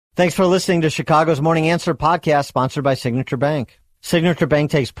Thanks for listening to Chicago's Morning Answer podcast, sponsored by Signature Bank. Signature Bank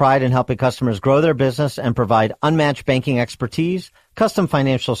takes pride in helping customers grow their business and provide unmatched banking expertise, custom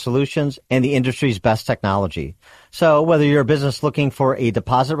financial solutions, and the industry's best technology. So whether you're a business looking for a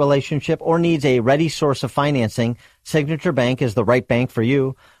deposit relationship or needs a ready source of financing, Signature Bank is the right bank for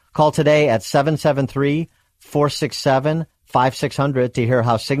you. Call today at 773-467-5600 to hear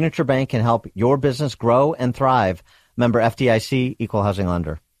how Signature Bank can help your business grow and thrive. Member FDIC, Equal Housing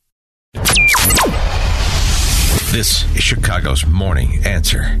Lender. This is Chicago's Morning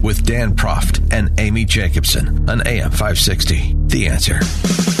Answer with Dan Proft and Amy Jacobson on AM 560. The Answer.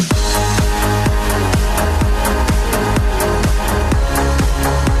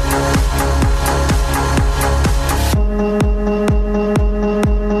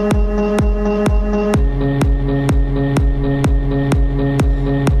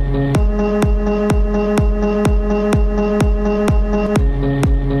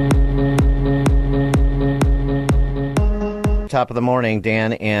 Top of the morning,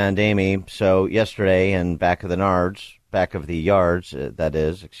 Dan and Amy. So yesterday in back of the yards, it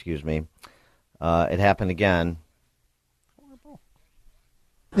happened again.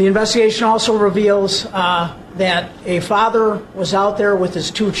 The investigation also reveals that a father was out there with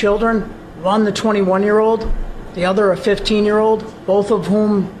his two children, one the 21-year-old, the other a 15-year-old, both of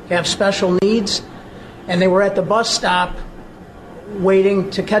whom have special needs, and they were at the bus stop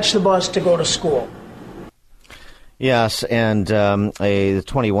waiting to catch the bus to go to school. Yes, and the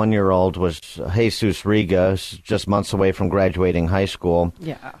 21-year-old was Jesus Riga, just months away from graduating high school.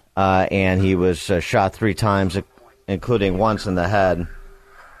 Yeah. And he was shot 3 times, including once in the head.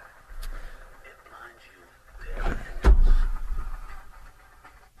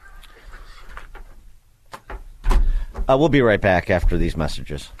 We'll be right back after these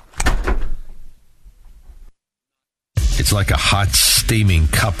messages. It's like a hot, steaming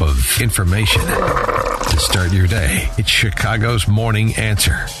cup of information to start your day. It's Chicago's Morning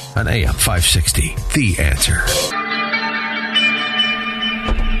Answer on AM 560. The Answer.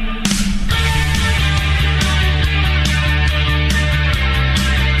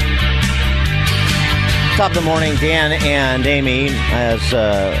 Top of the morning, Dan and Amy. As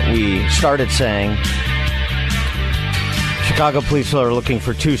we started saying, Chicago police are looking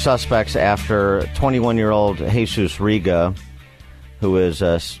for 2 suspects after 21-year-old Jesus Riga, who is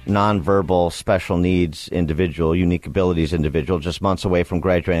a nonverbal special needs individual, unique abilities individual, just months away from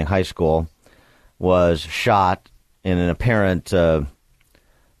graduating high school, was shot in an apparent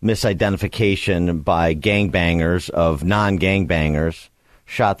misidentification by gangbangers of non-gangbangers,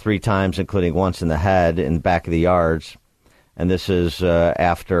 shot 3 times, including once in the head in the back of the yards. And this is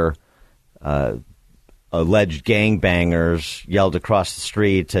after alleged gangbangers yelled across the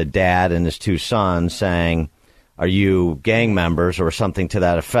street to Dad and his 2 sons saying, "Are you gang members?" or something to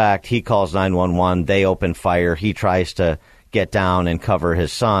that effect. He calls 911. They open fire. He tries to get down and cover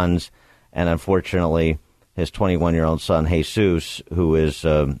his sons. And unfortunately, his 21-year-old son, Jesus, who is,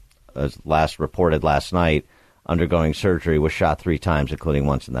 as last reported last night, undergoing surgery, was shot 3 times, including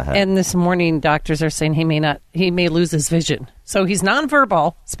once in the head. And this morning, doctors are saying he may lose his vision. So he's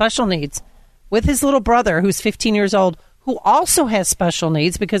nonverbal, special needs, with his little brother, who's 15 years old, who also has special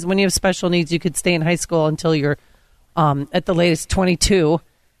needs, because when you have special needs, you could stay in high school until you're at the latest 22.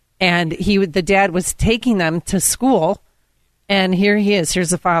 And the dad was taking them to school, and here he is. Here's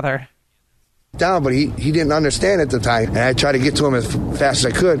the father. Down, but he didn't understand at the time. And I tried to get to him as fast as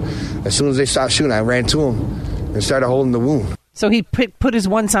I could. As soon as they stopped shooting, I ran to him and started holding the wound. So he put his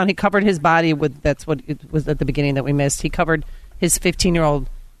one son, he covered his body with, that's what it was at the beginning that we missed. He covered his 15-year-old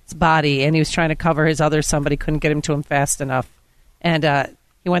body, and he was trying to cover his other son, but he couldn't get him to him fast enough. And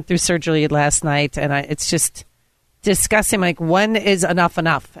he went through surgery last night, and it's just disgusting. Like, when is enough?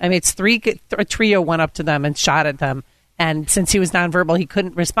 I mean, it's a trio went up to them and shot at them, and since he was nonverbal, he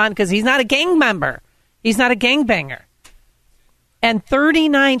couldn't respond because he's not a gang member. He's not a gangbanger. And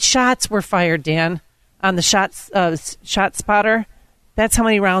 39 shots were fired, Dan, on the shot spotter. That's how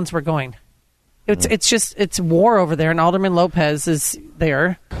many rounds were going. It's war over there, and Alderman Lopez is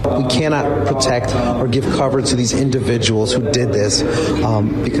there. We cannot protect or give cover to these individuals who did this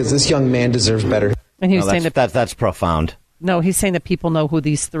because this young man deserves better. And he was saying that's profound. No, he's saying that people know who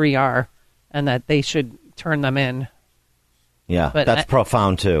these 3 are and that they should turn them in. Yeah, but that's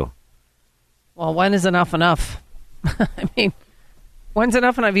profound too. Well, when is enough? I mean, when's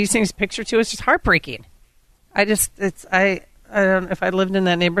enough? Have you seen his picture too? It's just heartbreaking. I don't know if I lived in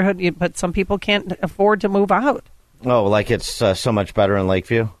that neighborhood, but some people can't afford to move out. Oh, like it's so much better in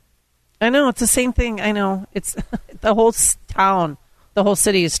Lakeview? I know. It's the same thing. I know. It's the whole town, the whole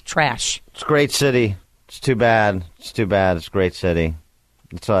city is trash. It's a great city. It's too bad. It's a great city.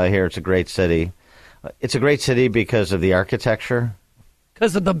 That's why I hear it's a great city. It's a great city because of the architecture.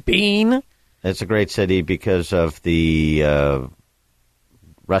 Because of the bean? It's a great city because of the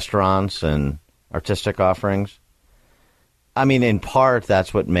restaurants and artistic offerings. I mean, in part,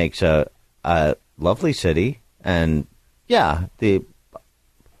 that's what makes a lovely city. And, yeah, the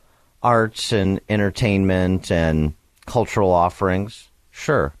arts and entertainment and cultural offerings,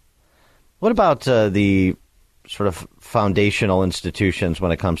 sure. What about the sort of foundational institutions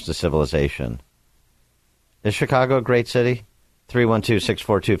when it comes to civilization? Is Chicago a great city?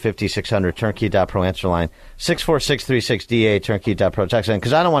 312-642-5600, turnkey.pro answer line. 64636DA, turnkey.pro text line.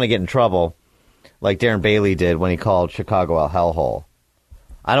 Because I don't want to get in trouble like Darren Bailey did when he called Chicago a hellhole.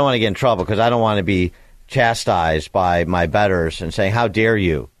 I don't want to get in trouble because I don't want to be chastised by my betters and saying, how dare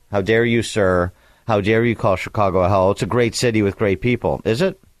you? How dare you, sir? How dare you call Chicago a hell? It's a great city with great people. Is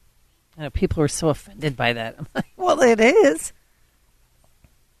it? I know, people are so offended by that. I'm like, well, it is.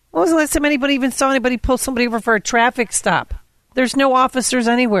 When was the last time anybody even saw anybody pull somebody over for a traffic stop? There's no officers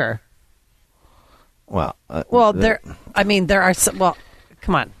anywhere. Well, there are some. Well,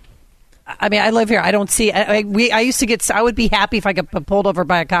 come on. I mean, I live here. I don't see. I used to get. I would be happy if I got pulled over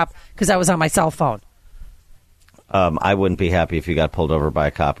by a cop because I was on my cell phone. I wouldn't be happy if you got pulled over by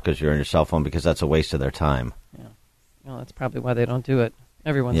a cop because you're on your cell phone because that's a waste of their time. Yeah, well, that's probably why they don't do it.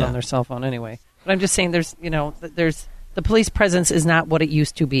 Everyone's on their cell phone anyway. But I'm just saying, there's the police presence is not what it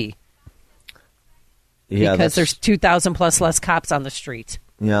used to be. Yeah, because there's 2,000 plus less cops on the street.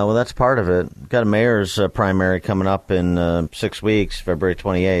 Yeah, well, that's part of it. Got a mayor's primary coming up in 6 weeks, February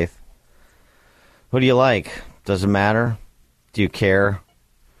 28th. Who do you like? Does it matter? Do you care?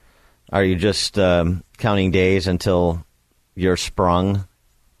 Are you just counting days until you're sprung?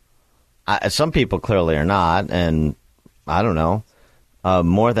 Some people clearly are not, and I don't know.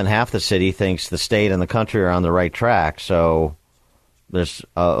 More than half the city thinks the state and the country are on the right track, so there's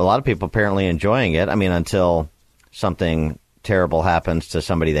a lot of people apparently enjoying it. I mean, until something terrible happens to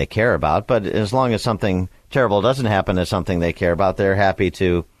somebody they care about. But as long as something terrible doesn't happen to something they care about, they're happy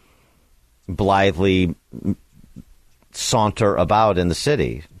to blithely saunter about in the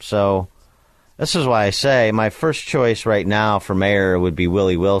city. So this is why I say my first choice right now for mayor would be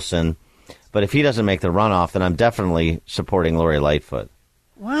Willie Wilson. But if he doesn't make the runoff, then I'm definitely supporting Lori Lightfoot.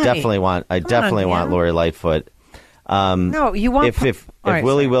 Why? I definitely want Lori Lightfoot. No, you want... If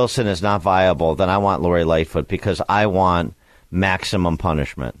Willie Wilson is not viable, then I want Lori Lightfoot because I want maximum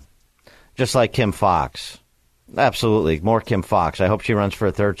punishment. Just like Kim Foxx. Absolutely. More Kim Foxx. I hope she runs for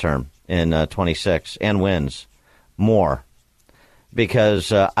a third term in 26 and wins. More.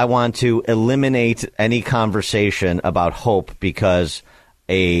 Because I want to eliminate any conversation about hope because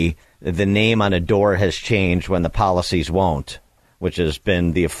the name on a door has changed when the policies won't, which has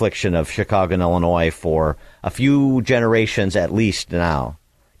been the affliction of Chicago and Illinois for a few generations at least now.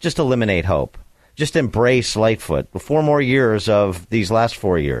 Just eliminate hope. Just embrace Lightfoot. 4 more years of these last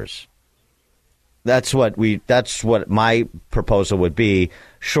 4 years. That's what my proposal would be,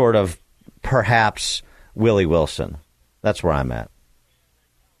 short of perhaps Willie Wilson. That's where I'm at.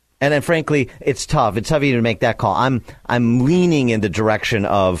 And then, frankly, it's tough. It's tough even to make that call. I'm leaning in the direction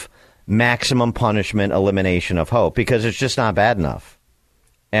of maximum punishment, elimination of hope, because it's just not bad enough.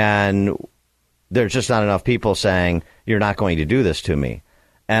 And there's just not enough people saying, you're not going to do this to me.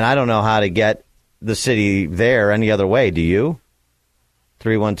 And I don't know how to get the city there any other way. Do you?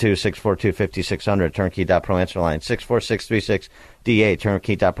 312-642-5600, turnkey.pro answer line. 64636DA,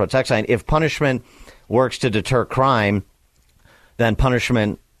 turnkey.pro text line. If punishment works to deter crime, then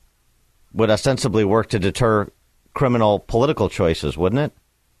punishment would ostensibly work to deter criminal political choices, wouldn't it?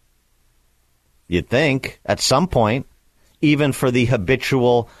 You'd think, at some point, even for the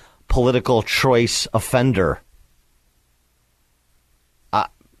habitual political choice offender.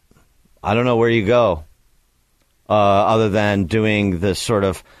 I don't know where you go other than doing this sort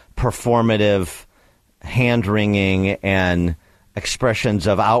of performative hand-wringing and expressions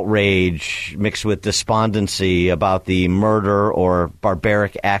of outrage mixed with despondency about the murder or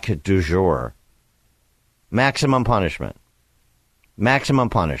barbaric act du jour. Maximum punishment. Maximum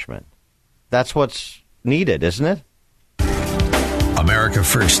punishment. That's what's needed, isn't it? America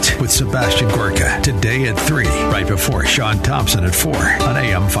First with Sebastian Gorka. Today at 3, right before Sean Thompson at 4 on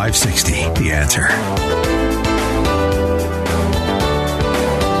AM 560. The Answer.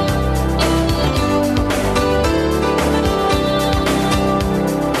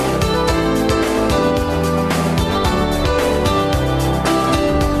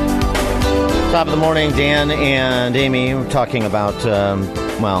 Top of the morning, Dan and Amy. We're talking about,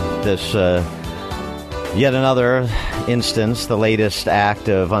 this Yet another instance, the latest act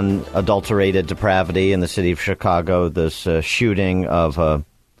of unadulterated depravity in the city of Chicago, this shooting of a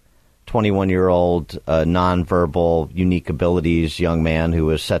 21-year-old nonverbal, unique abilities young man who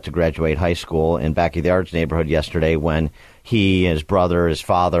was set to graduate high school in Backyards neighborhood yesterday when he, his brother, his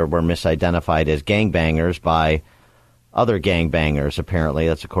father were misidentified as gangbangers by other gangbangers, apparently.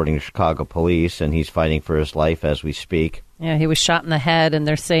 That's according to Chicago police, and he's fighting for his life as we speak. Yeah, he was shot in the head, and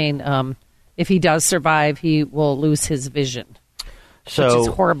they're saying if he does survive, he will lose his vision, which is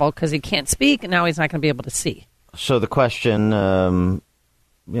horrible because he can't speak, and now he's not going to be able to see. So the question,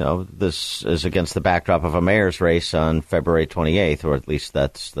 this is against the backdrop of a mayor's race on February 28th, or at least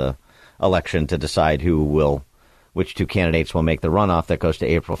that's the election to decide which two candidates will make the runoff that goes to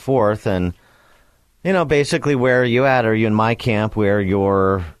April 4th. And, basically where are you at? Are you in my camp where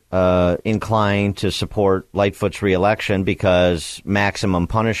you're inclined to support Lightfoot's reelection because maximum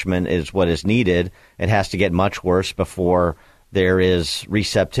punishment is what is needed? It has to get much worse before there is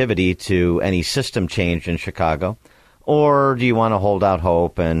receptivity to any system change in Chicago. Or do you want to hold out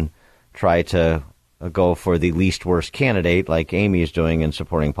hope and try to go for the least worst candidate like Amy is doing in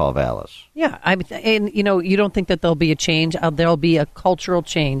supporting Paul Vallas? Yeah, you don't think that there'll be a change? There'll be a cultural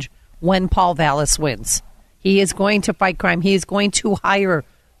change when Paul Vallas wins. He is going to fight crime. He is going to hire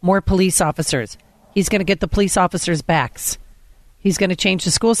more police officers. He's going to get the police officers' backs. He's going to change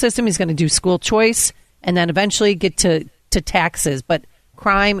the school system. He's going to do school choice and then eventually get to taxes. But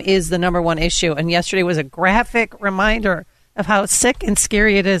crime is the number one issue. And yesterday was a graphic reminder of how sick and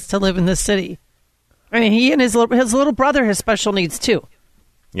scary it is to live in this city. I mean, he and his little brother has special needs, too.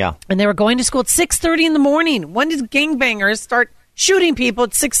 Yeah. And they were going to school at 6:30 in the morning. When did gangbangers start shooting people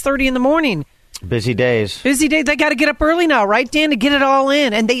at 6:30 in the morning? Busy days. Busy days. They got to get up early now, right, Dan, to get it all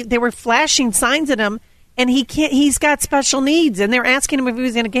in. And they were flashing signs at him, and he's got special needs. And they're asking him if he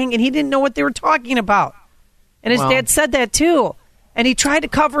was in a gang, and he didn't know what they were talking about. And his dad said that, too. And he tried to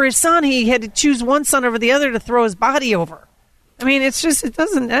cover his son. He had to choose one son over the other to throw his body over. I mean, it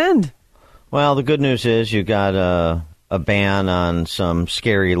doesn't end. Well, the good news is you got a ban on some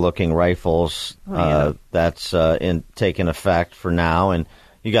scary-looking rifles. That's taking effect for now. And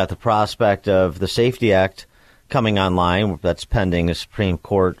you got the prospect of the Safety Act coming online. That's pending a Supreme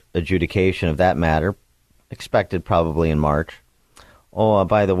Court adjudication of that matter, expected probably in March. Oh,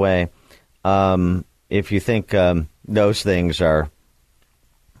 by the way, if you think those things are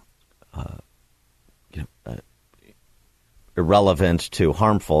irrelevant to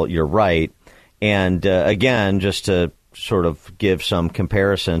harmful, you're right. And again, just to sort of give some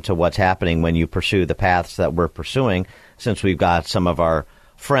comparison to what's happening when you pursue the paths that we're pursuing, since we've got some of our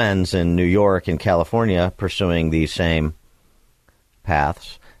friends in New York and California pursuing these same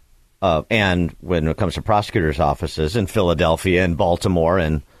paths. And when it comes to prosecutors' offices in Philadelphia and Baltimore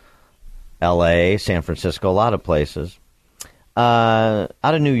and L.A., San Francisco, a lot of places. Out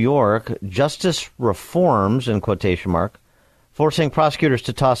of New York, justice reforms, in quotation mark, forcing prosecutors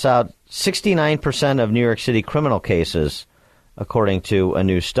to toss out 69% of New York City criminal cases, according to a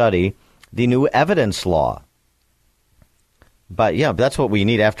new study. The new evidence law. But, yeah, that's what we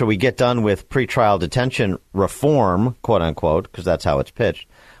need after we get done with pretrial detention reform, quote unquote, because that's how it's pitched.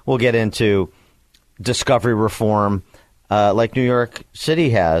 We'll get into discovery reform like New York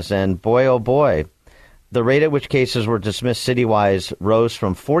City has. And boy, oh boy, the rate at which cases were dismissed city-wise rose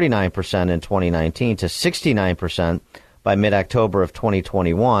from 49% in 2019 to 69% by mid-October of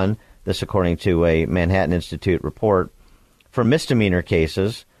 2021. This according to a Manhattan Institute report. For misdemeanor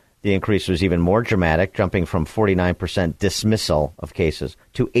cases, the increase was even more dramatic, jumping from 49% dismissal of cases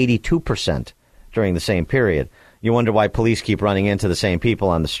to 82% during the same period. You wonder why police keep running into the same people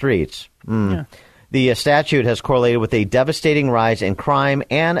on the streets. Yeah. The statute has correlated with a devastating rise in crime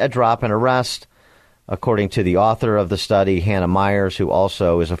and a drop in arrest, according to the author of the study, Hannah Myers, who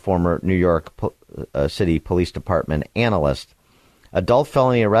also is a former New York City Police Department analyst. Adult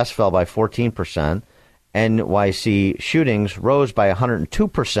felony arrests fell by 14%. NYC shootings rose by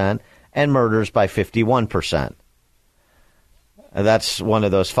 102% and murders by 51%. That's one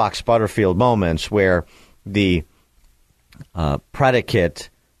of those Fox Butterfield moments where the predicate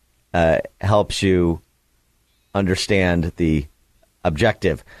helps you understand the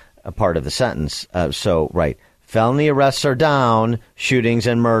objective part of the sentence. Right. Felony arrests are down. Shootings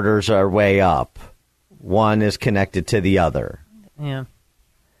and murders are way up. One is connected to the other. Yeah.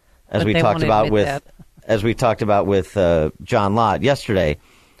 As we talked about with John Lott yesterday,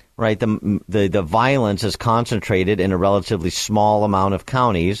 right? The violence is concentrated in a relatively small amount of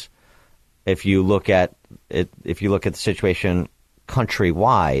counties. If you look at the situation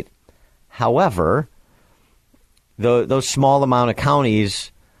countrywide, however, those small amount of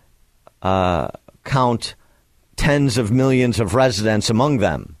counties count tens of millions of residents among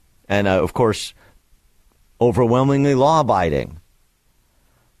them. And, of course, overwhelmingly law-abiding.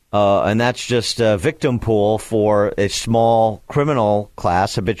 And that's just a victim pool for a small criminal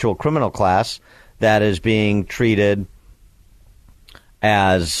class, habitual criminal class, that is being treated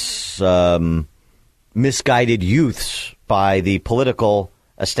as misguided youths by the political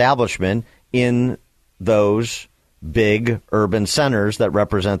establishment in those big urban centers that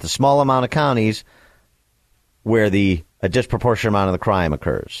represent the small amount of counties where a disproportionate amount of the crime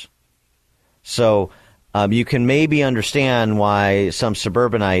occurs. So you can maybe understand why some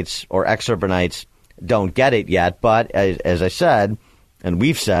suburbanites or ex-urbanites don't get it yet. But as I said, and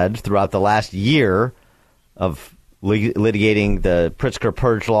we've said throughout the last year of litigating the Pritzker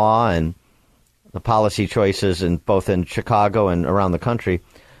Purge Law and the policy choices both in Chicago and around the country,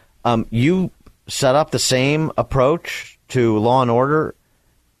 you set up the same approach to law and order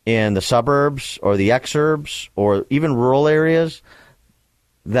in the suburbs or the exurbs or even rural areas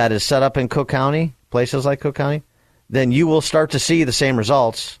that is set up in Cook County, places like Cook County, then you will start to see the same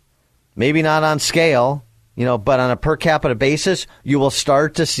results. Maybe not on scale, but on a per capita basis, you will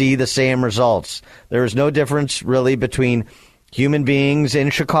start to see the same results. There is no difference really between human beings in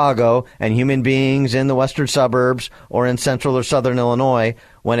Chicago and human beings in the western suburbs or in central or southern Illinois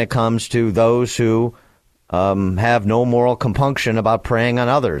when it comes to those who have no moral compunction about preying on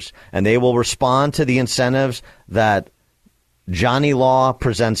others. And they will respond to the incentives that Johnny Law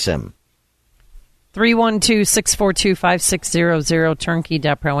presents him. 312-642-5600,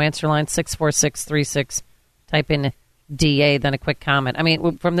 turnkey.pro, answer line 64636. Type in DA, then a quick comment. I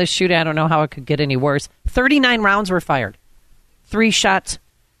mean, from this shooting, I don't know how it could get any worse. 39 rounds were fired. 3 shot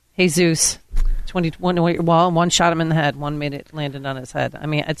Jesus, 21. Well, 1 shot him in the head. 1 made it landed on his head. I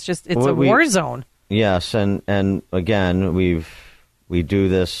mean, it's a war zone. Yes, and again, we do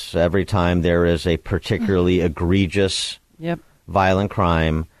this every time there is a particularly egregious, violent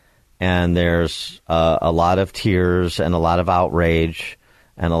crime, and there's a lot of tears and a lot of outrage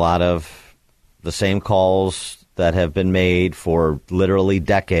and a lot of the same calls that have been made for literally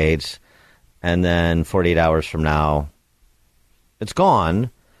decades, and then 48 hours from now, it's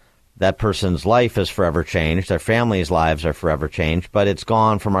gone. That person's life is forever changed. Their family's lives are forever changed, but it's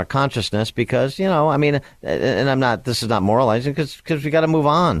gone from our consciousness because, and this is not moralizing because we got to move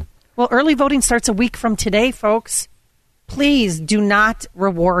on. Well, early voting starts a week from today, folks. Please do not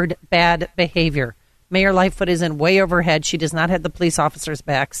reward bad behavior. Mayor Lightfoot is in way overhead. She does not have the police officers'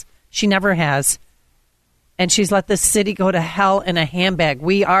 backs. She never has. And she's let this city go to hell in a handbag.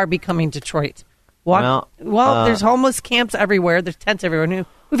 We are becoming Detroit. There's homeless camps everywhere. There's tents everywhere.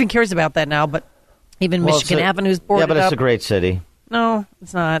 Who even cares about that now? But even Michigan Avenue's boarded up. Yeah, but it's a great city. No,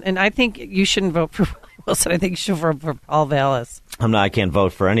 it's not. And I think you shouldn't vote for Wilson. I think you should vote for Paul Vallis. I can't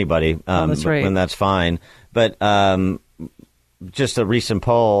vote for anybody. That's right. And that's fine. But just a recent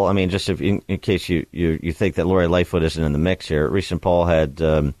poll, just in case you think that Lori Lightfoot isn't in the mix here, a recent poll had,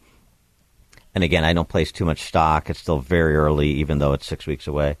 and again, I don't place too much stock. It's still very early, even though it's 6 weeks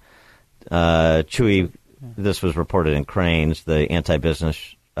away. Chewy, this was reported in Cranes, the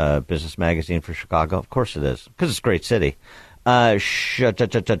anti-business business magazine for Chicago. Of course it is, because it's a great city.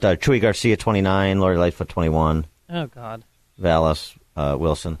 Chewy Garcia, 29, Lori Lightfoot, 21. Oh, God. Vallis,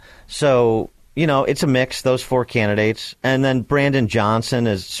 Wilson. So, it's a mix, those 4 candidates. And then Brandon Johnson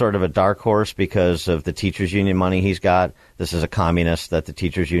is sort of a dark horse because of the teachers union money he's got. This is a communist that the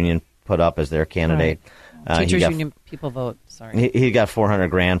teachers union put up as their candidate. Right. Teachers union people vote. Sorry. He got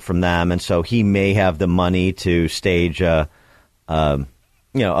 $400,000 from them, and so he may have the money to stage a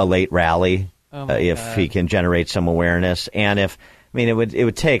late rally if he can generate some awareness. And it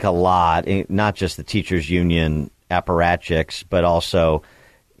would take a lot, not just the teachers union apparatchiks, but also,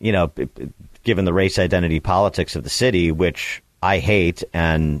 given the race identity politics of the city, which I hate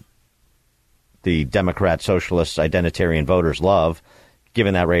and the Democrat, socialist, identitarian voters love,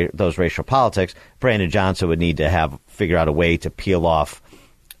 given that those racial politics, Brandon Johnson would need to figure out a way to peel off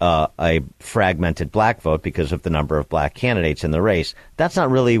a fragmented black vote because of the number of black candidates in the race. That's not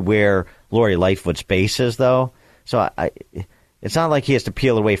really where Lori Lightfoot's base is, though. So it's not like he has to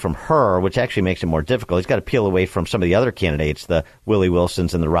peel away from her, which actually makes it more difficult. He's got to peel away from some of the other candidates, the Willie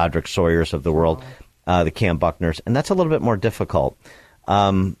Wilsons and the Roderick Sawyers of the world, the Cam Buckners, and that's a little bit more difficult.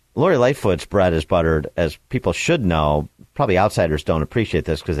 Lori Lightfoot's bread is buttered, as people should know. Probably outsiders don't appreciate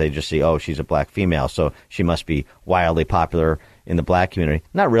this because they just see, she's a black female, so she must be wildly popular in the black community.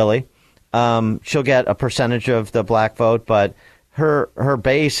 Not really. She'll get a percentage of the black vote, but her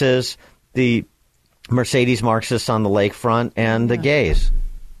base is the Mercedes Marxists on the lakefront and the gays,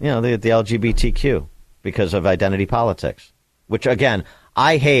 the LGBTQ, because of identity politics, which, again,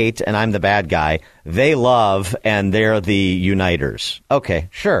 I hate and I'm the bad guy. They love and they're the uniters. Okay,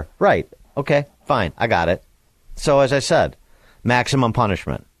 sure, right. Okay, fine, I got it. So as I said, maximum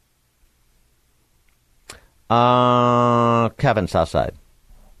punishment. Kevin, Southside.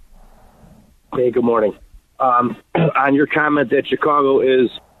 Hey, good morning. On your comment that Chicago is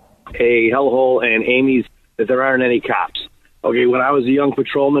a hellhole and Amy's that there aren't any cops. Okay, when I was a young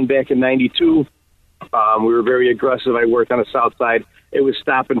patrolman back in '92, we were very aggressive. I worked on the south side. It was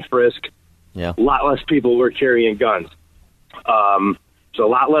stop and frisk. Yeah. A lot less people were carrying guns. So a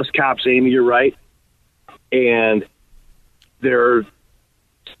lot less cops, Amy, you're right. And there's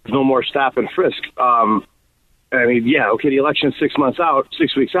no more stop and frisk. I mean, yeah, okay, the election's 6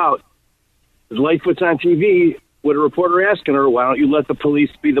 weeks out. Lightfoot's on TV with a reporter asking her, why don't you let the police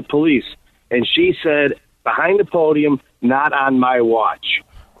be the police? And she said, behind the podium, not on my watch.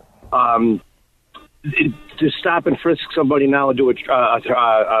 To stop and frisk somebody now and do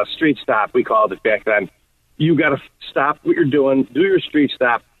a street stop, we called it back then. You got to stop what you're doing, do your street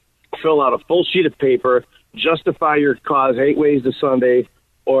stop, fill out a full sheet of paper, justify your cause 8 ways to Sunday,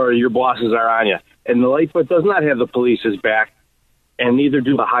 or your bosses are on you. And the Lightfoot does not have the police's back, and neither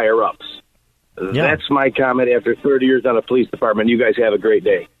do the higher-ups. Yeah. That's my comment after 30 years on the police department. You guys have a great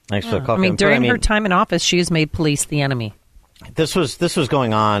day. Thanks for the call. I mean, during her time in office, she has made police the enemy. This was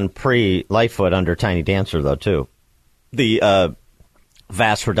going on pre-Lightfoot under Tiny Dancer, though, too. The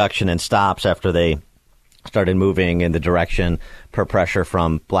vast reduction in stops after they started moving in the direction per pressure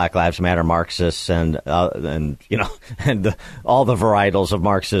from Black Lives Matter Marxists and all the varietals of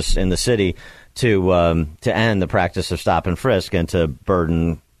Marxists in the city to end the practice of stop and frisk and to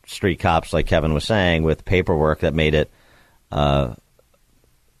burden street cops, like Kevin was saying, with paperwork that made it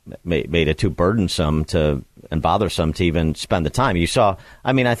too burdensome and bothersome to even spend the time. You saw,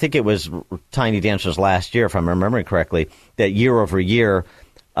 I mean, I think it was Tiny Dancer's last year, if I'm remembering correctly, that year over year,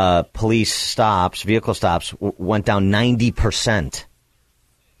 police stops, vehicle stops went down 90%.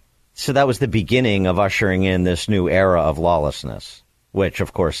 So that was the beginning of ushering in this new era of lawlessness, which,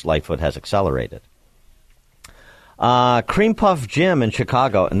 of course, Lightfoot has accelerated. Cream Puff Jim in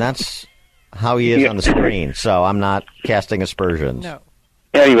Chicago, and that's how he is on the screen, so I'm not casting aspersions. No.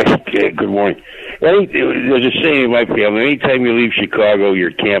 Anyway, good morning. There's a saying in my family, anytime you leave Chicago,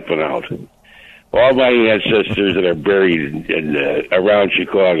 you're camping out. All my ancestors that are buried around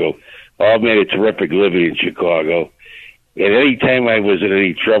Chicago all made a terrific living in Chicago. And any time I was in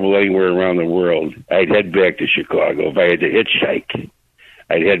any trouble anywhere around the world, I'd head back to Chicago. If I had to hitchhike,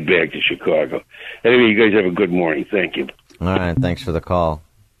 I'd head back to Chicago. Anyway, you guys have a good morning. Thank you. All right, thanks for the call.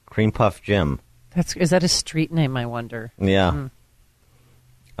 Cream Puff Jim. Is that a street name, I wonder? Yeah.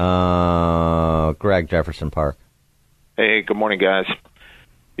 Greg, Jefferson Park. Hey, good morning, guys.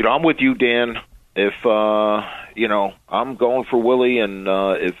 I'm with you, Dan. If, I'm going for Willie, and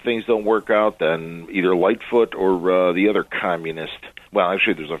if things don't work out, then either Lightfoot or the other communist. Well,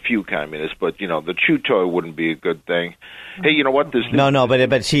 actually, there's a few communists, but, the chew toy wouldn't be a good thing. Hey, you know what?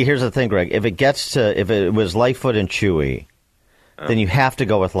 But see, here's the thing, Greg. If it was Lightfoot and Chewy, then you have to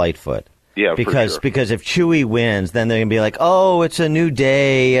go with Lightfoot. Yeah, because if Chewy wins, then they're gonna be like, oh, it's a new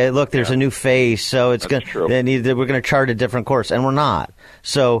day. Look, there's a new face, so it's gonna. Then we're gonna chart a different course, and we're not.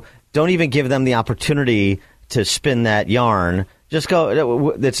 So don't even give them the opportunity to spin that yarn. Just go.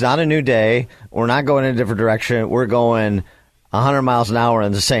 It's not a new day. We're not going in a different direction. We're going 100 miles an hour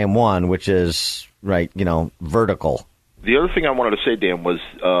in the same one, which is vertical. The other thing I wanted to say, Dan, was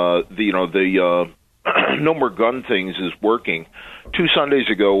the no more gun things is working. 2 Sundays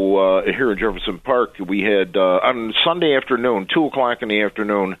ago here in Jefferson Park, we had on Sunday afternoon, 2:00 in the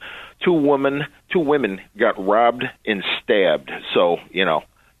afternoon, two women got robbed and stabbed. So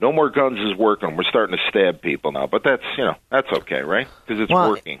no more guns is working. We're starting to stab people now, but that's okay, right? Because it's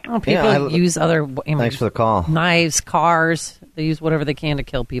working. Well, people use other. Thanks for the call. Knives, cars. They use whatever they can to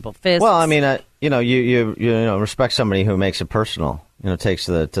kill people. Fists. Well, I mean, you respect somebody who makes it personal. Takes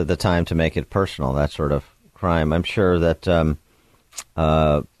the time to make it personal. That sort of crime. I'm sure that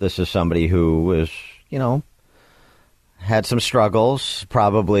this is somebody who was, had some struggles.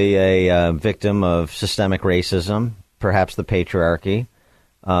 Probably a victim of systemic racism, perhaps the patriarchy.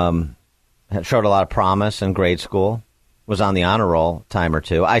 Showed a lot of promise in grade school. Was on the honor roll time or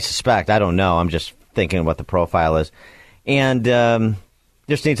two. I suspect. I don't know. I'm just thinking what the profile is. And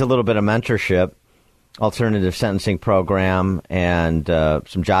just needs a little bit of mentorship, alternative sentencing program, and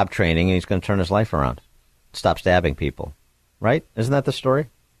some job training, and he's going to turn his life around. Stop stabbing people. Right? Isn't that the story?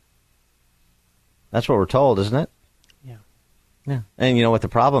 That's what we're told, isn't it? Yeah. And you know what the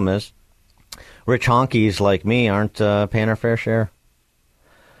problem is? Rich honkies like me aren't paying our fair share.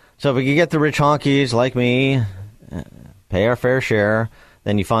 So if we could get the rich honkies like me pay our fair share.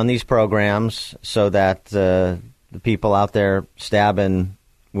 Then you fund these programs so that the people out there stabbing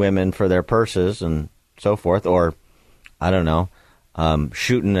women for their purses and so forth, or, I don't know,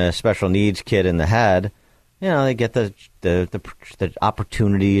 shooting a special needs kid in the head, they get the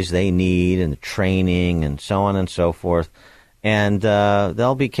opportunities they need and the training and so on and so forth. And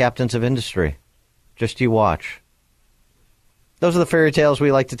they'll be captains of industry. Just you watch. Those are the fairy tales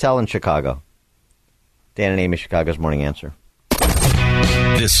we like to tell in Chicago. Dan and Amy, Chicago's Morning Answer.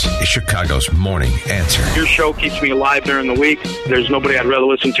 This is Chicago's Morning Answer. Your show keeps me alive during the week. There's nobody I'd rather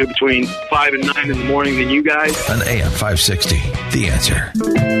listen to between 5 and 9 in the morning than you guys. On AM 560, The Answer.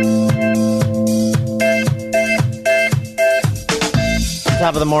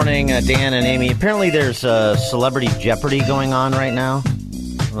 Top of the morning, Dan and Amy. Apparently there's Celebrity Jeopardy going on right now.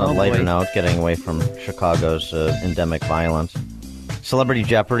 On a lighter note, getting away from Chicago's endemic violence. Celebrity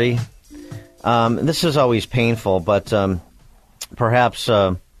Jeopardy. This is always painful, but perhaps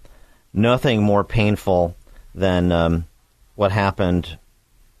nothing more painful than what happened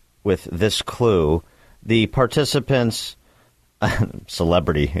with this clue. The participants,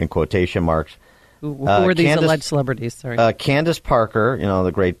 celebrity in quotation marks. Who are these alleged celebrities? Sorry. Candace Parker,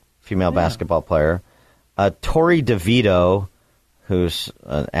 the great female basketball player. Tori DeVito, who's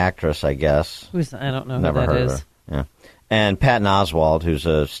an actress, I guess. I don't know Never who that heard is. of her. Yeah. And Patton Oswalt, who's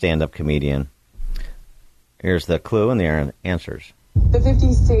a stand-up comedian. Here's the clue and the answers. The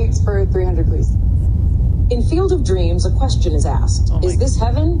 50 states for 300, please. In Field of Dreams, a question is asked. Is this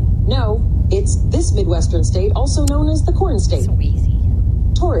heaven? No. It's this Midwestern state, also known as the Corn State. So easy.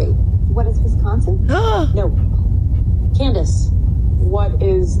 Tori, what is Wisconsin? No. Candace, what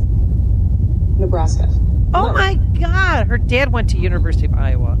is Nebraska? Oh, No. my God. Her dad went to University of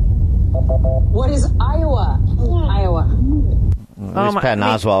Iowa. What is Iowa? Iowa. At least Patton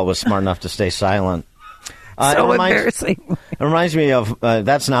Oswalt was smart enough to stay silent. So embarrassing. It reminds me of,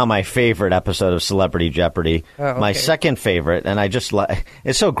 that's now my favorite episode of Celebrity Jeopardy. Oh, okay. My second favorite, and I just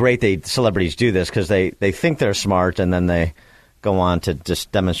it's so great celebrities do this because they think they're smart and then they go on to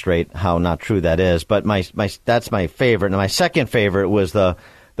just demonstrate how not true that is. But that's my favorite. And my second favorite was the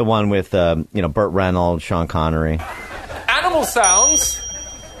one with Burt Reynolds, Sean Connery. Animal sounds,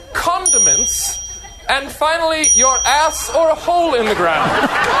 condiments, and finally your ass or a hole in the ground.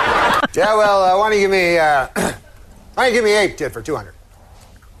 Yeah, well, why don't you give me 8 tit for 200?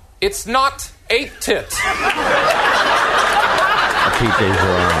 It's not 8 tit.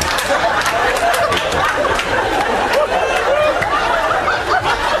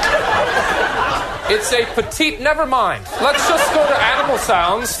 It's a petite, never mind. Let's just go to animal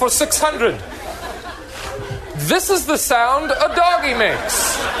sounds for 600. This is the sound a doggy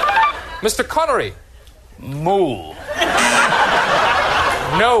makes. Mr. Connery. Moo.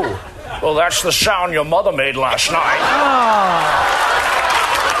 No. Well, that's the sound your mother made last night.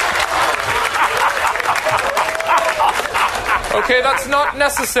 Okay, that's not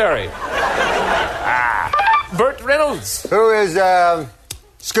necessary. Burt Reynolds. Who is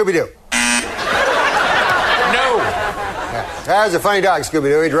Scooby-Doo? No. Yeah. That was a funny dog,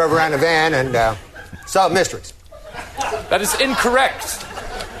 Scooby-Doo. He drove around a van and solved mysteries. That is incorrect.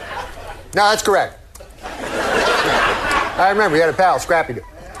 No, that's correct. I remember you had a pal, Scrappy-Doo.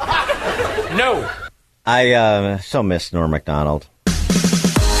 No. I so miss Norm Macdonald.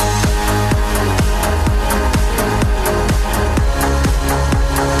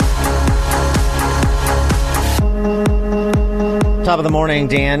 Top of the morning,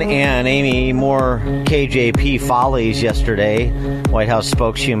 Dan and Amy. More KJP follies yesterday. White House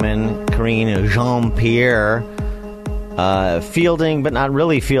spokeswoman Karine Jean-Pierre fielding, but not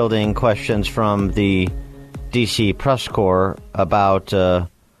really fielding, questions from the D.C. press corps about, the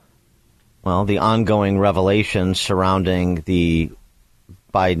ongoing revelations surrounding the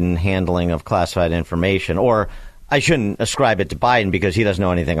Biden handling of classified information. Or I shouldn't ascribe it to Biden because he doesn't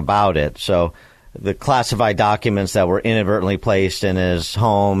know anything about it. So the classified documents that were inadvertently placed in his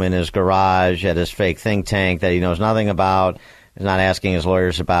home, in his garage, at his fake think tank that he knows nothing about, is not asking his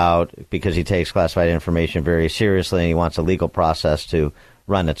lawyers about because he takes classified information very seriously and he wants a legal process to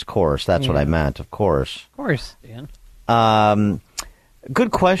run its course. That's what I meant, of course. Of course, Dan.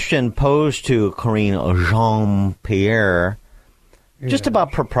 Good question posed to Karine Jean-Pierre, just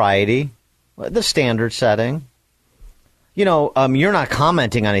about propriety, the standard setting. You're not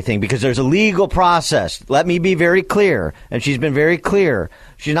commenting on anything because there's a legal process. Let me be very clear. And she's been very clear.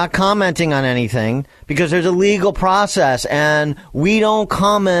 She's not commenting on anything because there's a legal process. And we don't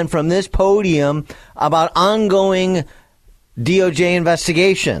comment from this podium about ongoing DOJ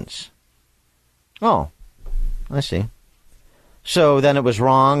investigations. Oh, I see. So then it was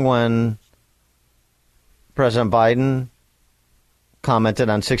wrong when President Biden commented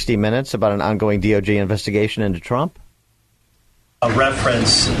on 60 Minutes about an ongoing DOJ investigation into Trump.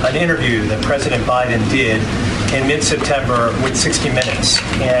 Reference an interview that President Biden did in mid-September with 60 Minutes.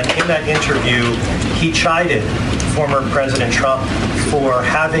 And in that interview, he chided former President Trump for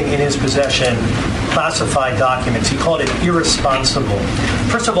having in his possession classified documents. He called it irresponsible.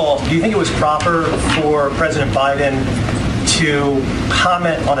 First of all, do you think it was proper for President Biden to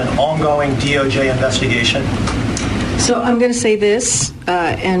comment on an ongoing DOJ investigation? So I'm going to say this,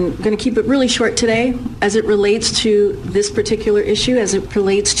 and I'm going to keep it really short today, as it relates to this particular issue, as it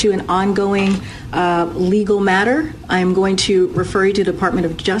relates to an ongoing legal matter. I'm going to refer you to Department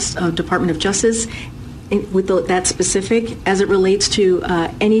of Justice with that specific, as it relates to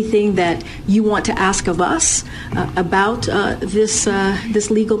anything that you want to ask of us about this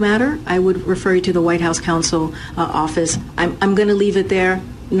legal matter. I would refer you to the White House counsel office. I'm going to leave it there.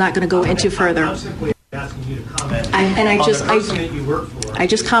 I'm not going to go into further. Asking you to comment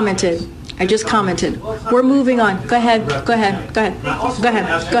I just commented. We're moving on. Go ahead. No, go ahead.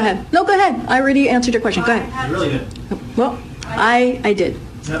 I already answered your question. Go ahead. You really did. Well, I did.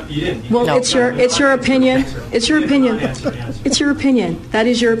 No, you didn't. Well, it's your opinion. It's your opinion. It's your opinion. That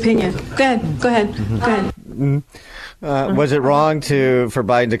is your opinion. Go ahead. Was it wrong for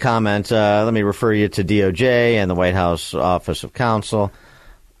Biden to comment? Let me refer you to DOJ and the White House Office of Counsel.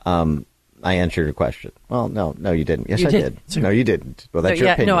 I answered your question. Well, no, you didn't. Yes, I did. No, you didn't. Well, that's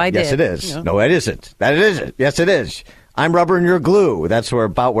your opinion. No, I did. Yes, it is. No. No, it isn't. That it isn't. Yes, it is. I'm rubber and you're glue. That's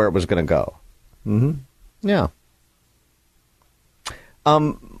about where it was going to go. Mm-hmm. Yeah.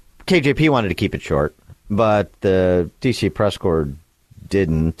 KJP wanted to keep it short, but the D.C. press corps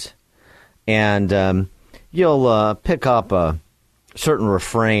didn't. And you'll pick up a certain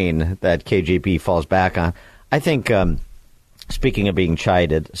refrain that KJP falls back on. I think, speaking of being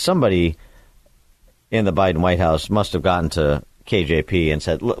chided, somebody in the Biden White House must have gotten to KJP and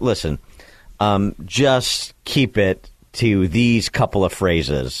said, listen, just keep it to these couple of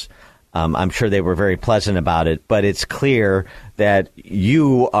phrases. I'm sure they were very pleasant about it, but it's clear that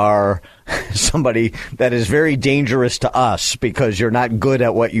you are somebody that is very dangerous to us because you're not good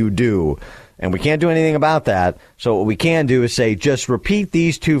at what you do. And we can't do anything about that. So what we can do is say, just repeat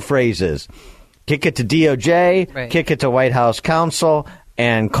these two phrases. Kick it to DOJ, right. Kick it to White House counsel,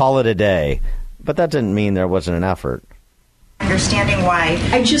 and call it a day. But that didn't mean there wasn't an effort. Understanding why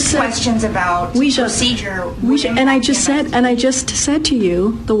I just said, questions about procedure. I just said to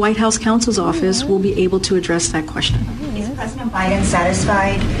you, the White House counsel's office will be able to address that question. Is President Biden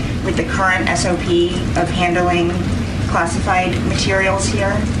satisfied with the current SOP of handling classified materials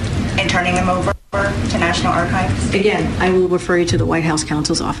here and turning them over to National Archives? Again, I will refer you to the White House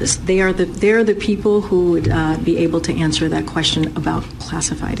counsel's office. They're the people who would be able to answer that question about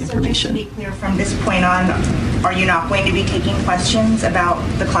classified information. So just to be clear, from this point on, are you not going to be taking questions about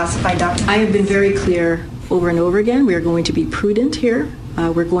the classified documents? I have been very clear over and over again. We are going to be prudent here.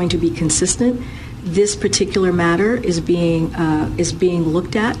 We're going to be consistent. This particular matter is being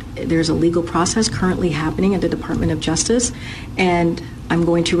looked at. There's a legal process currently happening at the Department of Justice, and I'm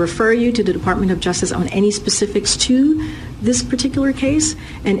going to refer you to the Department of Justice on any specifics to this particular case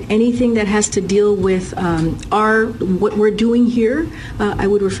and anything that has to deal with what we're doing here. I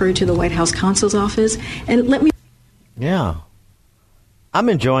would refer you to the White House counsel's office. And let me. Yeah. I'm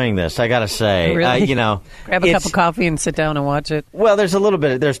enjoying this, I got to say. Really? Grab a cup of coffee and sit down and watch it. Well,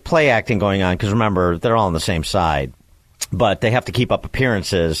 there's play acting going on because, remember, they're all on the same side. But they have to keep up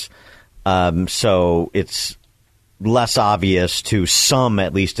appearances, so it's less obvious to some,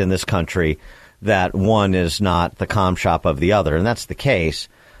 at least in this country, that one is not the comm shop of the other. And that's the case.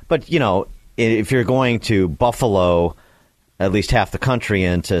 But, if you're going to buffalo at least half the country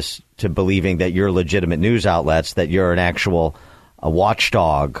into believing that you're legitimate news outlets, that you're an actual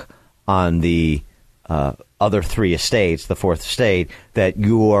watchdog on the other three estates, the fourth estate, that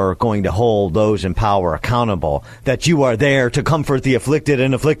you are going to hold those in power accountable, that you are there to comfort the afflicted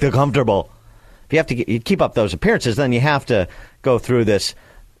and afflict the comfortable. If you have to keep up those appearances, then you have to go through this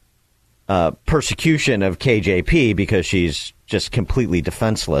persecution of KJP because she's just completely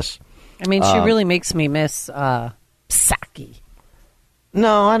defenseless. I mean, she really makes me miss Psaki.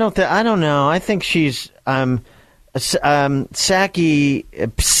 No, I don't know. I think she's Psaki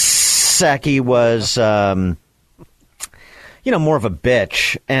was more of a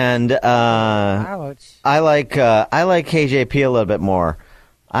bitch, and I like KJP a little bit more.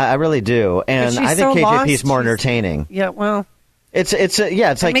 I really do, and I think KJP's more entertaining. Yeah, well, it's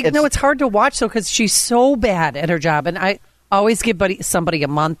hard to watch though because she's so bad at her job, and I always give somebody a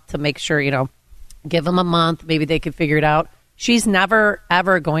month to make sure give them a month, maybe they could figure it out. She's never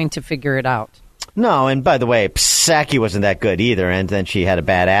ever going to figure it out. No, and by the way, Psaki wasn't that good either, and then she had a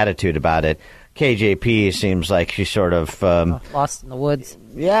bad attitude about it. KJP seems like she's sort of lost in the woods.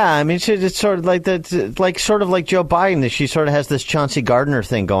 Yeah, I mean, it's sort of like sort of like Joe Biden. That she sort of has this Chauncey Gardner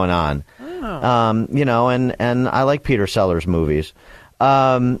thing going on. Oh. And I like Peter Sellers movies.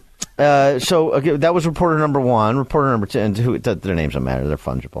 So that was reporter number one. Reporter number two, and their names don't matter. They're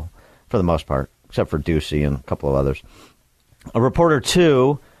fungible for the most part, except for Ducey and a couple of others. Reporter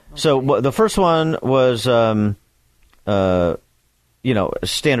two. So the first one was,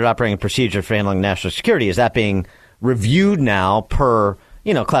 standard operating procedure for handling national security. Is that being reviewed now per,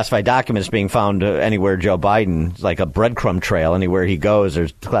 classified documents being found anywhere Joe Biden, like a breadcrumb trail, anywhere he goes,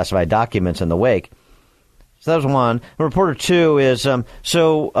 there's classified documents in the wake. So that was one. Reporter two is, is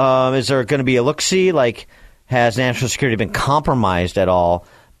there going to be a look-see? Like, has national security been compromised at all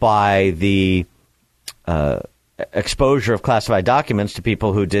by the exposure of classified documents to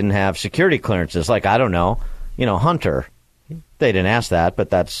people who didn't have security clearances? Like, I don't know, Hunter. They didn't ask that, but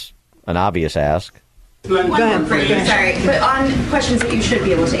that's an obvious ask. One more for you, sorry, but on questions that you should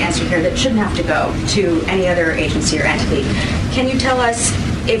be able to answer here that shouldn't have to go to any other agency or entity, can you tell us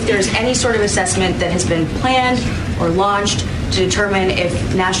if there's any sort of assessment that has been planned or launched to determine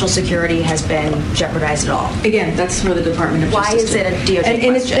if national security has been jeopardized at all? Again, that's for the Department of Justice. Why is it a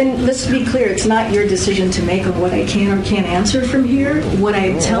DOJ question? And let's be clear, it's not your decision to make of what I can or can't answer from here. What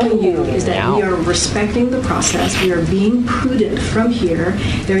I'm telling you is that we are respecting the process. We are being prudent from here.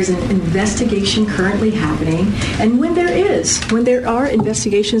 There is an investigation currently happening. And when there are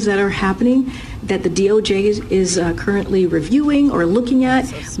investigations that are happening that the DOJ is currently reviewing or looking at,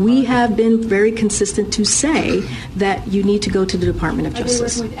 we have been very consistent to say that you need to go to the Department of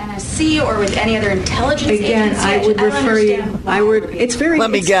Justice. Are they working with NSC or with any other intelligence Again, agency? I would refer you. It's very.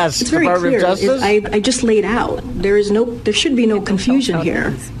 Let me guess. It's very Department clear. of Justice? I just laid out. There should be no confusion here.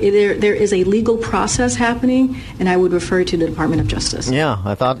 There is a legal process happening, and I would refer you to the Department of Justice. Yeah,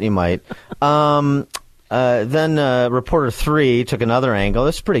 I thought you might. Then reporter three took another angle.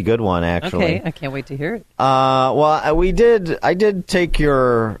 This is a pretty good one, actually. Okay, I can't wait to hear it. I did take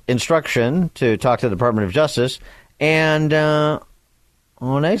your instruction to talk to the Department of Justice, and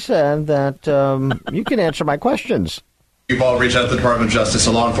when I said that you can answer my questions. We've all reached out to the Department of Justice.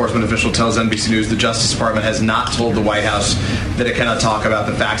 A law enforcement official tells NBC News the Justice Department has not told the White House that it cannot talk about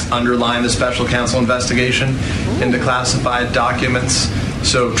the facts underlying the special counsel investigation into classified documents.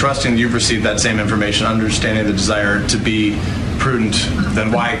 So trusting you've received that same information, understanding the desire to be prudent,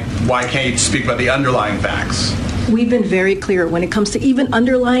 then why can't you speak about the underlying facts? We've been very clear when it comes to even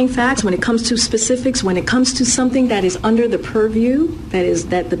underlying facts, when it comes to specifics, when it comes to something that is under the purview,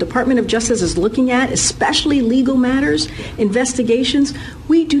 that the Department of Justice is looking at, especially legal matters, investigations.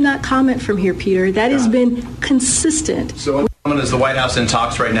 We do not comment from here, Peter. That has been consistent. So is the White House in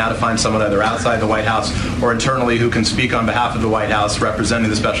talks right now to find someone either outside the White House or internally who can speak on behalf of the White House representing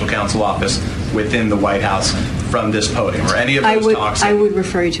the special counsel office within the White House from this podium or any of those talks? I would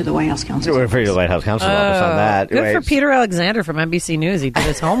refer you to the White House counsel. I would refer you to the White House counsel office on that. Good for Peter Alexander from NBC News. He did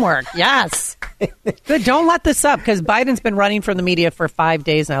his homework. Yes. Good. Don't let this up because Biden's been running from the media for 5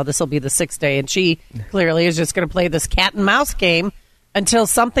 days now. This will be the 6th day. And she clearly is just going to play this cat and mouse game until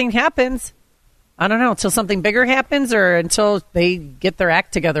something happens. I don't know, until something bigger happens or until they get their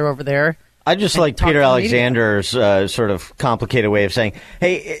act together over there. I just like Peter Alexander's sort of complicated way of saying,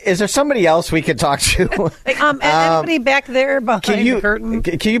 hey, is there somebody else we could talk to? Anybody back there behind the curtain?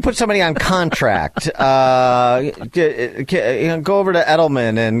 Can you put somebody on contract? Go over to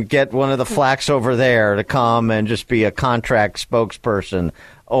Edelman and get one of the flacks over there to come and just be a contract spokesperson.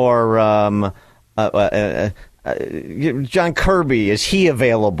 Or John Kirby, is he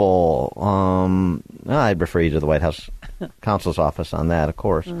available? I'd refer you to the White House counsel's office on that, of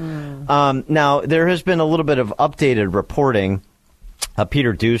course. Now, there has been a little bit of updated reporting.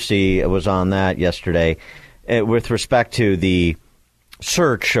 Peter Ducey was on that yesterday with respect to the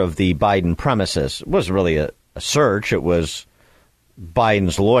search of the Biden premises. It wasn't really a search. It was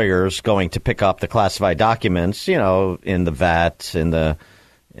Biden's lawyers going to pick up the classified documents, in the vet, in the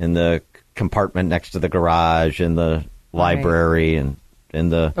compartment next to the garage, in the library, and in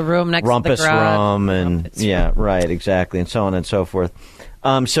the room next rumpus to the garage. room, and exactly, and so on and so forth.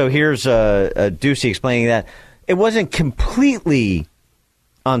 So here's Ducey explaining that it wasn't completely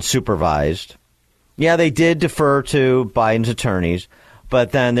unsupervised. Yeah, they did defer to Biden's attorneys,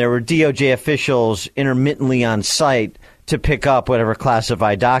 but then there were DOJ officials intermittently on site to pick up whatever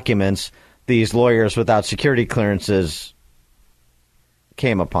classified documents these lawyers without security clearances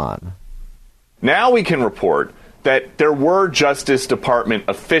came upon. Now we can report that there were Justice Department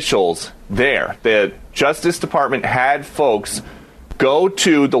officials there. The Justice Department had folks go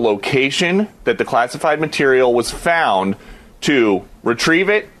to the location that the classified material was found to retrieve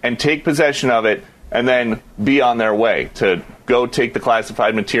it and take possession of it, and then be on their way to go take the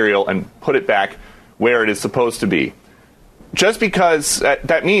classified material and put it back where it is supposed to be. Just because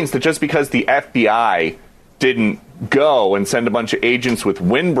that means that just because the FBI didn't go and send a bunch of agents with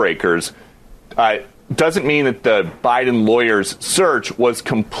windbreakers doesn't mean that the Biden lawyers' search was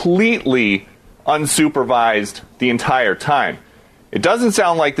completely unsupervised the entire time. It doesn't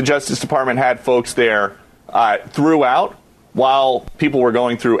sound like the Justice Department had folks there throughout while people were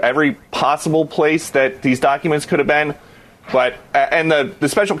going through every possible place that these documents could have been. But and the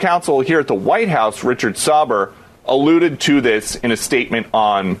special counsel here at the White House, Richard Sauber, alluded to this in a statement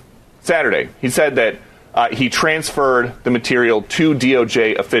on Saturday. He said that he transferred the material to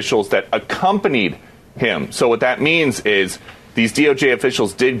DOJ officials that accompanied him. So what that means is these DOJ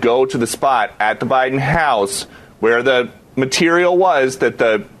officials did go to the spot at the Biden house where the material was that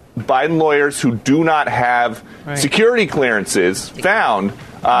the Biden lawyers who do not have security clearances found,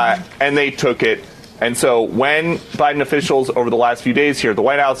 and they took it. And so when Biden officials over the last few days here at the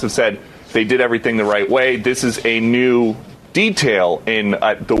White House have said they did everything the right way, this is a new detail in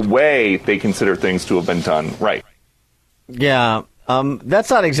the way they consider things to have been done right. Yeah, that's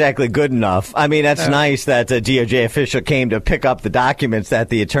not exactly good enough. I mean, that's nice that a DOJ official came to pick up the documents that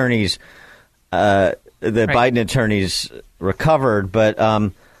the attorneys, Biden attorneys recovered. But,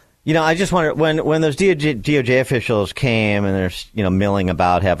 I just wonder, when those DOJ officials came and they're, milling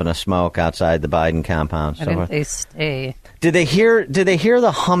about having a smoke outside the Biden compound. Why didn't they stay? Did they hear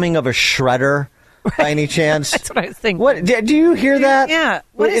the humming of a shredder by any chance? That's what I was thinking. What, do you hear that? Yeah.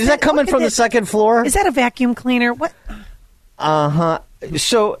 Is that coming from the second floor? Is that a vacuum cleaner? What? Uh-huh.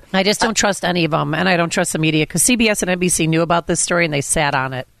 So I just don't trust any of them, and I don't trust the media, because CBS and NBC knew about this story, and they sat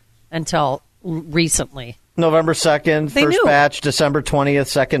on it until recently. November 2nd, first batch, December 20th,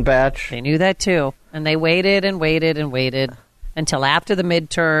 second batch. They knew that, too. And they waited and waited and waited until after the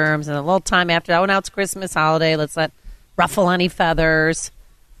midterms and a little time after. Oh, now it's Christmas holiday. Let's not ruffle any feathers.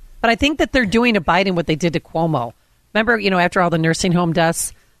 But I think that they're doing to Biden what they did to Cuomo. Remember, after all the nursing home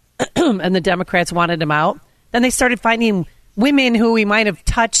deaths and the Democrats wanted him out, then they started finding women who he might have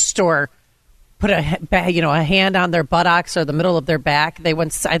touched or put a hand on their buttocks or the middle of their back.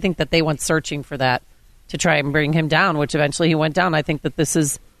 I think that they went searching for that to try and bring him down, which eventually he went down. I think that this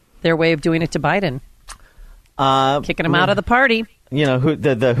is their way of doing it to Biden, kicking him out of the party. Who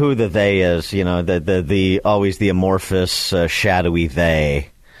the they is. The always the amorphous, shadowy they.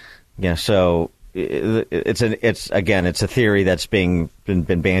 Yeah, so it's a theory that's been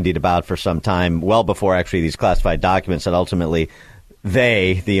bandied about for some time, well before actually these classified documents, that ultimately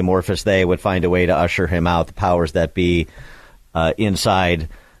the amorphous they, would find a way to usher him out. The powers that be inside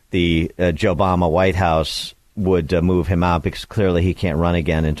the Joe Obama White House would move him out, because clearly he can't run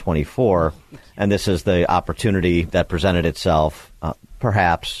again in 24. And this is the opportunity that presented itself.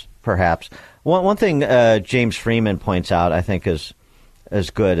 Perhaps. One thing James Freeman points out, I think, is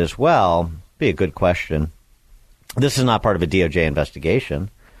good as well. Be a good question. This is not part of a DOJ investigation.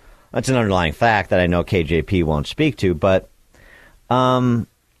 It's an underlying fact that I know KJP won't speak to. But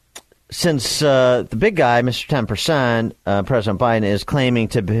since the big guy, Mr. 10%, President Biden, is claiming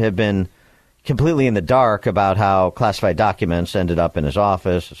to have been completely in the dark about how classified documents ended up in his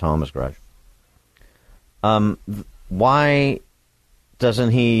office, his home, his garage, why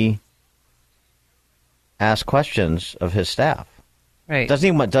doesn't he ask questions of his staff? Right.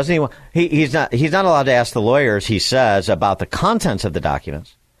 He's not allowed to ask the lawyers, he says, about the contents of the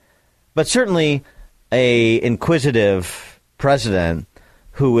documents. But certainly a inquisitive president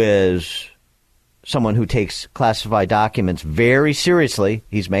who is someone who takes classified documents very seriously,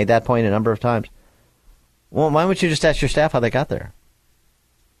 he's made that point a number of times. Well, why don't you just ask your staff how they got there?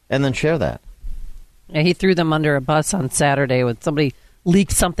 And then share that. Yeah, he threw them under a bus on Saturday when somebody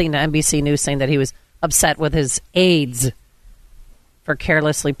leaked something to NBC News saying that he was upset with his aides for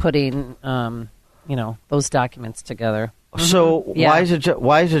carelessly putting, those documents together. So why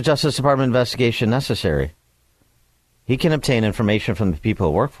is a Justice Department investigation necessary? He can obtain information from the people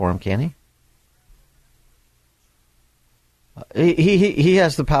who work for him, can't he? He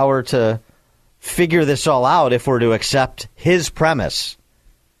has the power to figure this all out if we're to accept his premise.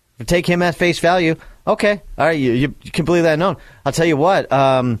 If we take him at face value, okay, all right, you can believe that known. I'll tell you what,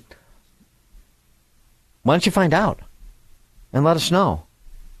 why don't you find out and let us know?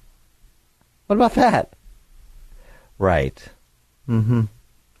 What about that? Right. Mm-hmm.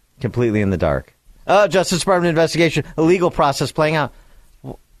 Completely in the dark. Justice Department investigation, a legal process playing out.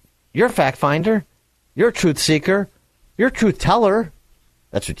 You're a fact finder. You're a truth seeker. You're a truth teller.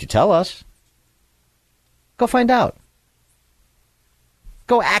 That's what you tell us. Go find out.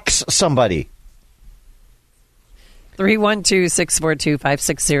 Go axe somebody.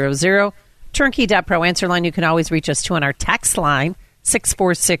 312-642-5600. Turnkey.pro answer line. You can always reach us too on our text line,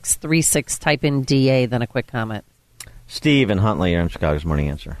 64636. Type in DA, then a quick comment. Steve and Huntley, you're in Chicago's Morning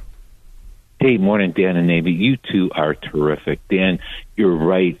Answer. Hey, morning, Dan and Navy. You two are terrific. Dan, you're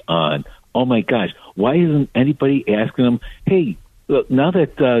right on. Oh, my gosh. Why isn't anybody asking them, hey, look, now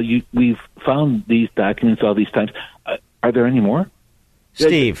that we've found these documents all these times, are there any more?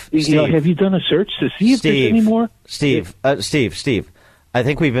 Steve, have you done a search to see if there's any more? Steve, I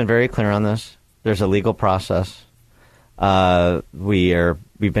think we've been very clear on this. There's a legal process. We've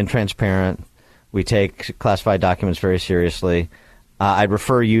been transparent. We take classified documents very seriously. I'd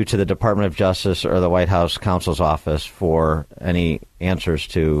refer you to the Department of Justice or the White House counsel's office for any answers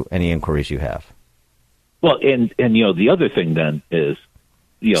to any inquiries you have. Well, and the other thing then is,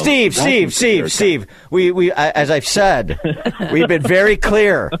 Steve. We as I've said, we've been very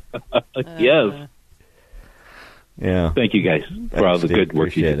clear. Yes. Yeah. Thank you guys for all the good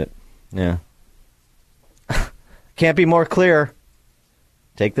work you did. It. Yeah. Can't be more clear.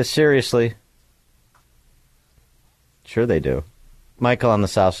 Take this seriously. Sure they do. Michael on the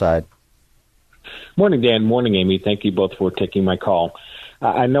South Side. Morning, Dan. Morning, Amy. Thank you both for taking my call.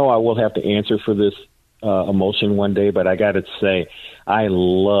 I know I will have to answer for this emotion one day, but I got to say, I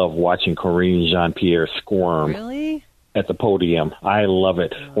love watching Karine Jean-Pierre squirm at the podium. I love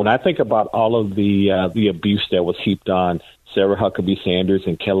it. When I think about all of the abuse that was heaped on Sarah Huckabee Sanders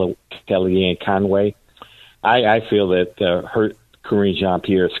and Kellyanne Conway, I feel that her Karine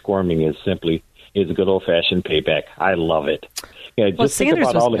Jean-Pierre squirming is a good old-fashioned payback. I love it. Yeah, just think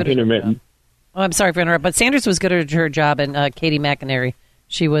about all the intermittent. Oh, I'm sorry for interrupting, but Sanders was good at her job, and Katie McInerney,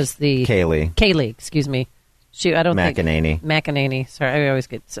 she was the Kaylee, excuse me. McEnany. Sorry, I always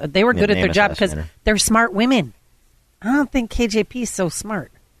get. They were good at their job because they're smart women. I don't think KJP is so smart.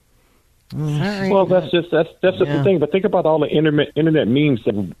 Sorry. Well, that's just the thing. But think about all the internet memes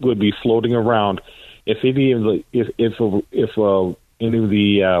that would be floating around if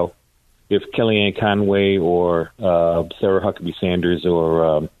Kellyanne Conway or Sarah Huckabee Sanders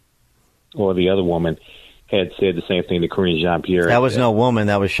or the other woman had said the same thing to Karine Jean-Pierre. That was no woman.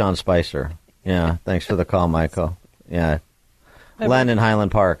 That was Sean Spicer. Yeah. Thanks for the call, Michael. Yeah. Len in Highland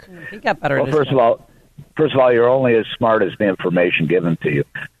Park. He got better. Well, first of all, you're only as smart as the information given to you.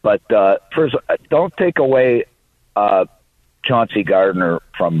 But first, don't take away Chauncey Gardner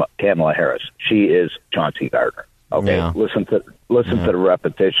from Kamala Harris. She is Chauncey Gardner. Okay, Yeah. Listen to the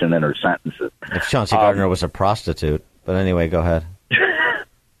repetition in her sentences. If Chauncey Gardner was a prostitute. But anyway, go ahead.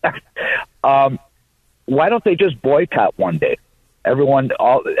 Why don't they just boycott one day? Everyone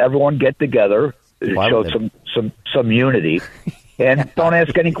get together, show some unity, and don't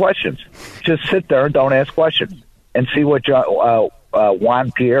ask any questions. Just sit there and don't ask questions, and see what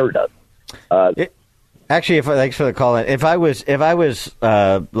Juan Pierre does. Actually, thanks for the call. If I was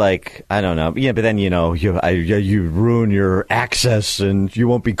like, I don't know, yeah, but then you ruin your access and you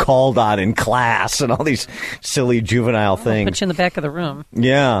won't be called on in class and all these silly juvenile things. Put you in the back of the room.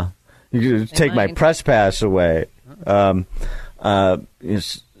 Yeah, you take my press pass away.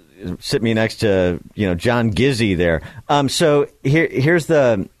 Sit me next to John Gizzi there. So here's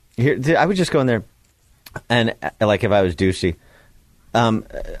I would just go in there and like if I was Ducey,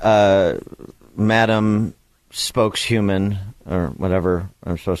 Madam Spokeshuman, or whatever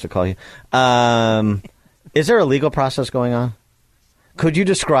I'm supposed to call you. Is there a legal process going on? Could you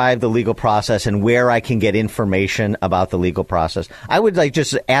describe the legal process and where I can get information about the legal process? I would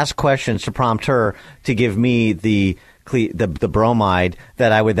just ask questions to prompt her to give me the bromide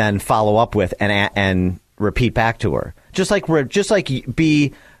that I would then follow up with and repeat back to her. Just like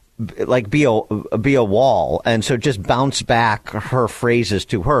be a wall, and so just bounce back her phrases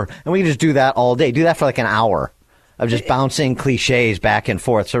to her, and we can just do that all day. Do that for like an hour of just bouncing cliches back and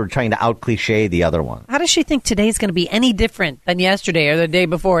forth, sort of trying to out cliche the other one. How does she think today's going to be any different than yesterday or the day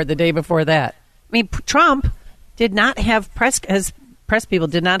before that? I mean, Trump did not have press people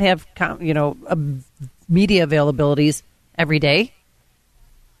did not have media availabilities every day.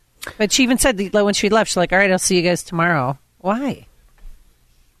 But she even said when she left, she's like, "All right, I'll see you guys tomorrow." Why?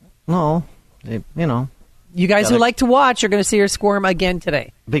 No, you guys who like to watch are going to see her squirm again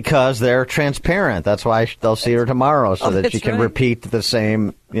today. Because they're transparent. That's why they'll see her tomorrow, so that she can repeat the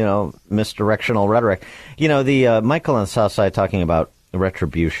same, misdirectional rhetoric. The Michael on the South Side talking about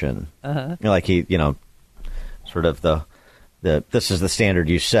retribution. Like he, sort of this is the standard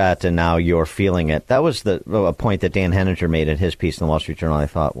you set, and now you're feeling it. That was a point that Dan Henninger made in his piece in the Wall Street Journal. I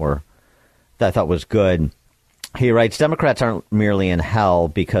thought was good. He writes, Democrats aren't merely in hell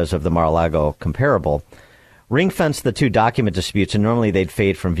because of the Mar-a-Lago comparable. ring-fence the two document disputes, and normally they'd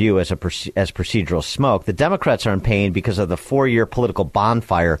fade from view as procedural smoke. The Democrats are in pain because of the 4-year political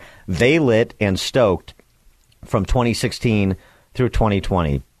bonfire they lit and stoked from 2016 through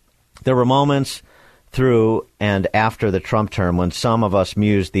 2020. There were moments through and after the Trump term when some of us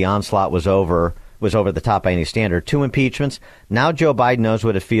mused the onslaught was over the top by any standard. 2 impeachments. Now Joe Biden knows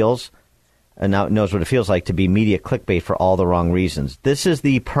what it feels. And now knows what it feels like to be media clickbait for all the wrong reasons. This is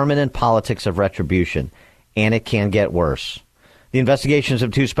the permanent politics of retribution, and it can get worse. The investigations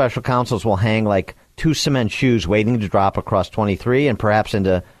of 2 special counsels will hang like 2 cement shoes waiting to drop across 23 and perhaps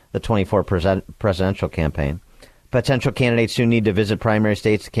into the 24 presidential campaign. Potential candidates soon need to visit primary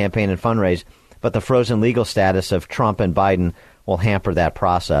states to campaign and fundraise, but the frozen legal status of Trump and Biden will hamper that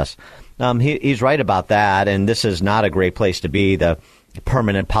process. He's right about that, and this is not a great place to be, the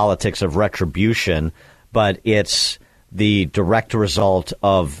permanent politics of retribution, but it's the direct result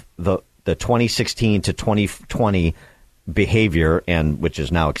of the 2016 to 2020 behavior, and which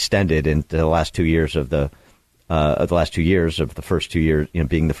is now extended into the last 2 years of the first 2 years,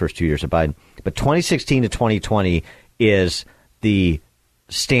 being the first 2 years of Biden. But 2016 to 2020 is the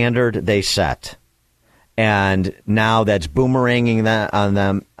standard they set, and now that's boomeranging that on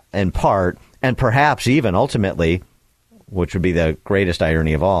them in part, and perhaps even ultimately, which would be the greatest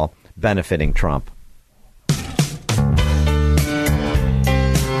irony of all, benefiting Trump.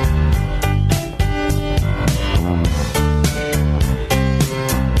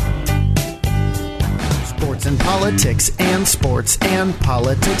 Sports and politics and sports and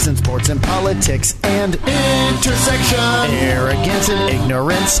politics and sports and politics and intersection. Arrogance and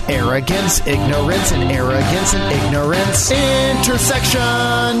ignorance. Arrogance, ignorance, and arrogance and ignorance.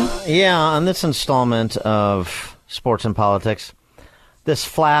 Intersection. Yeah, on this installment of Sports and Politics, this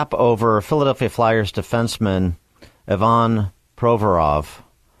flap over Philadelphia Flyers defenseman Ivan Provorov,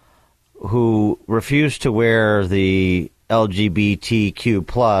 who refused to wear the LGBTQ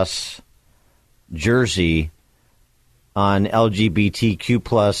plus jersey on LGBTQ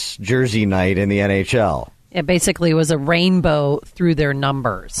plus jersey night in the NHL. It basically was a rainbow through their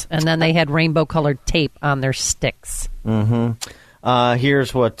numbers, and then they had rainbow-colored tape on their sticks. Mm-hmm.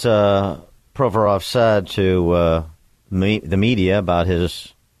 Here's what Provorov said to the media about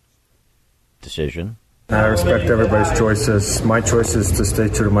his decision. I respect everybody's choices. My choice is to stay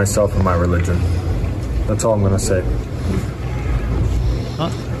true to myself and my religion. That's all I'm going to say.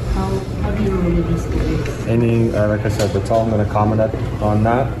 How do your religious beliefs? Like I said, that's all I'm going to comment on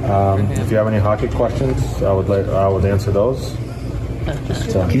that. If you have any hockey questions, I would answer those.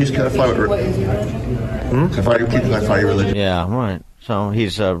 Can you just clarify what is your religion? Clarify your religion? Yeah, right. So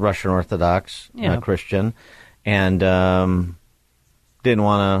he's a Russian Orthodox Christian, and didn't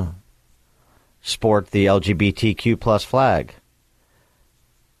want to sport the LGBTQ plus flag.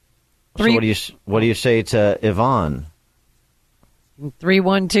 So what do you say to Ivan?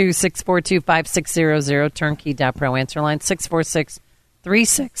 312-642-5600, turnkey.pro, answer line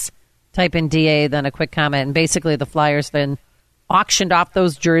 646-36. Type in DA, then a quick comment. And basically the Flyers then auctioned off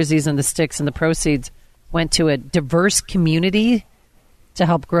those jerseys and the sticks, and the proceeds went to a diverse community to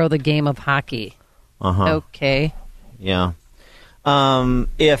help grow the game of hockey. Okay. Yeah.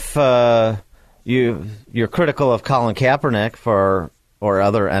 If you're critical of Colin Kaepernick or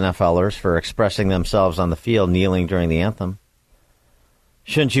other NFLers for expressing themselves on the field, kneeling during the anthem,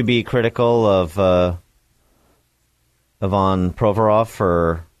 shouldn't you be critical of Ivan Provorov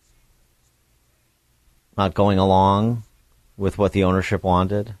for not going along with what the ownership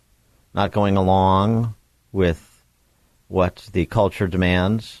wanted, not going along with what the culture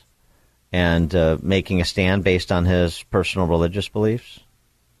demands, and making a stand based on his personal religious beliefs?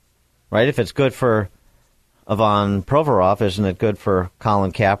 Right? If it's good for Ivan Provorov, isn't it good for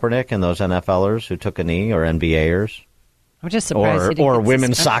Colin Kaepernick and those NFLers who took a knee, or NBAers? I'm just surprised or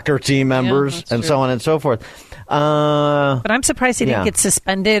women's soccer team members, and so on and so forth. But I'm surprised he didn't get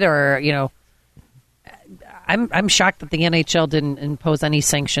suspended, or I'm shocked that the NHL didn't impose any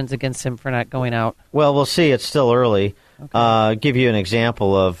sanctions against him for not going out. Well, we'll see. It's still early. Okay. Give you an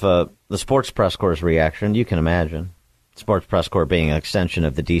example of the Sports Press Corps' reaction. You can imagine. Sports Press Corps being an extension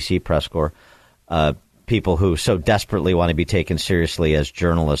of the D.C. Press Corps. People who so desperately want to be taken seriously as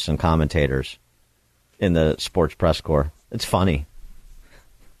journalists and commentators in the Sports Press Corps. It's funny.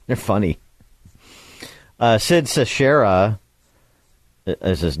 They're funny. Sid Seixeira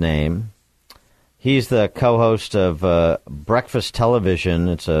is his name. He's the co-host of Breakfast Television.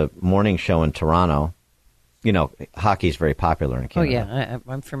 It's a morning show in Toronto. You know, hockey is very popular in Canada. Oh, yeah.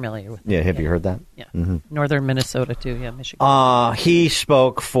 I'm familiar with it. Yeah, have you heard that? Yeah. Mm-hmm. Northern Minnesota, too. Yeah, Michigan. He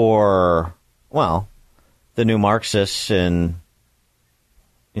spoke for, the new Marxists in,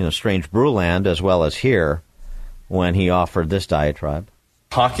 Strange Brewland, as well as here. when he offered this diatribe.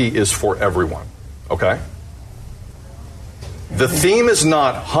 Hockey is for everyone, okay? The theme is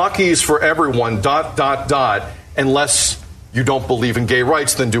not hockey is for everyone, ... unless you don't believe in gay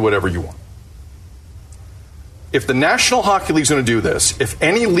rights, then do whatever you want. If the National Hockey League is going to do this, if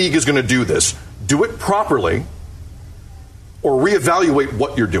any league is going to do this, do it properly or reevaluate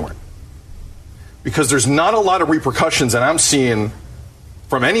what you're doing. Because there's not a lot of repercussions that I'm seeing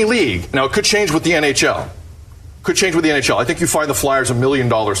from any league. Now, it could change with the NHL. I think you fine the Flyers $1 million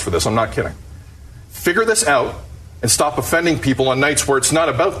for this. I'm not kidding. Figure this out and stop offending people on nights where it's not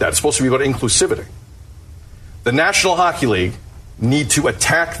about that. It's supposed to be about inclusivity. The National Hockey League need to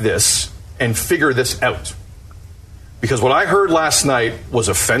attack this and figure this out. Because what I heard last night was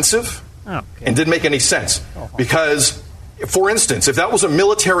offensive and didn't make any sense. Because, for instance, if that was a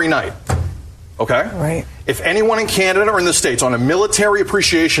military night, okay? Right. If anyone in Canada or in the States on a military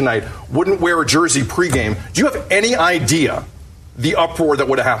appreciation night wouldn't wear a jersey pregame, do you have any idea the uproar that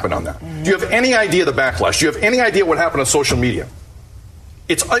would have happened on that? Do you have any idea the backlash? Do you have any idea what happened on social media?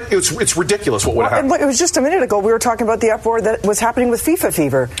 It's ridiculous what would have happened. It was just a minute ago we were talking about the uproar that was happening with FIFA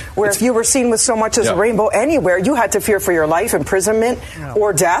fever, where if you were seen with so much as a rainbow anywhere, you had to fear for your life, imprisonment,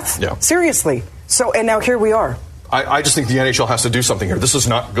 or death. Yeah. Seriously. So, and now here we are. I just think the NHL has to do something here. This is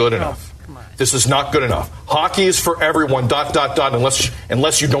not good enough. This is not good enough. Hockey is for everyone, ...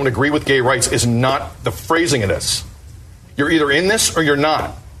 unless you don't agree with gay rights is not the phrasing of this. You're either in this or you're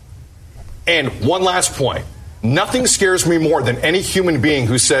not. And one last point. Nothing scares me more than any human being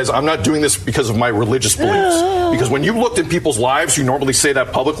who says, I'm not doing this because of my religious beliefs. Because when you looked in people's lives, you normally say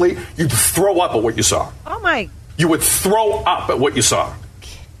that publicly, you'd throw up at what you saw. Oh, my. You would throw up at what you saw.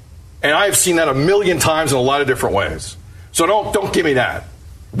 And I have seen that 1,000,000 times in a lot of different ways. So don't give me that.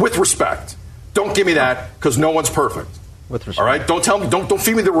 With respect. Don't give me that, because no one's perfect. With respect. All right? Don't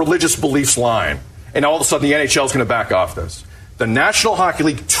feed me the religious beliefs line. And all of a sudden the NHL is going to back off this. The National Hockey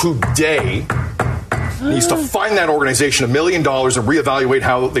League today needs to find that organization $1 million and reevaluate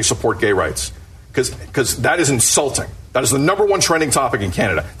how they support gay rights. Because that is insulting. That is the number one trending topic in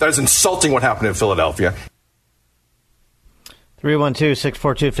Canada. That is insulting what happened in Philadelphia.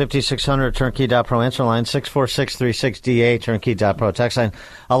 312-642-5600, turnkey.pro answer line, 646-36DA, turnkey.pro text line.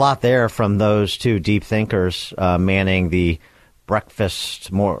 A lot there from those two deep thinkers manning the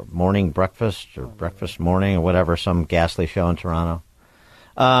morning breakfast or breakfast morning or whatever, some ghastly show in Toronto.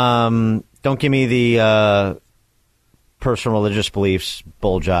 Don't give me the personal religious beliefs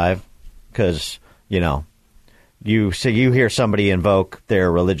bull jive, because, you hear somebody invoke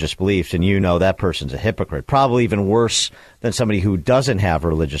their religious beliefs and you know that person's a hypocrite, probably even worse than somebody who doesn't have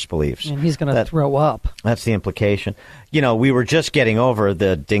religious beliefs. And he's going to throw up. That's the implication. We were just getting over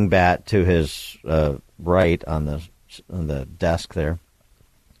the dingbat to his right on the desk there.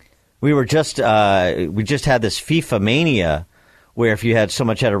 We just had this FIFA mania, where if you had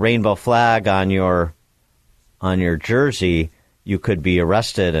a rainbow flag on your jersey, you could be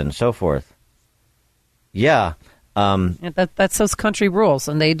arrested and so forth. Yeah. That's those country rules,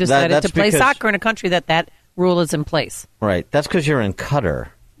 and they decided to play soccer in a country that rule is in place. Right. That's because you're in Qatar.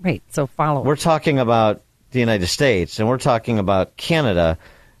 Right. So follow. We're talking about the United States, and we're talking about Canada.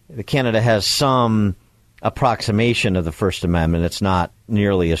 Canada has some approximation of the First Amendment. It's not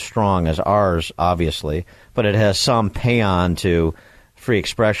nearly as strong as ours, obviously, but it has some pay-on to free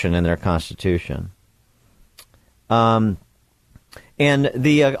expression in their Constitution. And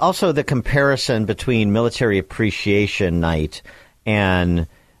also the comparison between Military Appreciation Night and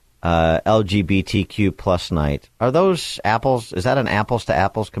LGBTQ plus night. Are those apples? Is that an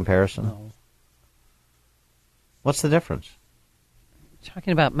apples-to-apples comparison? No. What's the difference? You're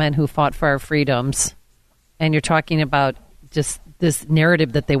talking about men who fought for our freedoms, and you're talking about just this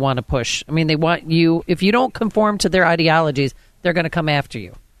narrative that they want to push. I mean, they want you, if you don't conform to their ideologies, they're going to come after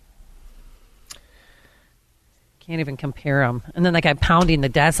you. Can't even compare them. And then the guy pounding the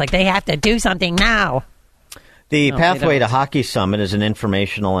desk like they have to do something now. The Pathway to Hockey Summit is an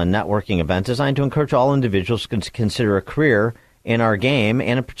informational and networking event designed to encourage all individuals to consider a career in our game,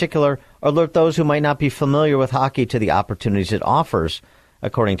 and in particular, alert those who might not be familiar with hockey to the opportunities it offers,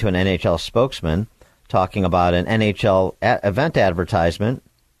 according to an NHL spokesman, talking about an NHL event advertisement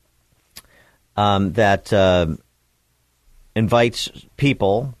that invites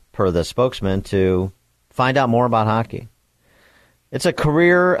people, per the spokesman, to find out more about hockey. It's a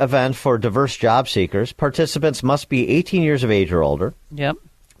career event for diverse job seekers. Participants must be 18 years of age or older. Yep.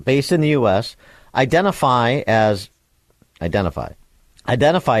 Based in the U.S. Identify as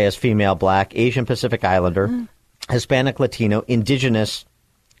female, Black, Asian Pacific Islander, Hispanic, Latino, Indigenous,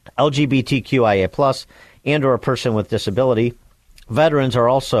 LGBTQIA+, and or a person with disability. Veterans are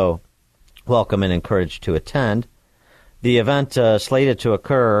also welcome and encouraged to attend. The event slated to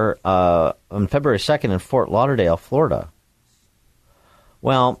occur on February 2nd in Fort Lauderdale, Florida.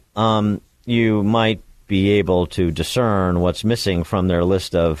 Well, you might be able to discern what's missing from their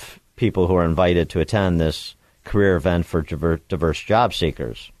list of people who are invited to attend this career event for diverse job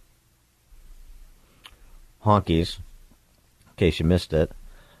seekers. Honkies, in case you missed it.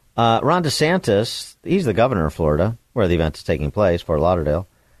 Ron DeSantis, he's the governor of Florida, where the event is taking place, Fort Lauderdale.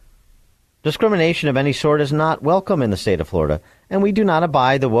 Discrimination of any sort is not welcome in the state of Florida, and we do not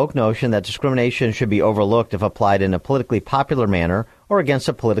abide the woke notion that discrimination should be overlooked if applied in a politically popular manner or against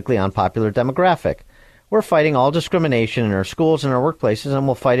a politically unpopular demographic. We're fighting all discrimination in our schools and our workplaces, and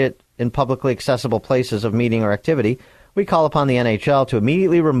we'll fight it in publicly accessible places of meeting or activity. We call upon the NHL to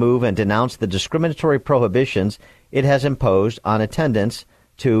immediately remove and denounce the discriminatory prohibitions it has imposed on attendance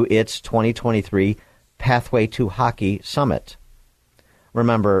to its 2023 Pathway to Hockey Summit.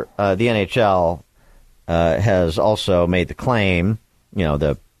 Remember, the NHL has also made the claim,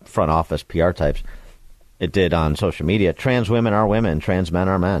 the front office PR types, it did on social media, trans women are women, trans men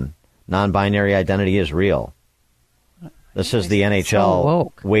are men. Non-binary identity is real. This is the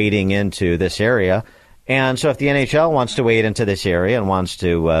NHL wading into this area. And so if the NHL wants to wade into this area and wants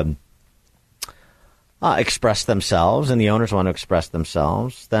to express themselves, and the owners want to express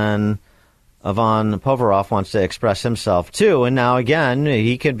themselves, then Ivan Provorov wants to express himself too. And now again,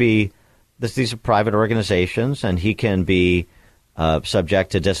 he could be, these are private organizations, and he can be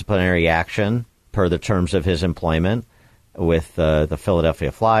subject to disciplinary action per the terms of his employment with the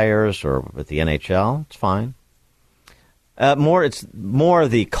Philadelphia Flyers or with the NHL. It's fine. It's more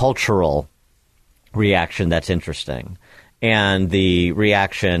the cultural reaction that's interesting, and the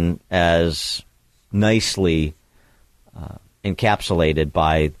reaction as nicely encapsulated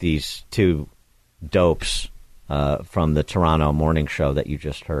by these two dopes from the Toronto morning show that you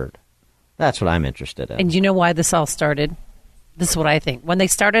just heard. That's what I'm interested in. And you know why this all started? This is what I think. When they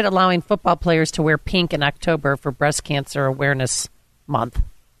started allowing football players to wear pink in October for Breast Cancer Awareness Month,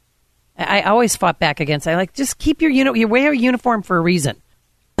 I always fought back against it. Just keep you wear a uniform for a reason.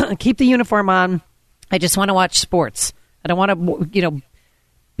 Keep the uniform on. I just want to watch sports. I don't want to,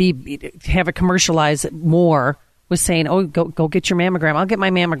 have it commercialized more with saying, "Oh, go get your mammogram." I'll get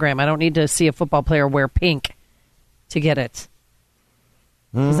my mammogram. I don't need to see a football player wear pink to get it.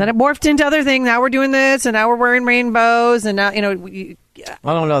 Because then it morphed into other things. Now we're doing this, and now we're wearing rainbows, and now I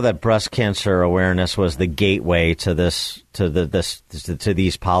don't know that breast cancer awareness was the gateway to this to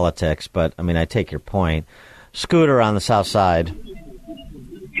these politics, but I mean, I take your point. Scooter on the South Side.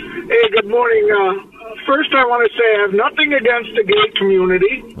 Hey, good morning. First, I want to say I have nothing against the gay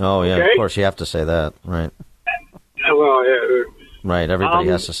community. Oh yeah, okay? Of course you have to say that, right? Well, yeah. Right, everybody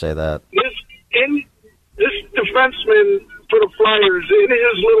has to say that. This defenseman for the Flyers, in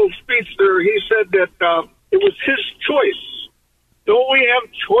his little speech there, he said that it was his choice. Don't we have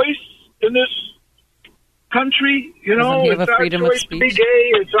choice in this country? It's our choice to be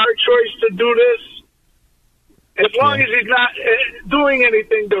gay. It's our choice to do this. As long as he's not doing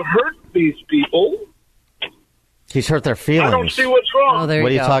anything to hurt these people. He's hurt their feelings. I don't see what's wrong. Oh, there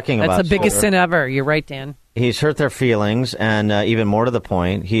what are you go. talking about? That's the biggest sin ever. You're right, Dan. He's hurt their feelings, and even more to the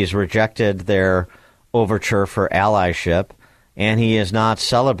point, he's rejected their overture for allyship, and he is not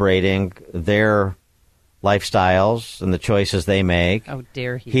celebrating their lifestyles and the choices they make. How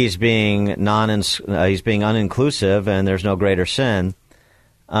dare he? He's being he's being uninclusive, and there's no greater sin.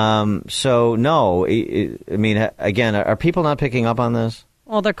 So no, I mean, again, are people not picking up on this?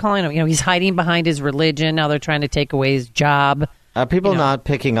 Well, they're calling him. He's hiding behind his religion. Now they're trying to take away his job. Are people not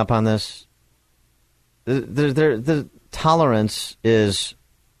picking up on this? The tolerance is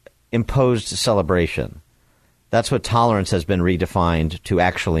imposed celebration. That's what tolerance has been redefined to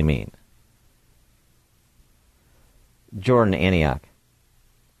actually mean. Jordan Antioch.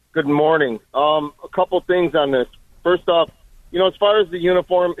 Good morning. A couple things on this. First off, as far as the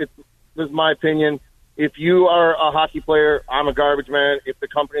uniform, this is my opinion. If you are a hockey player, I'm a garbage man. If the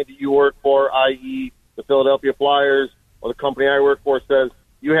company that you work for, i.e. the Philadelphia Flyers or the company I work for, says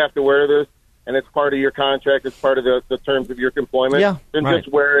you have to wear this and it's part of your contract, it's part of the terms of your employment, then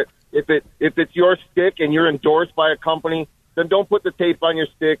just wear it. If it's your stick and you're endorsed by a company, then don't put the tape on your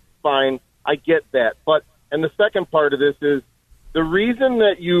stick. Fine, I get that. And the second part of this is the reason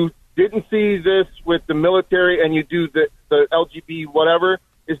that you didn't see this with the military and you do the LGBT whatever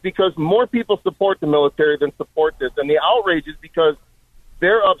is because more people support the military than support this. And the outrage is because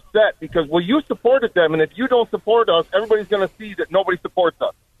they're upset because, you supported them, and if you don't support us, everybody's going to see that nobody supports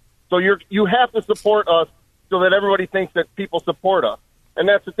us. So you have to support us so that everybody thinks that people support us. And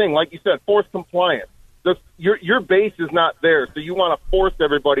that's the thing. Like you said, force compliance. Your base is not there, so you want to force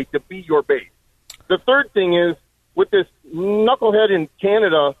everybody to be your base. The third thing is with this knucklehead in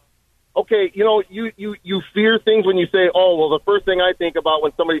Canada, okay, you know, you fear things when you say, oh, well, the first thing I think about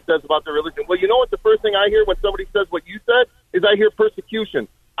when somebody says about their religion. Well, you know what the first thing I hear when somebody says what you said is I hear persecution.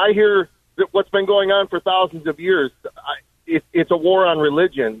 I hear that what's been going on for thousands of years. It's a war on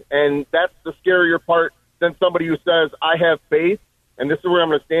religion, and that's the scarier part than somebody who says, I have faith, and this is where I'm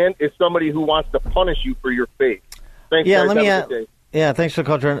going to stand, is somebody who wants to punish you for your faith. Thanks, yeah, guys. Have a good day. Yeah, thanks for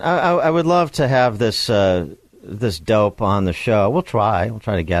calling, Jordan. I would love to have this this dope on the show. We'll try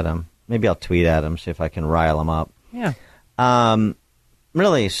to get him. Maybe I'll tweet at him, see if I can rile him up. Yeah.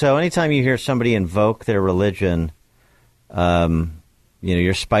 Really, so anytime you hear somebody invoke their religion, your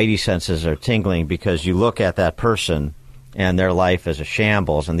spidey senses are tingling because you look at that person and their life is a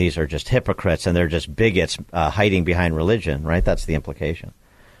shambles, and these are just hypocrites, and they're just bigots hiding behind religion, right? That's the implication.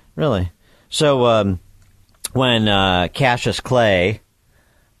 Really. So when Cassius Clay,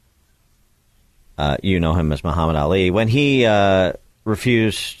 you know him as Muhammad Ali, when he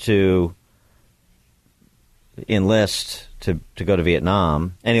refused to enlist to go to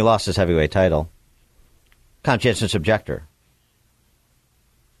Vietnam, and he lost his heavyweight title, conscientious objector.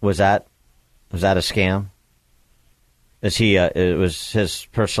 Was that a scam? Was his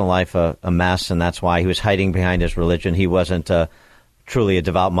personal life a mess, and that's why he was hiding behind his religion? He wasn't truly a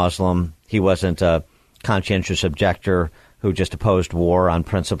devout Muslim. He wasn't a conscientious objector who just opposed war on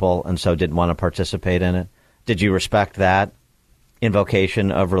principle and so didn't want to participate in it. Did you respect that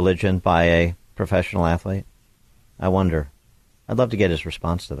invocation of religion by a professional athlete? I wonder. I'd love to get his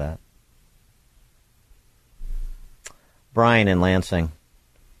response to that. Brian in Lansing.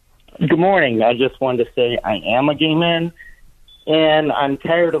 Good morning. I just wanted to say I am a gay man, and I'm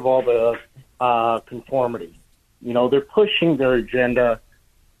tired of all the conformity. You know, they're pushing their agenda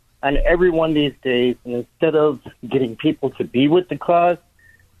on everyone these days, and instead of getting people to be with the cause,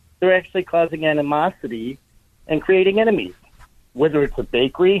 they're actually causing animosity and creating enemies, whether it's a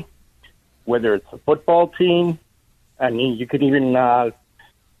bakery, whether it's a football team. I mean, you could even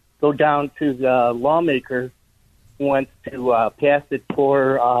go down to the lawmaker who wants to pass it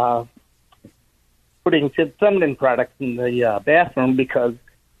for putting feminine products in the bathroom because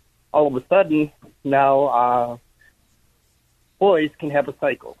all of a sudden now boys can have a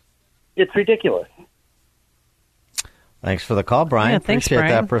cycle. It's ridiculous. Thanks for the call, Brian. Yeah, thanks, Appreciate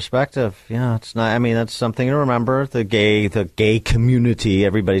Brian. that perspective. Yeah, it's not. I mean, that's something to remember. The gay community.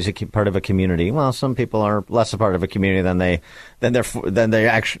 Everybody's part of a community. Well, some people are less a part of a community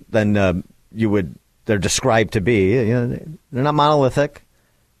they're described to be. You know, they're not monolithic.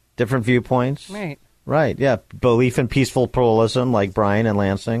 Different viewpoints. Right. Yeah. Belief in peaceful pluralism, like Brian and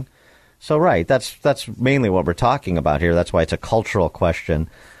Lansing. So, right. That's mainly what we're talking about here. That's why it's a cultural question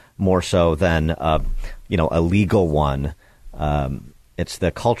more so than a legal one. It's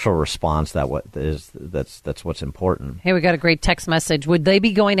the cultural response that's what's important. Hey, we got a great text message. Would they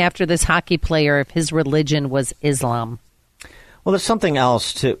be going after this hockey player if his religion was Islam? Well, there's something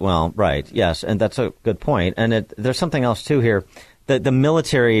else too. Well, right, yes, and that's a good point. And there's something else too here. The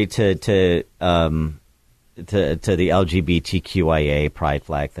military to the LGBTQIA pride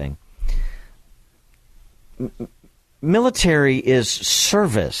flag thing. Military is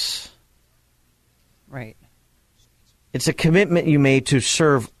service. Right. It's a commitment you made to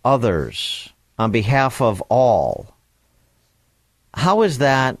serve others on behalf of all. How is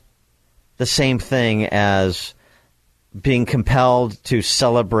that the same thing as being compelled to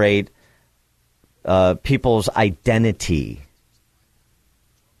celebrate people's identity?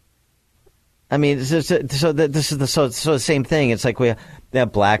 I mean, this is the same thing. It's like we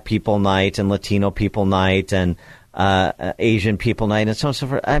have Black People Night and Latino People Night and Asian People Night and so on and so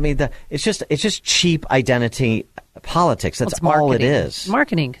forth. I mean, it's just cheap identity politics. That's all it is.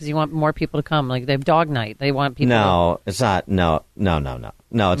 Marketing, because you want more people to come. Like they have Dog Night. They want people. No, it's not. No.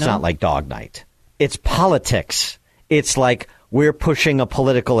 It's not like Dog Night. It's politics. It's like we're pushing a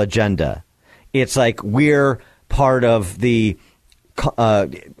political agenda. It's like we're part of the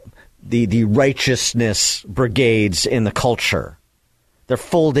righteousness brigades in the culture. They're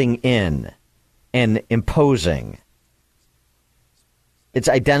folding in and imposing. It's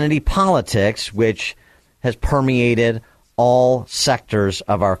identity politics, which has permeated all sectors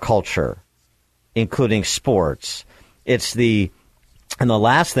of our culture, including sports. And the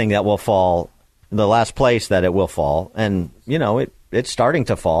last thing that will fall, the last place that it will fall, and, it's starting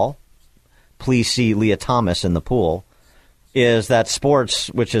to fall. Please see Leah Thomas in the pool. Is that sports,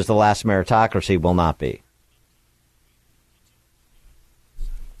 which is the last meritocracy, will not be.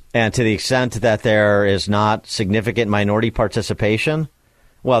 And to the extent that there is not significant minority participation,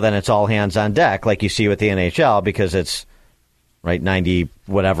 well, then it's all hands on deck, like you see with the NHL, because it's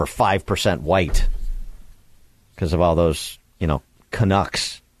 5% white. because of all those,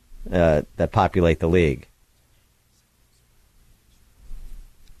 Canucks that populate the league.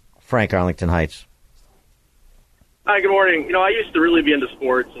 Frank, Arlington Heights. Hi, good morning. I used to really be into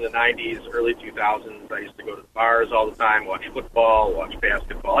sports in the 90s, early 2000s. I used to go to the bars all the time, watch football, watch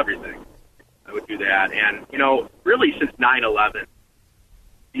basketball, everything. I would do that. And, really since 9/11,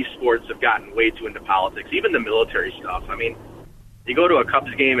 these sports have gotten way too into politics, even the military stuff. I mean, you go to a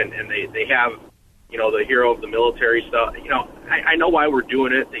Cubs game and they have, the hero of the military stuff. I know why we're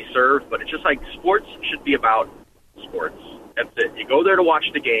doing it. They serve, but it's just like sports should be about sports. That's it. You go there to watch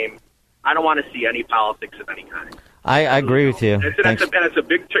the game. I don't want to see any politics of any kind. I agree with you. It's a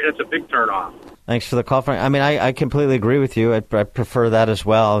big turnoff. Thanks for the call, Frank. I mean, I completely agree with you. I prefer that as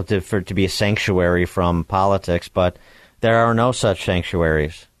well, for it to be a sanctuary from politics, but there are no such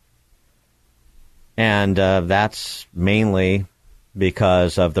sanctuaries. And that's mainly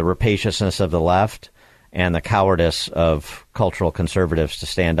because of the rapaciousness of the left and the cowardice of cultural conservatives to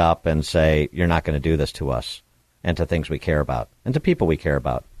stand up and say, you're not going to do this to us and to things we care about and to people we care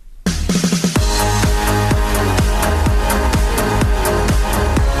about.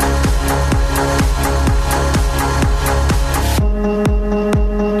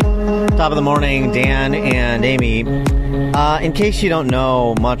 Top of the morning, Dan and Amy. In case you don't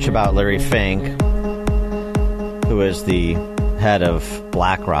know much about Larry Fink, who is the head of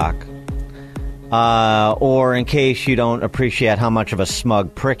BlackRock, or in case you don't appreciate how much of a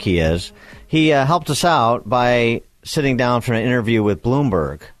smug prick he is, he helped us out by sitting down for an interview with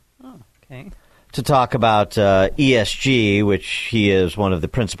Bloomberg to talk about ESG, which he is one of the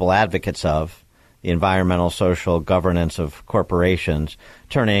principal advocates of, the environmental, social governance of corporations,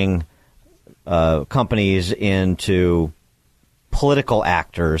 turning companies into political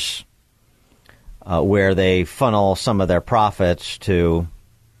actors where they funnel some of their profits to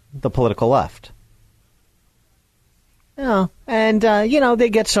the political left. And they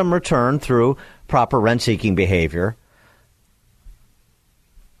get some return through proper rent-seeking behavior.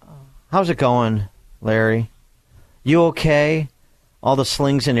 How's it going, Larry? You okay? All the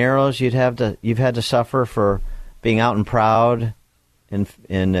slings and arrows you've had to suffer for being out and proud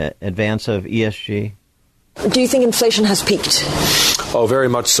in advance of ESG? Do you think inflation has peaked? Oh, very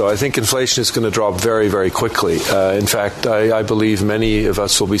much so. I think inflation is going to drop very, very quickly. In fact, I believe many of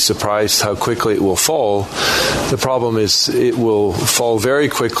us will be surprised how quickly it will fall. The problem is it will fall very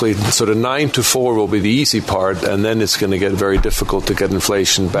quickly. Sort of 9 to 4 will be the easy part, and then it's going to get very difficult to get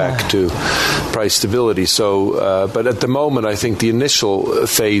inflation back to price stability. So, but at the moment, I think the initial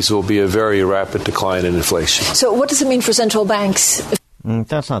phase will be a very rapid decline in inflation. So what does it mean for central banks?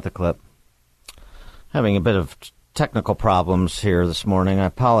 That's not the clip. Having a bit of technical problems here this morning. I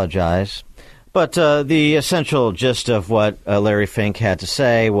apologize. But the essential gist of what Larry Fink had to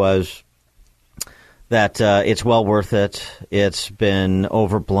say was that it's well worth it. It's been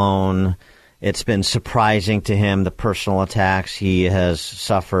overblown. It's been surprising to him, the personal attacks he has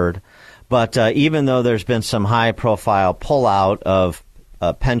suffered. But even though there's been some high-profile pullout of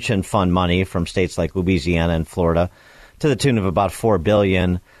pension fund money from states like Louisiana and Florida to the tune of about $4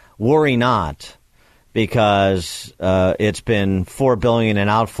 billion, worry not, because it's been $4 billion in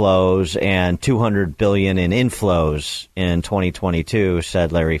outflows and $200 billion in inflows in 2022,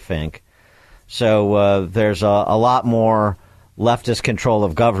 said Larry Fink. So there's a lot more leftist control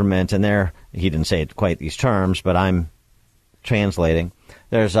of government, and he didn't say it quite these terms, but I'm translating.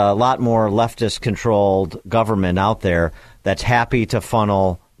 There's a lot more leftist-controlled government out there that's happy to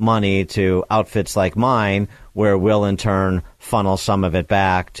funnel money to outfits like mine, where we'll in turn funnel some of it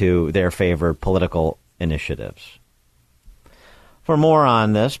back to their favored political initiatives. For more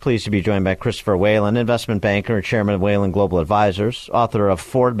on this, pleased to be joined by Christopher Whalen, investment banker and chairman of Whalen Global Advisors, author of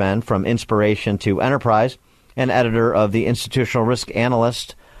Fordman, From Inspiration to Enterprise, and editor of The Institutional Risk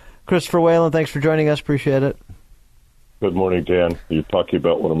Analyst. Christopher Whalen, thanks for joining us. Appreciate it. Good morning, Dan. You're talking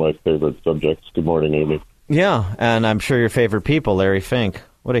about one of my favorite subjects. Good morning, Amy. Yeah, and I'm sure your favorite people, Larry Fink.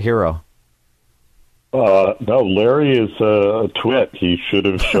 What a hero. No, Larry is a twit. He should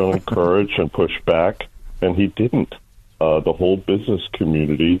have shown courage and pushed back, and he didn't. The whole business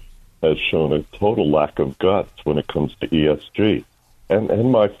community has shown a total lack of guts when it comes to ESG.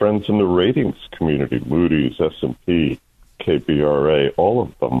 And my friends in the ratings community, Moody's, S&P, KBRA, all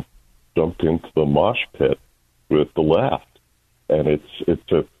of them jumped into the mosh pit with the left. And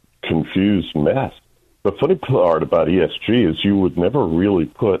it's a confused mess. The funny part about ESG is you would never really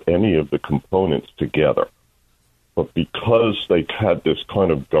put any of the components together. But because they had this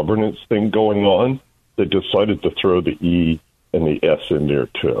kind of governance thing going on, they decided to throw the E and the S in there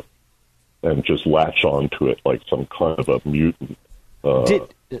too, and just latch on to it like some kind of a mutant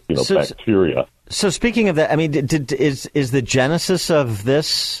bacteria. So speaking of that, I mean, is the genesis of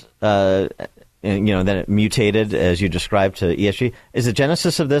this, then it mutated as you described to ESG? Is the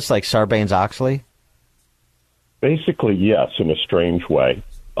genesis of this like Sarbanes-Oxley? Basically, yes, in a strange way.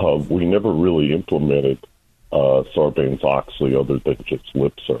 We never really implemented Sarbanes-Oxley other than just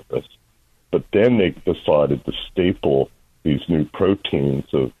lip service. But then they decided to staple these new proteins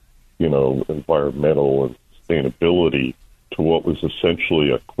of, environmental and sustainability to what was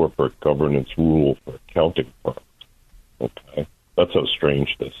essentially a corporate governance rule for accounting firms. Okay, that's how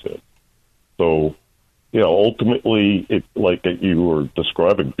strange this is. So, ultimately, like you were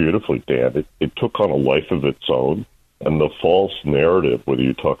describing beautifully, Dan, it took on a life of its own, and the false narrative, whether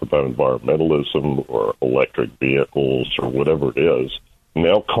you talk about environmentalism or electric vehicles or whatever it is,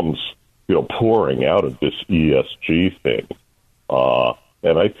 now comes, pouring out of this ESG thing.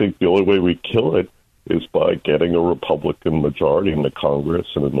 And I think the only way we kill it is by getting a Republican majority in the Congress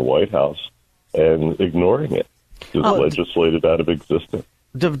and in the White House and ignoring it, just legislate it out of existence.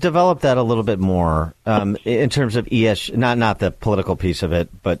 Develop that a little bit more in terms of ESG, not the political piece of it,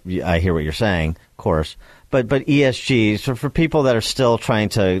 but I hear what you're saying, of course. But ESG, so for people that are still trying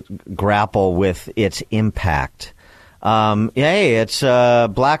to grapple with its impact. It's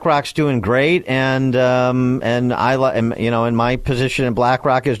BlackRock's doing great, and in my position in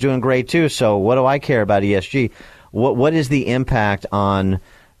BlackRock is doing great too. So what do I care about ESG? What is the impact on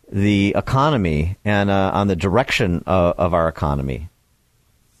the economy and on the direction of our economy?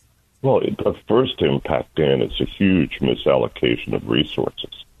 Well, the first impact, Dan, is a huge misallocation of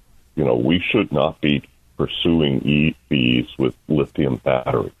resources. We should not be pursuing EVs with lithium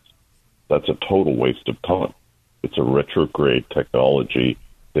batteries. That's a total waste of time. It's a retrograde technology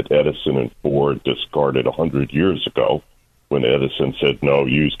that Edison and Ford discarded 100 years ago when Edison said, no,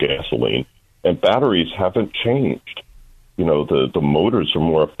 use gasoline. And batteries haven't changed. The motors are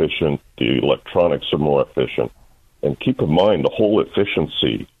more efficient. The electronics are more efficient. And keep in mind, the whole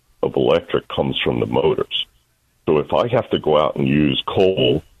efficiency of electric comes from the motors. So if I have to go out and use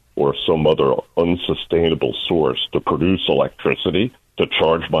coal or some other unsustainable source to produce electricity to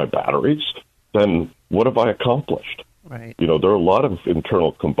charge my batteries, then what have I accomplished? Right. There are a lot of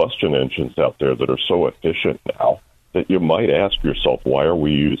internal combustion engines out there that are so efficient now that you might ask yourself, why are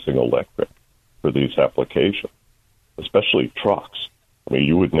we using electric for these applications, especially trucks? I mean,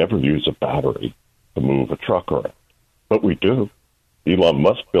 you would never use a battery to move a truck around, but we do. Elon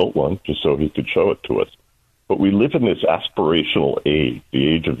Musk built one just so he could show it to us. But we live in this aspirational age, the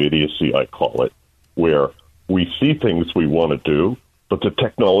age of idiocy, I call it, where we see things we want to do, but the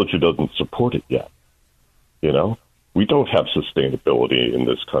technology doesn't support it yet. We don't have sustainability in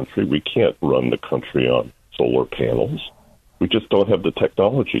this country. We can't run the country on solar panels. We just don't have the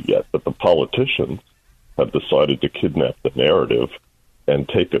technology yet. But the politicians have decided to kidnap the narrative and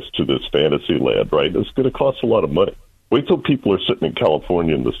take us to this fantasy land, right? It's going to cost a lot of money. Wait till people are sitting in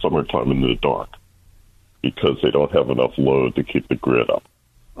California in the summertime in the dark because they don't have enough load to keep the grid up.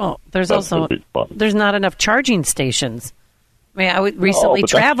 Well, there's not enough charging stations. I mean, I recently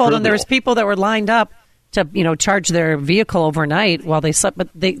traveled, and there was people that were lined up to, charge their vehicle overnight while they slept, but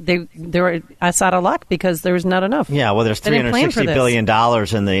they were out of luck because there was not enough. Yeah, well, there's $360 billion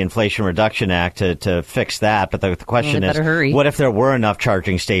in the Inflation Reduction Act to fix that. But the question is, what if there were enough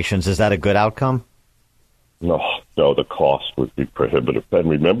charging stations? Is that a good outcome? No, the cost would be prohibitive. And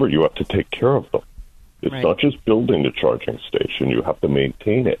remember, you have to take care of them. It's not just building the charging station. You have to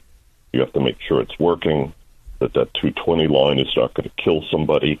maintain it. You have to make sure it's working, that 220 line is not going to kill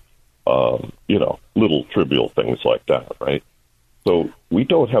somebody, little trivial things like that, right? So we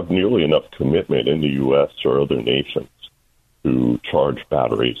don't have nearly enough commitment in the U.S. or other nations to charge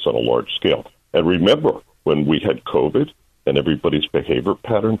batteries on a large scale. And remember, when we had COVID and everybody's behavior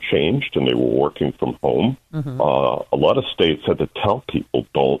pattern changed and they were working from home, a lot of states had to tell people,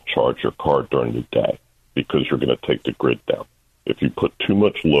 don't charge your car during the day because you're going to take the grid down. If you put too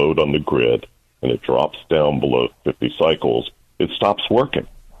much load on the grid and it drops down below 50 cycles, it stops working.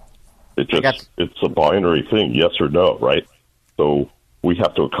 It's a binary thing, yes or no, right? So we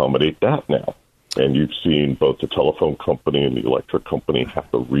have to accommodate that now. And you've seen both the telephone company and the electric company have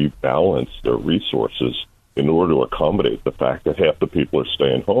to rebalance their resources in order to accommodate the fact that half the people are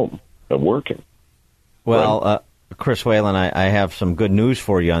staying home and working. Well, Chris Whalen, I have some good news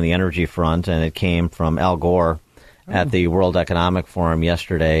for you on the energy front, and it came from Al Gore at the World Economic Forum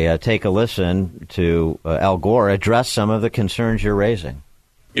yesterday. Take a listen to Al Gore address some of the concerns you're raising.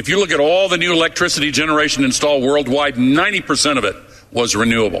 If you look at all the new electricity generation installed worldwide, 90% of it was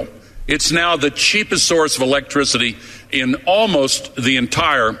renewable. It's now the cheapest source of electricity in almost the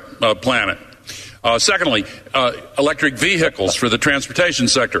entire planet. Secondly, electric vehicles for the transportation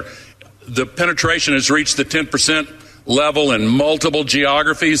sector. The penetration has reached the 10% level in multiple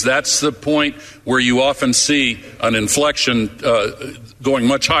geographies. That's the point where you often see an inflection going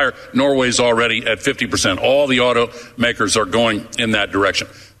much higher. Norway's already at 50%. All the automakers are going in that direction.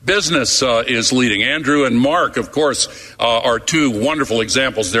 Business is leading. Andrew and Mark, of course, are two wonderful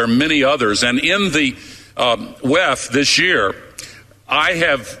examples. There are many others. And in the WEF this year, I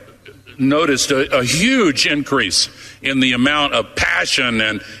have noticed a huge increase in the amount of passion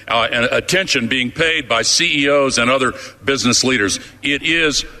and attention being paid by CEOs and other business leaders. It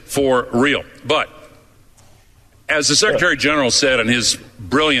is for real. But as the Secretary General said in his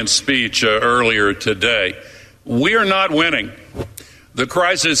brilliant speech earlier today, we are not winning. The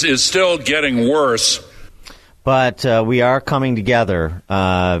crisis is still getting worse. But we are coming together.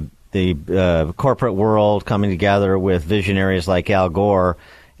 The corporate world coming together with visionaries like Al Gore,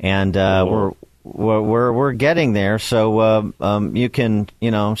 and we're getting there. So you can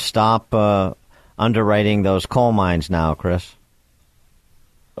stop underwriting those coal mines now, Chris.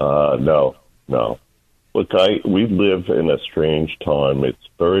 No. Look, we live in a strange time. It's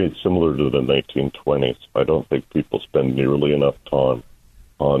very similar to the 1920s. I don't think people spend nearly enough time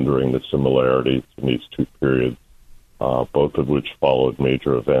pondering the similarities in these two periods, both of which followed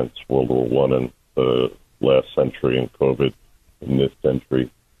major events, World War I in the last century and COVID in this century.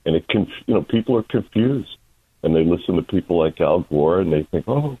 And people are confused, and they listen to people like Al Gore, and they think,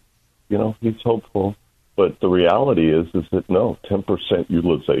 he's hopeful. But the reality is that no, 10%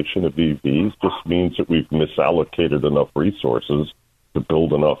 utilization of EVs just means that we've misallocated enough resources to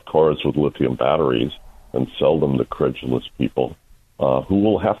build enough cars with lithium batteries and sell them to credulous people who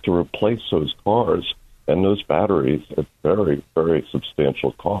will have to replace those cars and those batteries at very, very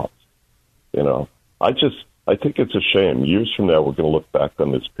substantial cost. I think it's a shame. Years from now, we're going to look back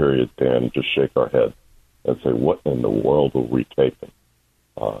on this period, Dan, and just shake our heads and say, what in the world were we taking?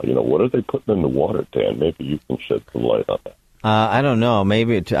 What are they putting in the water, Dan? Maybe you can shed some light on that. I don't know.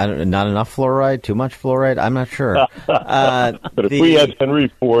 Maybe not enough fluoride, too much fluoride. I'm not sure. But if we had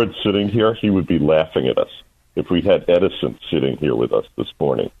Henry Ford sitting here, he would be laughing at us. If we had Edison sitting here with us this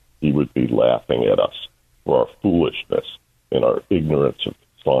morning, he would be laughing at us for our foolishness and our ignorance of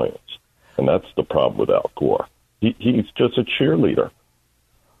science. And that's the problem with Al Gore. He's just a cheerleader.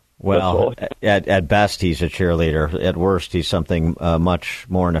 Well, at best, he's a cheerleader. At worst, he's something much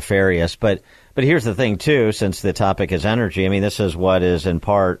more nefarious. But here's the thing, too, since the topic is energy. I mean, this is what is in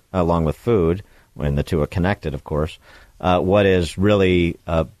part, along with food, when the two are connected, of course, what is really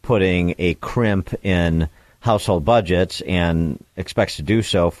putting a crimp in household budgets and expects to do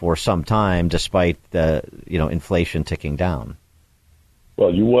so for some time, despite the inflation ticking down.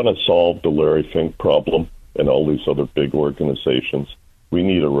 Well, you want to solve the Larry Fink problem and all these other big organizations. We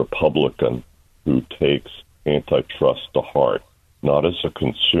need a Republican who takes antitrust to heart, not as a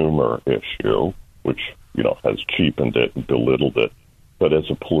consumer issue, which, has cheapened it and belittled it, but as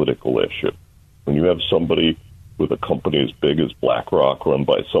a political issue. When you have somebody with a company as big as BlackRock run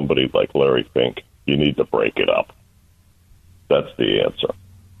by somebody like Larry Fink, you need to break it up. That's the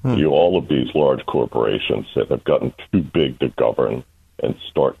answer. All of these large corporations that have gotten too big to govern and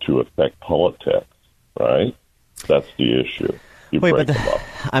start to affect politics, right? That's the issue.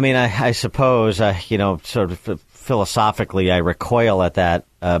 I suppose, sort of philosophically, I recoil at that.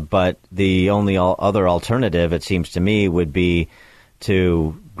 But the only other alternative, it seems to me, would be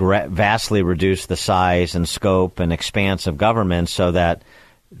to vastly reduce the size and scope and expanse of government so that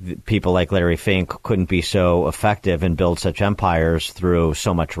people like Larry Fink couldn't be so effective and build such empires through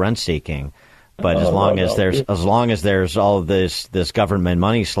so much rent seeking. But as long as there's all of this government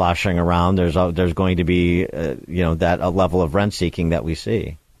money sloshing around, there's going to be that a level of rent seeking that we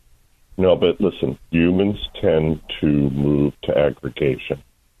see. No, but listen, humans tend to move to aggregation.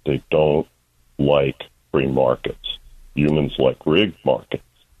 They don't like free markets. Humans like rigged markets.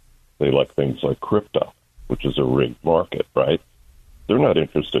 They like things like crypto, which is a rigged market, right? They're not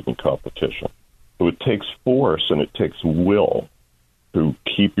interested in competition. So it takes force and it takes will to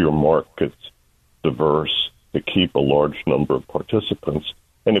keep your markets diverse, to keep a large number of participants.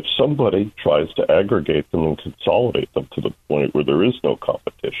 And if somebody tries to aggregate them and consolidate them to the point where there is no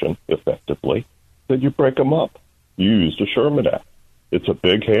competition effectively, then you break them up. You use the Sherman Act. It's a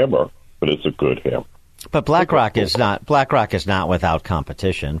big hammer, but it's a good hammer. But BlackRock is not without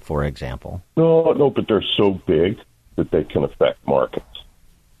competition, for example. No, but they're so big that they can affect markets.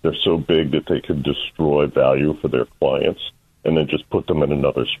 They're so big that they can destroy value for their clients and then just put them in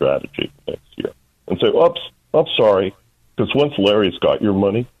another strategy next year. And say, oops, I'm sorry, because once Larry's got your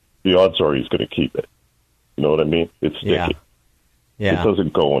money, the odds are he's going to keep it. You know what I mean? It's sticky. Yeah. It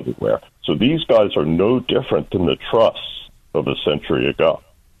doesn't go anywhere. So these guys are no different than the trusts of a century ago.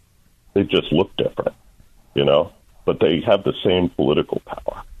 They just look different, but they have the same political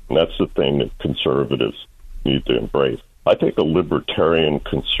power. And that's the thing that conservatives need to embrace. I think a libertarian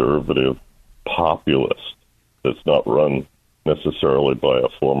conservative populist that's not run necessarily by a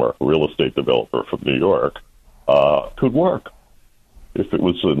former real estate developer from New York could work if it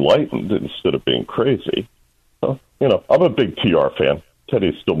was enlightened instead of being crazy. I'm a big TR fan.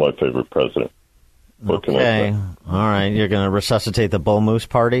 Teddy's still my favorite president. What can I say? All right. You're going to resuscitate the Bull Moose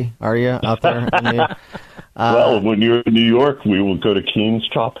Party, are you, out there? Well, when you're in New York, we will go to Keen's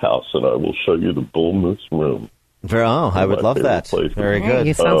Chop House, and I will show you the Bull Moose Room. I would love that. Very good.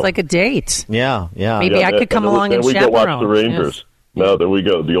 It sounds like a date. Yeah. Maybe I could come along and chaperone. Then we go watch the Rangers. Yes. No, there we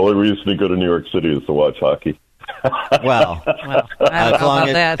go. The only reason to go to New York City is to watch hockey. Well,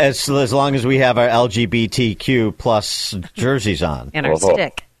 as long as we have our LGBTQ plus jerseys on. And our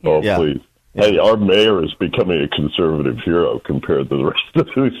stick. Please. Hey, our mayor is becoming a conservative hero compared to the rest of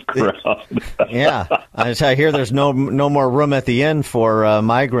this crowd. Yeah. I hear there's no more room at the inn for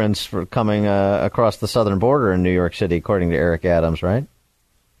migrants for coming across the southern border in New York City, according to Eric Adams, right?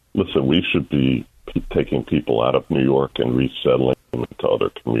 Listen, we should be taking people out of New York and resettling them into other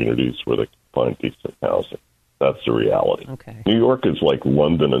communities where they can find decent housing. That's the reality. Okay. New York is like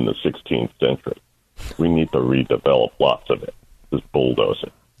London in the 16th century. We need to redevelop lots of it. Just bulldoze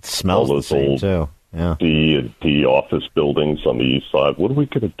it. It smells all those the same, old too. Yeah. D and P office buildings on the east side. What are we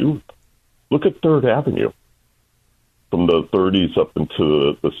going to do with them? Look at 3rd Avenue from the 30s up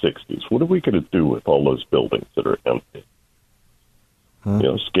into the 60s. What are we going to do with all those buildings that are empty?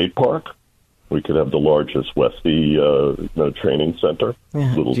 Skate park? We could have the largest Westie training center,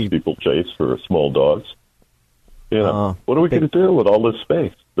 little steeplechase for small dogs. What are we going to do with all this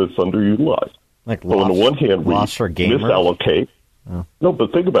space that's underutilized? On the one hand, we misallocate. Oh. No,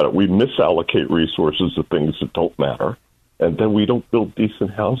 but think about it. We misallocate resources to things that don't matter, and then we don't build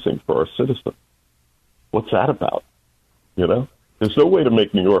decent housing for our citizens. What's that about? There's no way to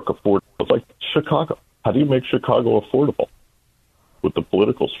make New York affordable. It's like Chicago. How do you make Chicago affordable with the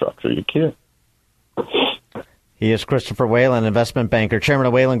political structure? You can't. He is Christopher Whalen, investment banker, chairman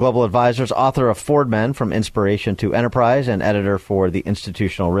of Whalen Global Advisors, author of Ford Men, From Inspiration to Enterprise, and editor for the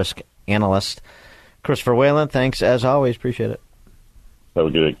Institutional Risk Analyst. Christopher Whalen, thanks as always. Appreciate it. Have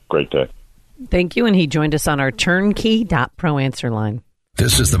a great day. Thank you. And he joined us on our turnkey.pro answer line.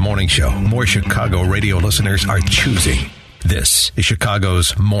 This is the morning show more Chicago radio listeners are choosing. This is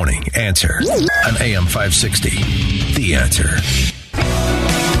Chicago's Morning Answer on AM 560. The Answer.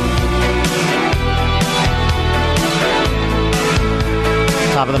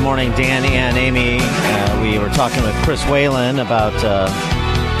 Top of the morning, Dan and Amy. We were talking with Chris Whalen about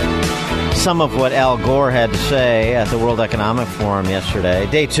some of what Al Gore had to say at the World Economic Forum yesterday.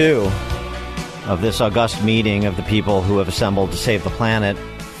 Day 2 of this august meeting of the people who have assembled to save the planet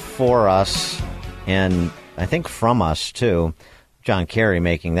for us, and I think from us, too. John Kerry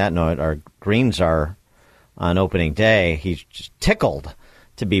making that note. Our Green Czar on opening day. He's just tickled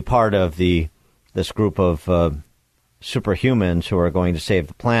to be part of this group of superhumans who are going to save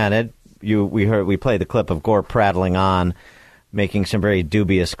the planet. We played the clip of Gore prattling on, making some very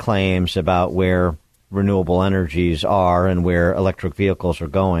dubious claims about where renewable energies are and where electric vehicles are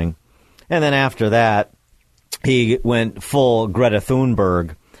going. And then after that, he went full Greta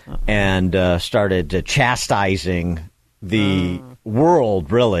Thunberg and started chastising the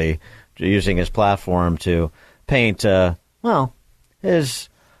world, really, using his platform to paint, his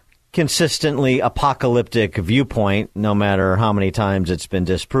consistently apocalyptic viewpoint, no matter how many times it's been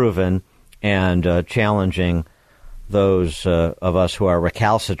disproven, and challenging those of us who are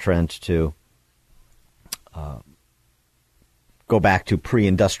recalcitrant to go back to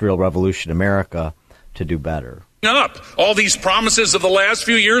pre-industrial revolution America to do better. Up. All these promises of the last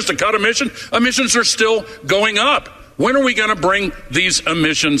few years to cut emissions are still going up. When are we going to bring these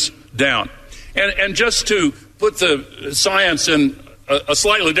emissions down? And just to put the science in a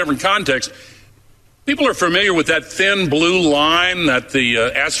slightly different context, people are familiar with that thin blue line that the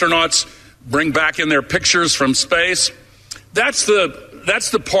astronauts bring back in their pictures from space. That's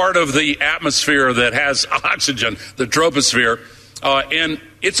the part of the atmosphere that has oxygen, the troposphere, and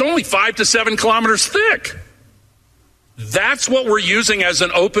it's only 5 to 7 kilometers thick. That's what we're using as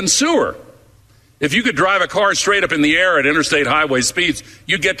an open sewer. If you could drive a car straight up in the air at interstate highway speeds,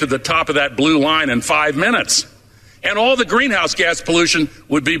 you'd get to the top of that blue line in 5 minutes. And all the greenhouse gas pollution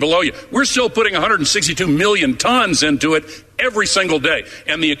would be below you. We're still putting 162 million tons into it every single day.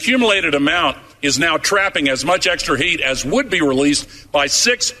 And the accumulated amount is now trapping as much extra heat as would be released by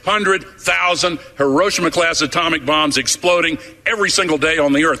 600,000 Hiroshima-class atomic bombs exploding every single day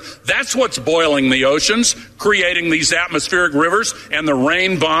on the Earth. That's what's boiling the oceans, creating these atmospheric rivers and the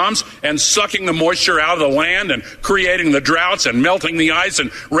rain bombs and sucking the moisture out of the land and creating the droughts and melting the ice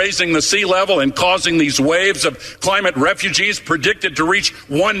and raising the sea level and causing these waves of climate refugees predicted to reach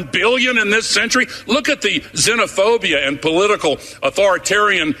 1 billion in this century. Look at the xenophobia and political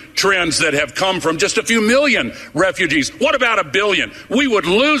authoritarian trends that have come from just a few million refugees. What about 1 billion? We would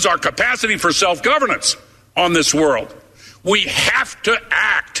lose our capacity for self-governance on this world. We have to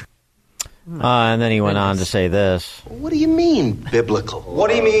act. And then he went on to say this. What do you mean, biblical?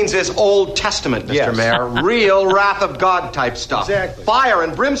 What he means is Old Testament, Mr. Mayor. Real wrath of God type stuff. Exactly. Fire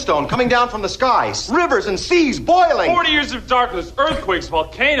and brimstone coming down from the skies. Rivers and seas boiling. 40 years of darkness, earthquakes,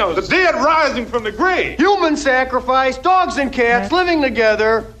 volcanoes. The dead rising from the grave. Human sacrifice, dogs and cats living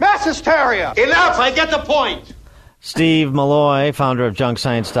together. Mass hysteria. Enough, I get the point. Steve Malloy, founder of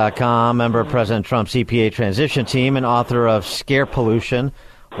JunkScience.com, member of President Trump's EPA transition team, and author of Scare Pollution,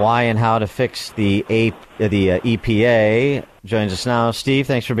 Why and How to Fix the EPA, joins us now. Steve,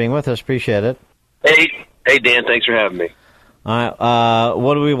 thanks for being with us. Appreciate it. Hey, Dan. Thanks for having me. All right.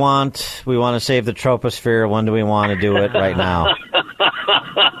 What do we want? We want to save the troposphere. When do we want to do it? Right now.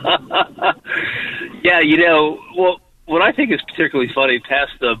 Yeah, well, what I think is particularly funny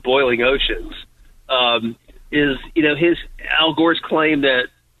past the boiling oceans is, his Al Gore's claim that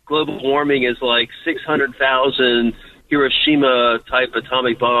global warming is like 600,000 Hiroshima-type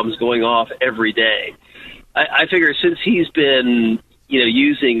atomic bombs going off every day. I figure since he's been,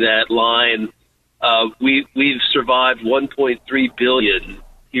 using that line, we've survived 1.3 billion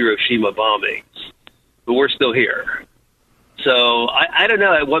Hiroshima bombings, but we're still here. So I don't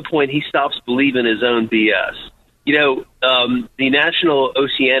know at what point he stops believing his own BS. The National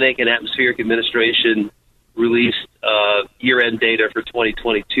Oceanic and Atmospheric Administration released year-end data for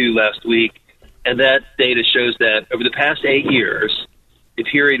 2022 last week. And that data shows that over the past 8 years, the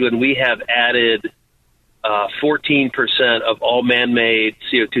period when we have added 14% of all man-made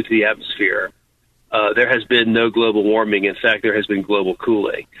CO2 to the atmosphere, there has been no global warming. In fact, there has been global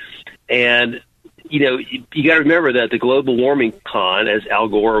cooling. And, you got to remember that the global warming con, as Al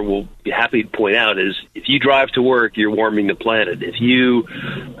Gore will be happy to point out, is if you drive to work, you're warming the planet. If you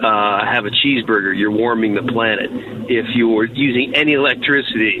have a cheeseburger, you're warming the planet. If you're using any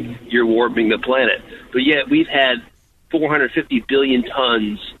electricity, you're warming the planet. But yet we've had 450 billion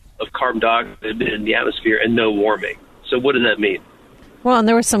tons of carbon dioxide in the atmosphere and no warming. So what does that mean? Well, and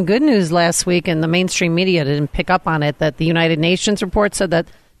there was some good news last week, and the mainstream media didn't pick up on it, that the United Nations report said that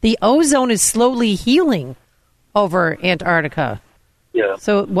the ozone is slowly healing over Antarctica. Yeah.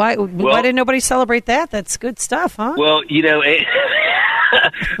 So why did nobody celebrate that? That's good stuff, huh? Well,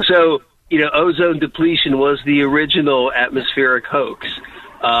 ozone depletion was the original atmospheric hoax.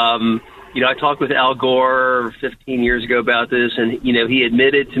 I talked with Al Gore 15 years ago about this, and, he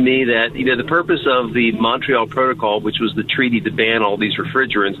admitted to me that, the purpose of the Montreal Protocol, which was the treaty to ban all these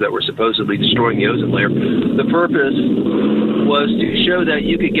refrigerants that were supposedly destroying the ozone layer, the purpose was to show that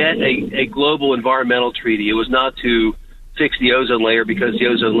you could get a global environmental treaty. It was not to fix the ozone layer because the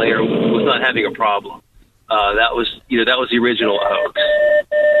ozone layer was not having a problem. That was the original hoax.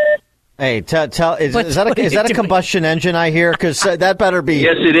 Hey, is that a combustion engine I hear? Because that better be.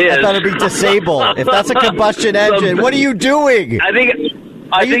 Yes, it is. That better be disabled. If that's a combustion engine, what are you doing? I think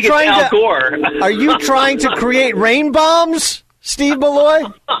it's Al Gore. Are you trying to create rain bombs, Steve Malloy?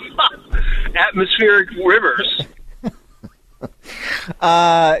 Atmospheric rivers.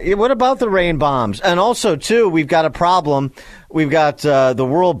 What about the rain bombs? And also, too, we've got a problem. We've got the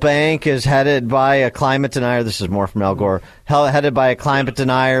World Bank is headed by a climate denier. This is more from Al Gore. Headed by a climate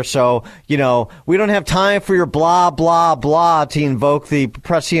denier. So, we don't have time for your blah, blah, blah to invoke the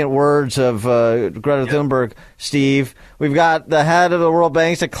prescient words of Greta Thunberg, Steve. We've got the head of the World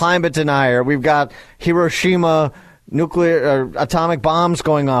Bank's a climate denier. We've got Hiroshima nuclear atomic bombs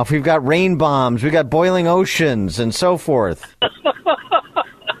going off. We've got rain bombs. We've got boiling oceans and so forth.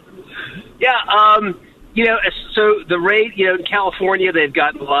 Yeah. So the rain, in California, they've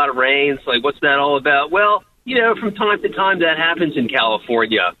gotten a lot of rain. It's like, what's that all about? Well, from time to time that happens in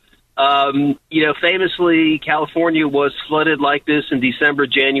California. Famously, California was flooded like this in December,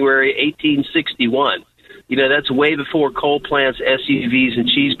 January 1861. That's way before coal plants, SUVs, and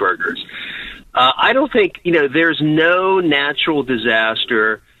cheeseburgers. I don't think, there's no natural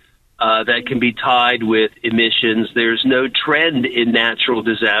disaster that can be tied with emissions. There's no trend in natural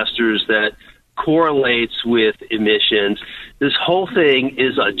disasters that correlates with emissions. This whole thing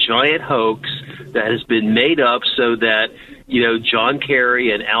is a giant hoax that has been made up so that, John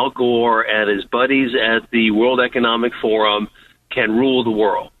Kerry and Al Gore and his buddies at the World Economic Forum can rule the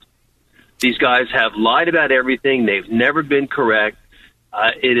world. These guys have lied about everything. They've never been correct.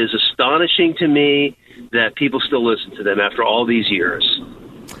 It is astonishing to me that people still listen to them after all these years.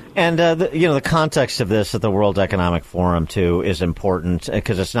 And, the context of this at the World Economic Forum, too, is important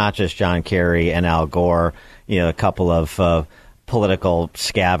because it's not just John Kerry and Al Gore, a couple of political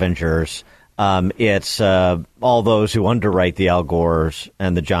scavengers. It's all those who underwrite the Al Gores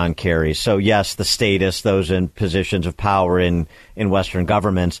and the John Kerrys. So, yes, the statists, those in positions of power in Western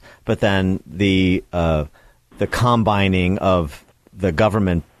governments, but then the combining of the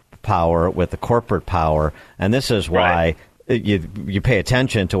government power with the corporate power. And this is why you pay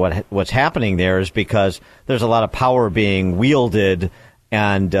attention to what's happening there, is because there's a lot of power being wielded,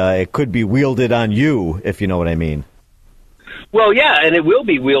 and it could be wielded on you, if you know what I mean. Well, yeah, and it will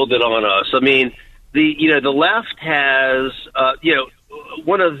be wielded on us. I mean, the left has,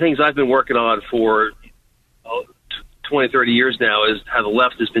 one of the things I've been working on for 20, 30 years now is how the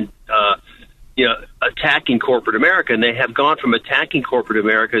left has been, attacking corporate America, and they have gone from attacking corporate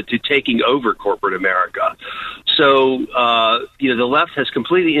America to taking over corporate America. So, the left has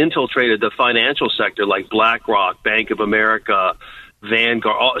completely infiltrated the financial sector, like BlackRock, Bank of America,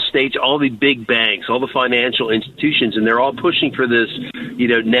 Vanguard, all the big banks, all the financial institutions, and they're all pushing for this,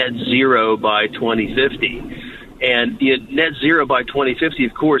 net zero by 2050. And net zero by 2050,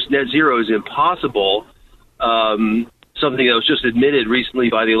 of course, net zero is impossible. Something that was just admitted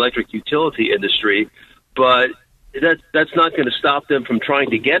recently by the electric utility industry, but that's not going to stop them from trying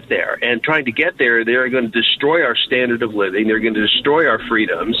to get there. And trying to get there, they're going to destroy our standard of living. They're going to destroy our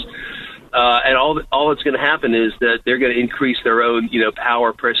freedoms. And all that's going to happen is that they're going to increase their own,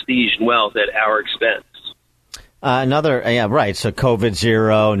 power, prestige, and wealth at our expense. So COVID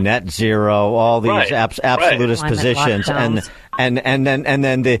zero, net zero, all these absolutist positions, and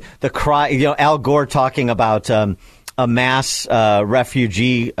then the cry. Al Gore talking about a mass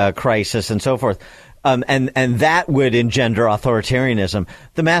refugee crisis and so forth. And that would engender authoritarianism.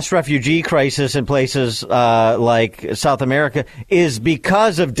 The mass refugee crisis in places like South America is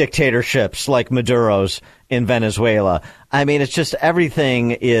because of dictatorships like Maduro's in Venezuela. I mean, it's just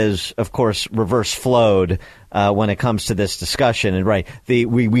everything is, of course, reverse flowed when it comes to this discussion. And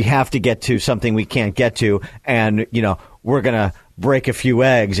we have to get to something we can't get to, and we're going to break a few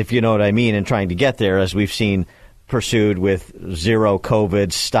eggs, if you know what I mean, in trying to get there, as we've seen pursued with zero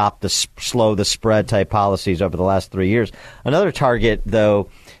COVID, slow the spread type policies over the last 3 years. Another target, though,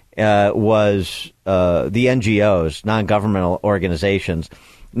 was the NGOs, non-governmental organizations.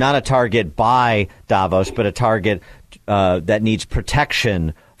 Not a target by Davos, but a target that needs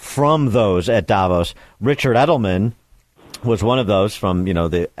protection from those at Davos. Richard Edelman was one of those from,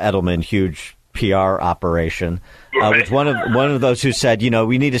 the Edelman huge PR operation. Was one of those who said,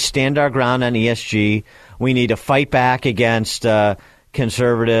 we need to stand our ground on ESG. We need to fight back against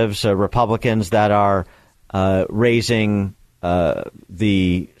conservatives, Republicans that are raising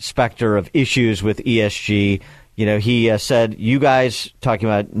the specter of issues with ESG. He said, you guys, talking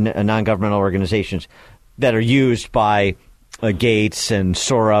about non-governmental organizations that are used by Gates and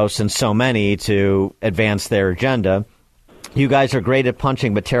Soros and so many to advance their agenda, you guys are great at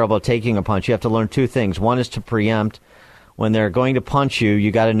punching but terrible at taking a punch. You have to learn two things. One is to preempt. When they're going to punch you,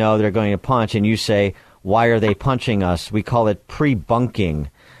 you got to know they're going to punch, and you say, why are they punching us? We call it pre-bunking.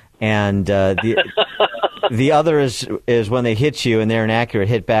 And the other is when they hit you and they're inaccurate,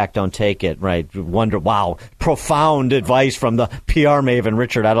 hit back, don't take it, right? Wonder, wow, profound advice from the PR maven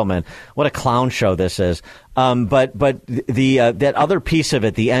Richard Edelman. What a clown show this is. But that other piece of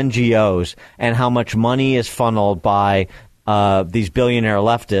it, the NGOs, and how much money is funneled by these billionaire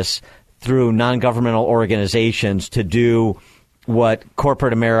leftists through non-governmental organizations to do what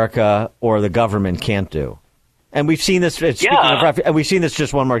corporate America or the government can't do. And we've seen this. We've seen this.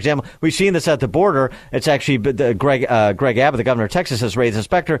 Just one more example. We've seen this at the border. It's actually Greg Abbott, the governor of Texas, has raised the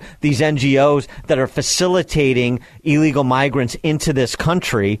specter. These NGOs that are facilitating illegal migrants into this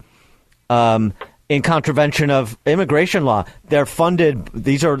country in contravention of immigration law. They're funded.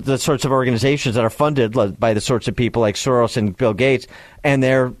 These are the sorts of organizations that are funded by the sorts of people like Soros and Bill Gates, and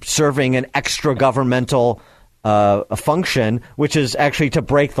they're serving an extra governmental function, which is actually to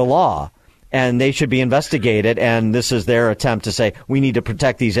break the law. And they should be investigated, and this is their attempt to say, we need to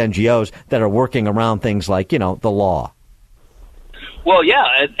protect these NGOs that are working around things like, the law. Well, yeah,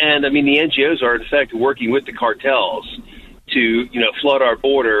 and I mean, the NGOs are, in fact, working with the cartels to, flood our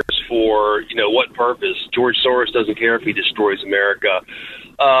borders for, what purpose. George Soros doesn't care if he destroys America.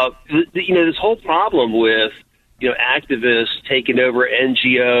 This whole problem with, activists taking over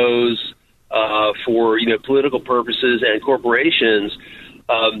NGOs, for political purposes and corporations.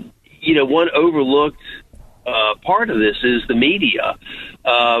 One overlooked part of this is the media.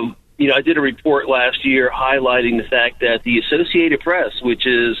 I did a report last year highlighting the fact that the Associated Press, which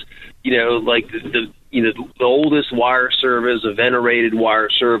is like the oldest wire service, a venerated wire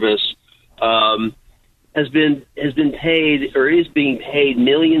service, has been paid or is being paid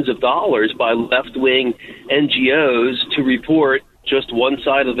millions of dollars by left-wing NGOs to report just one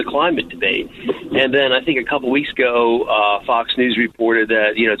side of the climate debate. And then I think a couple weeks ago, Fox News reported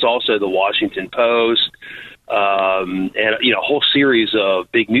that it's also the Washington Post and a whole series of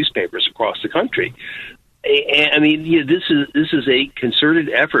big newspapers across the country. And, I mean, this is a concerted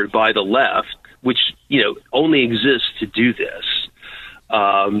effort by the left, which only exists to do this.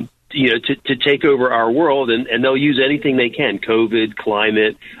 To take over our world, and they'll use anything they can, COVID,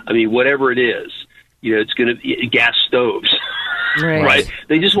 climate, whatever it is. It's going to be gas stoves, right?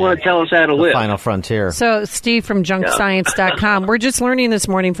 They just want to tell us how to live. Final frontier. So, Steve from junkscience.com, we're just learning this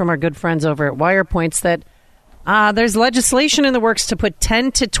morning from our good friends over at WirePoints that there's legislation in the works to put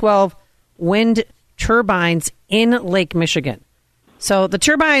 10 to 12 wind turbines in Lake Michigan. So the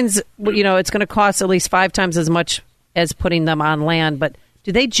turbines, it's going to cost at least 5 times as much as putting them on land, but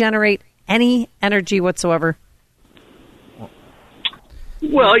do they generate any energy whatsoever?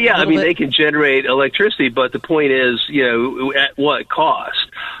 Well, yeah, they can generate electricity, but the point is, at what cost?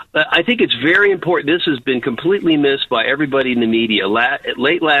 I think it's very important. This has been completely missed by everybody in the media.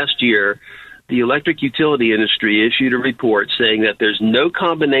 Late last year, the electric utility industry issued a report saying that there's no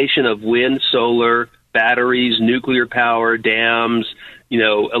combination of wind, solar, batteries, nuclear power, dams,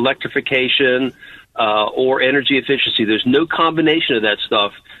 electrification, or energy efficiency. There's no combination of that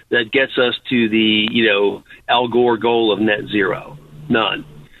stuff that gets us to the, Al Gore goal of net zero. None.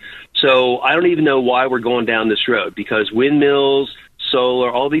 So I don't even know why we're going down this road, because windmills,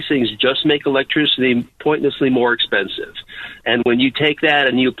 solar, all these things just make electricity pointlessly more expensive. And when you take that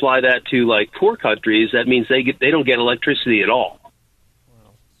and you apply that to like poor countries, that means they don't get electricity at all.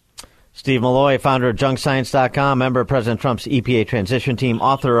 Steve Malloy, founder of junkscience.com, member of President Trump's EPA transition team,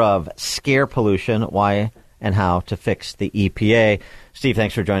 author of Scare Pollution, Why and How to Fix the EPA. Steve,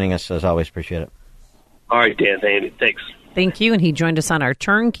 thanks for joining us. As always, appreciate it. All right, Dan. Thanks. Thank you. And he joined us on our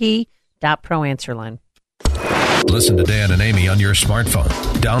turnkey.pro answer line. Listen to Dan and Amy on your smartphone.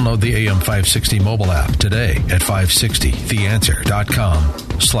 Download the AM560 mobile app today at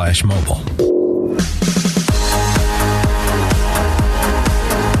 560theanswer.com/mobile.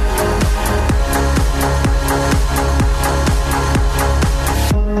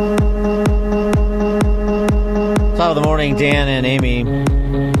 Top of the morning, Dan and Amy,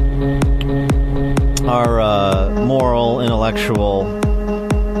 our moral, intellectual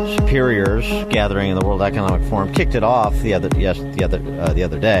superiors gathering in the World Economic Forum kicked it off the other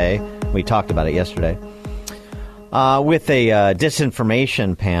day. We talked about it yesterday with a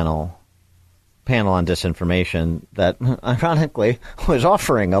disinformation panel on disinformation that, ironically, was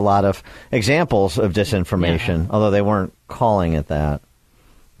offering a lot of examples of disinformation, although they weren't calling it that.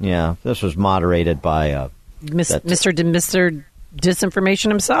 Yeah, this was moderated by Mr. Disinformation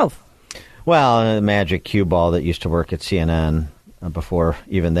himself. Well, the magic cue ball that used to work at CNN before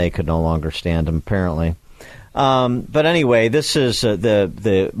even they could no longer stand him, apparently. But anyway, this is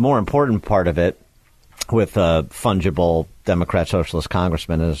the more important part of it, with fungible Democrat Socialist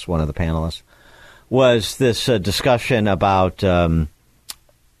Congressman as one of the panelists, was this discussion about the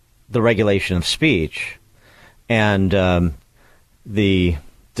regulation of speech and the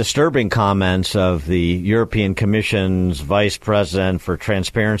disturbing comments of the European Commission's Vice President for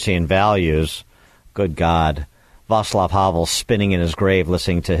Transparency and Values. Good God. Václav Havel spinning in his grave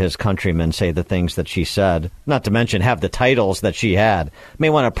listening to his countrymen say the things that she said, not to mention have the titles that she had. May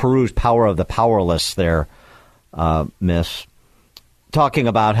want to peruse Power of the Powerless there, miss. Talking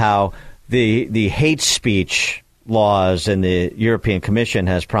about how the hate speech laws in the European Commission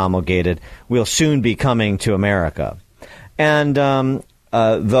has promulgated will soon be coming to America. And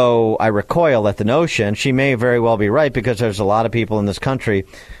though I recoil at the notion, she may very well be right, because there's a lot of people in this country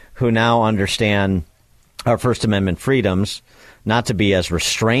who now understand our First Amendment freedoms not to be as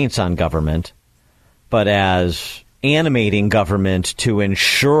restraints on government, but as animating government to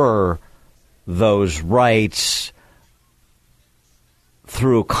ensure those rights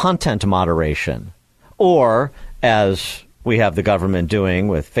through content moderation, or as we have the government doing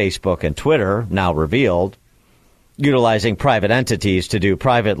with Facebook and Twitter, now revealed, utilizing private entities to do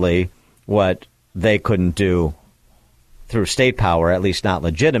privately what they couldn't do through state power, at least not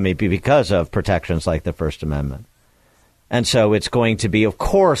legitimately, because of protections like the First Amendment. And so it's going to be, of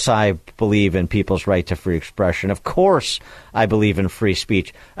course, I believe in people's right to free expression. Of course, I believe in free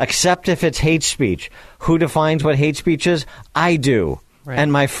speech, except if it's hate speech. Who defines what hate speech is? I do. Right.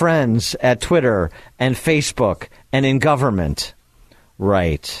 And my friends at Twitter and Facebook and in government.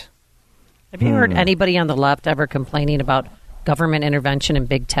 Right. Have you heard anybody on the left ever complaining about government intervention in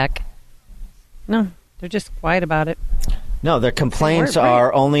big tech? No, they're just quiet about it. No, their complaints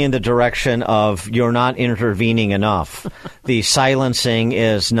are only in the direction of you're not intervening enough. The silencing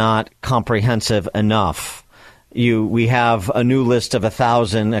is not comprehensive enough. We have a new list of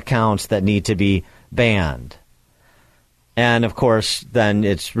 1,000 accounts that need to be banned. And, of course, then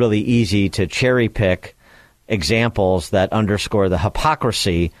it's really easy to cherry pick examples that underscore the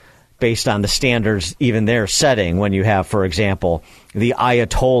hypocrisy based on the standards even they're setting when you have, for example, the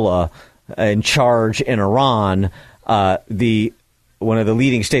Ayatollah in charge in Iran, one of the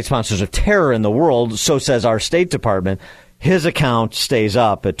leading state sponsors of terror in the world, so says our State Department. His account stays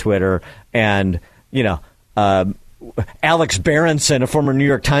up at Twitter, and Alex Berenson, a former New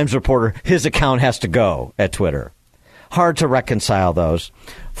York Times reporter, his account has to go at Twitter. Hard to reconcile those.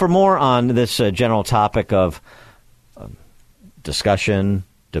 For more on this general topic of discussion,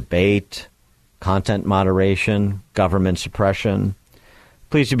 debate, content moderation, government suppression,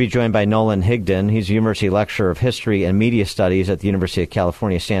 pleased to be joined by Nolan Higdon. He's a University Lecturer of History and Media Studies at the University of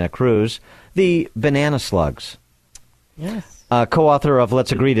California, Santa Cruz. The Banana Slugs. Yes. Co-author of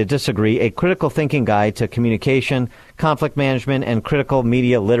Let's Agree to Disagree, a critical thinking guide to communication, conflict management, and critical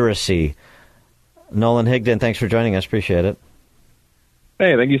media literacy. Nolan Higdon, thanks for joining us. Appreciate it.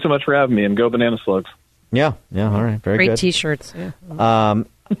 Hey, thank you so much for having me, and go Banana Slugs. Yeah, all right. Very Great good. T-shirts. Yeah.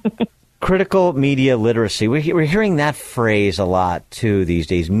 Critical media literacy. We're hearing that phrase a lot, too, these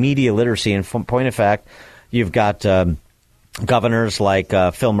days, media literacy. And point of fact, you've got governors like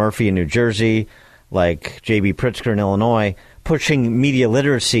Phil Murphy in New Jersey, like J.B. Pritzker in Illinois, pushing media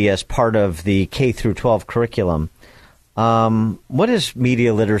literacy as part of the K-12 curriculum. What does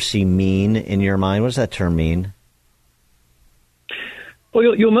media literacy mean in your mind? What does that term mean?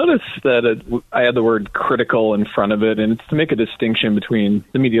 Well, you'll notice that I had the word critical in front of it, and it's to make a distinction between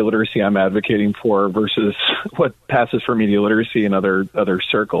the media literacy I'm advocating for versus what passes for media literacy in other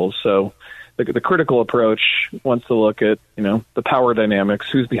circles. So the critical approach wants to look at, the power dynamics,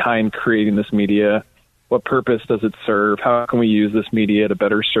 who's behind creating this media, what purpose does it serve, how can we use this media to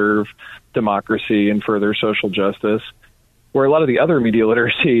better serve democracy and further social justice. Where a lot of the other media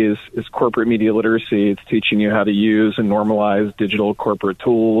literacy is corporate media literacy. It's teaching you how to use and normalize digital corporate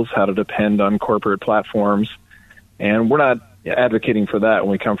tools, how to depend on corporate platforms. And we're not advocating for that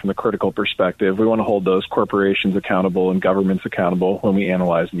when we come from the critical perspective. We want to hold those corporations accountable and governments accountable when we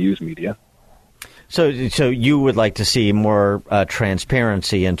analyze and use media. So you would like to see more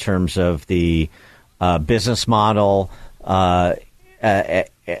transparency in terms of the business model and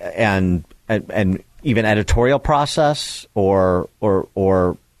even editorial process, or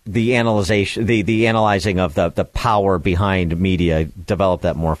the analyzation, the analyzing of the power behind media. Develop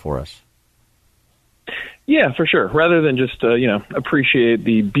that more for us. Yeah, for sure. Rather than just appreciate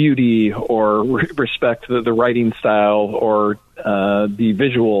the beauty or respect the writing style or the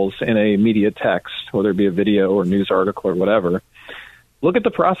visuals in a media text, whether it be a video or news article or whatever. Look at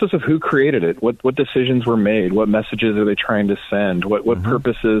the process of who created it. What decisions were made? What messages are they trying to send? What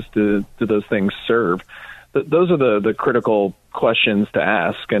purposes do those things serve? Those are the critical questions to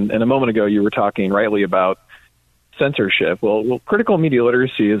ask. And a moment ago, you were talking rightly about censorship. Well, critical media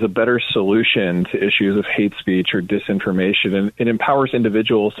literacy is a better solution to issues of hate speech or disinformation, and it empowers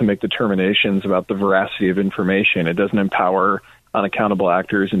individuals to make determinations about the veracity of information. It doesn't empower unaccountable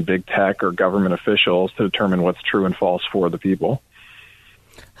actors in big tech or government officials to determine what's true and false for the people.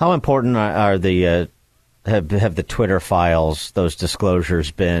 How important are the have the Twitter files, those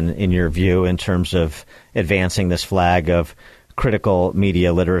disclosures, been in your view in terms of advancing this flag of critical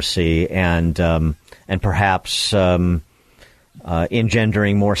media literacy and perhaps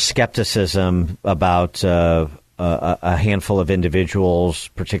engendering more skepticism about a handful of individuals,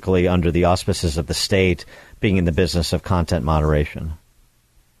 particularly under the auspices of the state, being in the business of content moderation?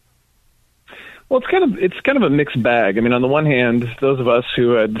 Well, it's kind of a mixed bag. I mean, on the one hand, those of us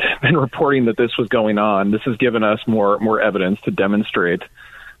who had been reporting that this was going on, this has given us more evidence to demonstrate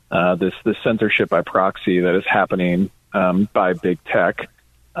this censorship by proxy that is happening by big tech.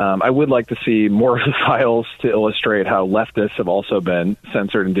 I would like to see more of the files to illustrate how leftists have also been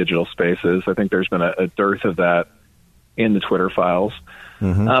censored in digital spaces. I think there's been a dearth of that in the Twitter files.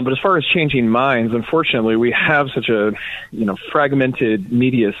 But as far as changing minds, unfortunately, we have such a fragmented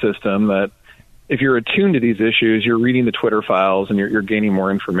media system that if you're attuned to these issues, you're reading the Twitter files and you're gaining more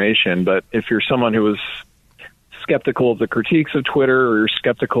information. But if you're someone who was skeptical of the critiques of Twitter or you're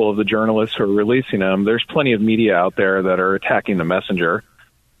skeptical of the journalists who are releasing them, there's plenty of media out there that are attacking the messenger.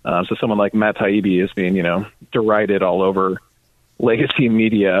 So someone like Matt Taibbi is being, derided all over legacy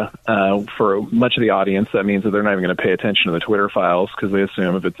media. For much of the audience, that means that they're not even going to pay attention to the Twitter files because they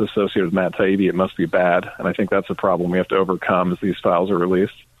assume if it's associated with Matt Taibbi, it must be bad. And I think that's a problem we have to overcome as these files are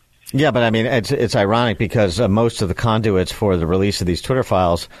released. Yeah, but I mean, it's ironic because most of the conduits for the release of these Twitter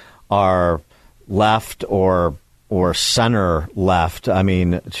files are left or center left. I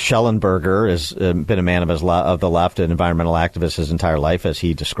mean, Schellenberger has been a man of the left, an environmental activist his entire life, as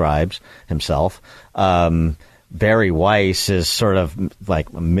he describes himself. Barry Weiss is sort of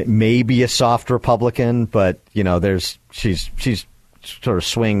like maybe a soft Republican, but she's sort of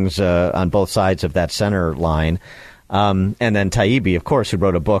swings on both sides of that center line. And then Taibbi, of course, who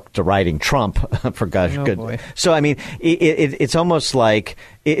wrote a book deriding Trump for gosh good. Boy. So I mean, it's almost like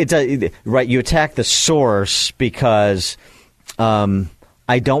right. You attack the source because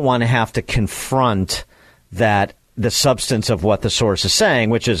I don't want to have to confront the substance of what the source is saying,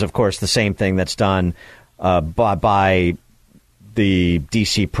 which is, of course, the same thing that's done by the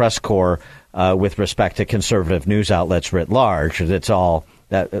D.C. press corps with respect to conservative news outlets writ large. It's all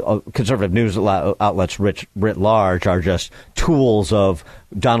that conservative news outlets writ large are just tools of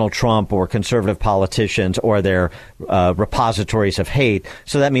Donald Trump or conservative politicians or their repositories of hate.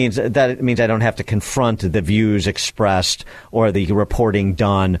 So that means I don't have to confront the views expressed or the reporting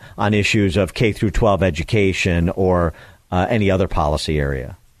done on issues of K through 12 education or any other policy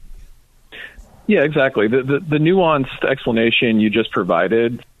area. Yeah, exactly. The nuanced explanation you just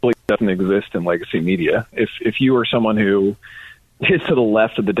provided doesn't exist in legacy media. If you are someone who is to the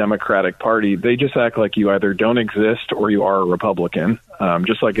left of the Democratic Party, they just act like you either don't exist or you are a Republican.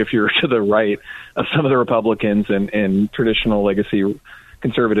 Just like if you're to the right of some of the Republicans in traditional legacy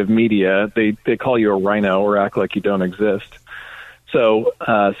conservative media, they call you a rhino or act like you don't exist. So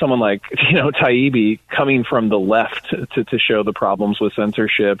someone like Taibbi coming from the left to show the problems with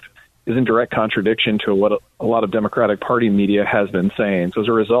censorship is in direct contradiction to what a lot of Democratic Party media has been saying. So as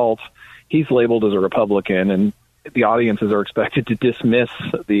a result, he's labeled as a Republican, and the audiences are expected to dismiss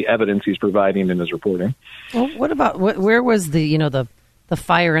the evidence he's providing in his reporting. Well, what about where was the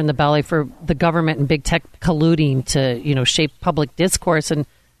fire in the belly for the government and big tech colluding to shape public discourse, and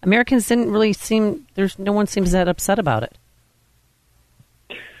Americans didn't really seem no one seems that upset about it.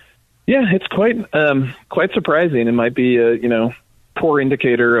 Yeah, it's quite surprising. It might be a poor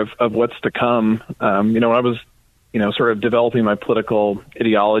indicator of what's to come. When I was sort of developing my political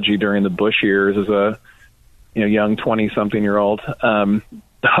ideology during the Bush years as a young 20-something-year-old,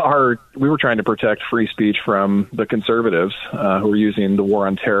 we were trying to protect free speech from the conservatives who were using the war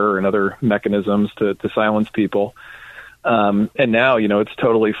on terror and other mechanisms to silence people. And now, it's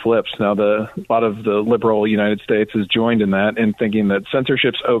totally flipped. Now, a lot of the liberal United States has joined in that and thinking that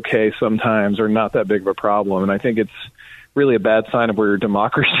censorship's okay sometimes or not that big of a problem. And I think it's really a bad sign of where your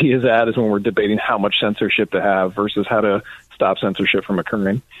democracy is at is when we're debating how much censorship to have versus how to stop censorship from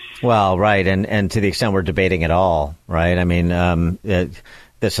occurring. Well, right. And to the extent we're debating at all, right? I mean,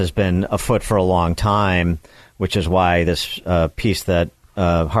 this has been afoot for a long time, which is why this piece that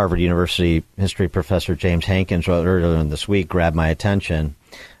Harvard University history professor James Hankins wrote earlier this week grabbed my attention.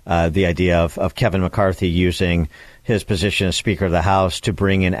 The idea of Kevin McCarthy using his position as Speaker of the House to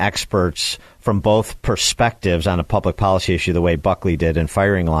bring in experts from both perspectives on a public policy issue, the way Buckley did in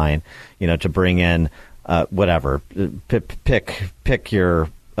Firing Line, to bring in pick your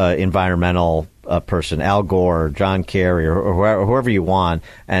environmental person, Al Gore, John Kerry, or whoever you want,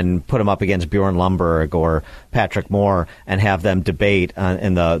 and put them up against Bjorn Lomborg or Patrick Moore and have them debate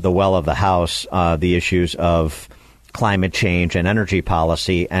in the well of the House the issues of climate change and energy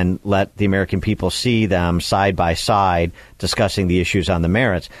policy, and let the American people see them side by side discussing the issues on the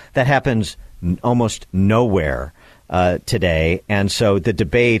merits. That happens almost nowhere today, and so the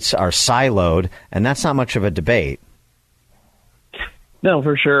debates are siloed, and that's not much of a debate. No,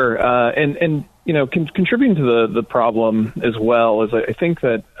 for sure. And contributing to the problem as well is I think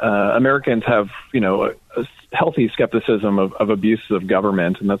that Americans have, a healthy skepticism of abuses of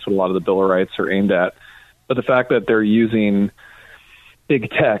government, and that's what a lot of the Bill of Rights are aimed at. But the fact that they're using big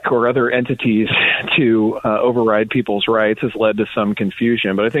tech or other entities to override people's rights has led to some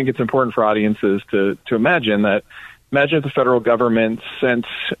confusion. But I think it's important for audiences to imagine if the federal government sent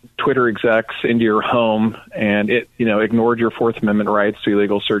Twitter execs into your home and it, ignored your Fourth Amendment rights to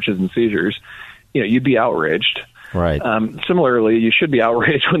illegal searches and seizures, you'd be outraged. Right. Similarly, you should be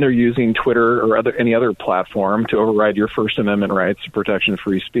outraged when they're using Twitter or any other platform to override your First Amendment rights to protection of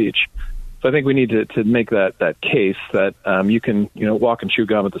free speech. So I think we need to make that case that you can walk and chew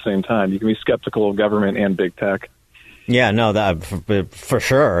gum at the same time. You can be skeptical of government and big tech. Yeah, no, that for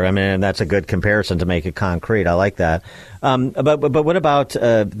sure. I mean, that's a good comparison to make it concrete. I like that. But what about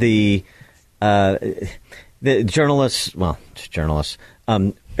the journalists? Well, journalists,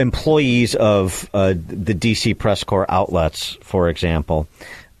 employees of the DC press corps outlets, for example.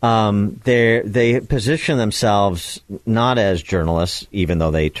 They position themselves not as journalists, even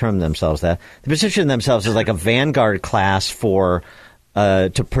though they term themselves that. They position themselves as like a vanguard class for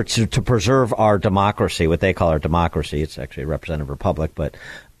to preserve our democracy, what they call our democracy. It's actually a representative republic, but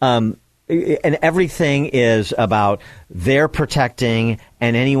and everything is about they're protecting,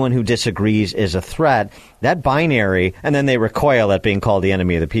 and anyone who disagrees is a threat. That binary, and then they recoil at being called the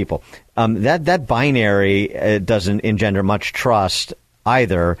enemy of the people. That binary doesn't engender much trust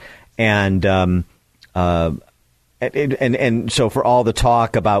either, and so for all the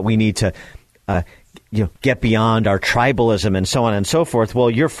talk about we need to get beyond our tribalism and so on and so forth, well,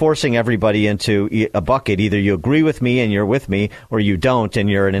 you're forcing everybody into a bucket. Either you agree with me and you're with me, or you don't and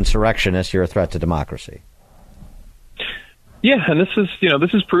you're an insurrectionist. You're a threat to democracy. Yeah, and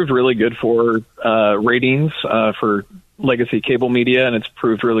this has proved really good for ratings for legacy cable media, and it's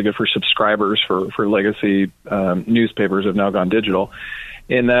proved really good for subscribers for legacy newspapers have now gone digital,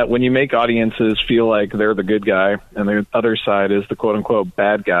 in that when you make audiences feel like they're the good guy and the other side is the quote-unquote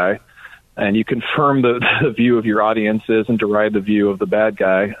bad guy, and you confirm the view of your audiences and deride the view of the bad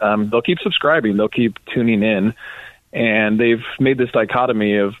guy, they'll keep subscribing, they'll keep tuning in. And they've made this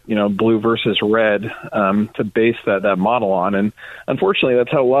dichotomy of, blue versus red to base that model on. And unfortunately,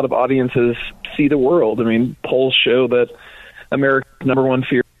 that's how a lot of audiences see the world. I mean, polls show that America's number one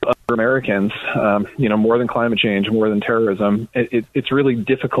fear of Americans, more than climate change, more than terrorism. It's really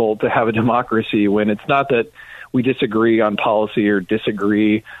difficult to have a democracy when it's not that we disagree on policy or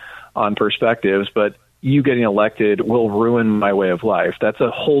disagree on perspectives, but you getting elected will ruin my way of life. That's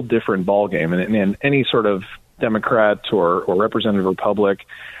a whole different ballgame. And any sort of Democrat or representative Republic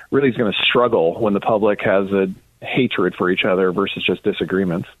really is going to struggle when the public has a hatred for each other versus just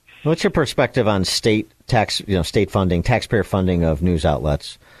disagreements. What's your perspective on state state funding, taxpayer funding of news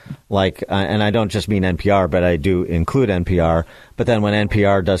outlets? Like, and I don't just mean NPR, but I do include NPR. But then when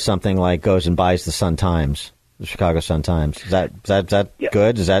NPR does something like goes and buys the Sun-Times, the Chicago Sun-Times, is that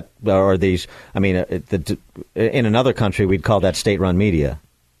good? Is that, or these? I mean, in another country we'd call that state-run media.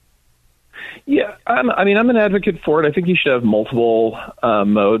 Yeah, I'm an advocate for it. I think you should have multiple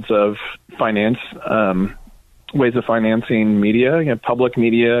modes of finance, ways of financing media, public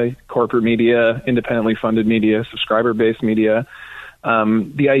media, corporate media, independently funded media, subscriber-based media.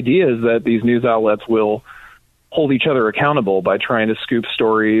 The idea is that these news outlets will hold each other accountable by trying to scoop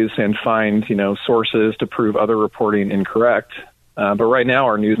stories and find, sources to prove other reporting incorrect. But right now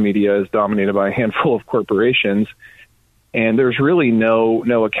our news media is dominated by a handful of corporations, and there's really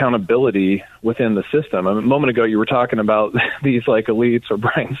no accountability within the system. A moment ago, you were talking about these like elites or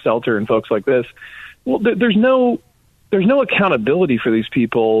Brian Stelter and folks like this. Well, there's no accountability for these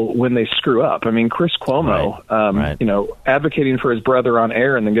people when they screw up. I mean, Chris Cuomo, advocating for his brother on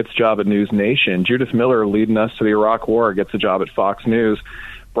air and then gets a job at News Nation. Judith Miller leading us to the Iraq War gets a job at Fox News.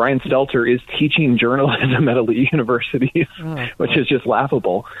 Brian Stelter is teaching journalism at elite universities, which is just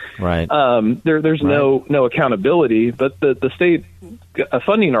laughable. Right. There's no accountability, but the state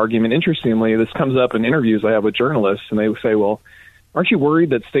funding argument, interestingly, this comes up in interviews I have with journalists, and they say, well, aren't you worried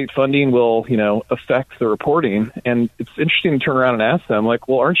that state funding will, affect the reporting? And it's interesting to turn around and ask them, like,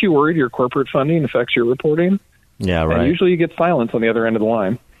 well, aren't you worried your corporate funding affects your reporting? Yeah, right. And usually you get silence on the other end of the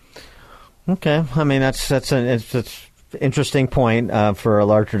line. Okay. I mean, that's interesting point for a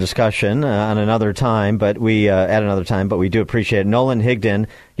larger discussion on another time, but we do appreciate it. Nolan Higdon,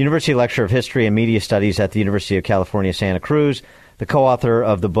 University Lecturer of History and Media Studies at the University of California, Santa Cruz, the co-author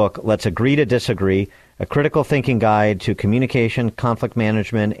of the book Let's Agree to Disagree, a critical thinking guide to communication, conflict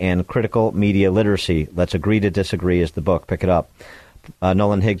management, and critical media literacy. Let's Agree to Disagree is the book. Pick it up.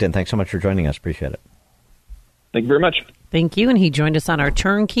 Nolan Higdon, thanks so much for joining us. Appreciate it. Thank you very much. Thank you. And he joined us on our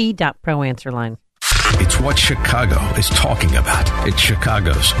turnkey.pro answer line. It's what Chicago is talking about. It's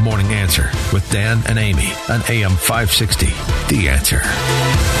Chicago's Morning Answer with Dan and Amy on AM 560. The Answer.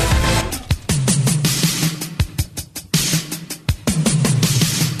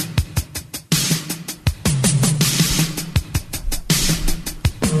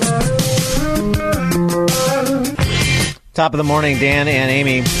 Top of the morning, Dan and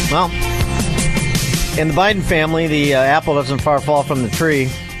Amy. Well, in the Biden family, the apple doesn't far fall from the tree.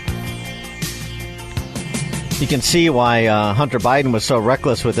 You can see why Hunter Biden was so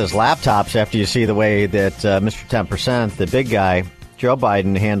reckless with his laptops after you see the way that Mr. 10%, the big guy, Joe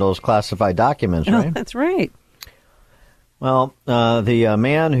Biden handles classified documents, right? Oh, that's right. Well, the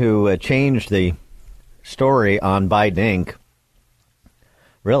man who changed the story on Biden Inc.,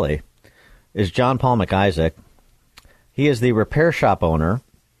 really, is John Paul McIsaac. He is the repair shop owner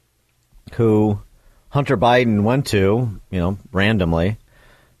who Hunter Biden went to, randomly,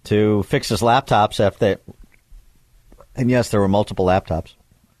 to fix his laptops and yes, there were multiple laptops.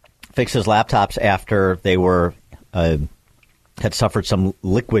 Fix his laptops after they were had suffered some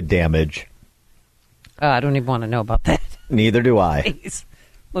liquid damage. I don't even want to know about that. Neither do I. Please.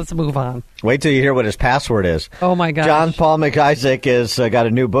 Let's move on. Wait till you hear what his password is. Oh, my gosh. John Paul McIsaac has got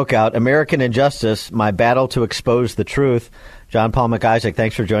a new book out, American Injustice, My Battle to Expose the Truth. John Paul McIsaac,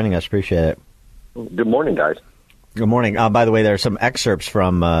 thanks for joining us. Appreciate it. Good morning, guys. Good morning. By the way, there are some excerpts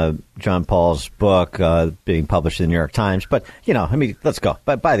from John Paul's book being published in the New York Times. But, let's go.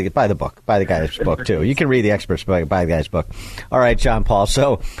 Buy the book. Buy the guy's book, too. You can read the experts, but buy the guy's book. All right, John Paul.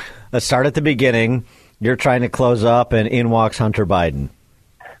 So let's start at the beginning. You're trying to close up, and in walks Hunter Biden.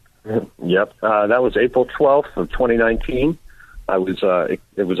 Yep. That was April 12th of 2019. It was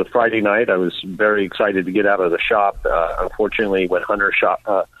a Friday night. I was very excited to get out of the shop. Unfortunately, when Hunter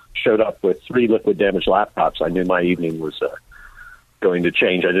showed up with 3 liquid damaged laptops, I knew my evening was going to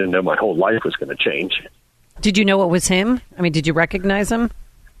change. I didn't know my whole life was going to change. Did you know it was him? I mean, did you recognize him?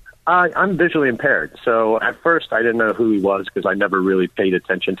 I'm visually impaired, so at first I didn't know who he was because I never really paid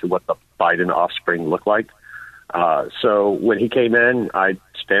attention to what the Biden offspring looked like. So when he came in,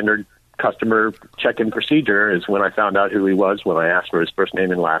 standard customer check-in procedure is when I found out who he was, when I asked for his first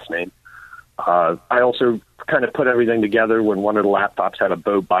name and last name. I also kind of put everything together when one of the laptops had a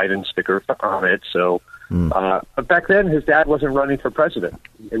Beau Biden sticker on it. So but back then, his dad wasn't running for president.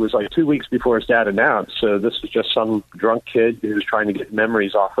 It was like 2 weeks before his dad announced. So this was just some drunk kid who was trying to get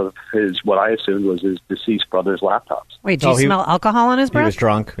memories off of what I assumed was his deceased brother's laptops. Wait, do you smell alcohol in his breath? He was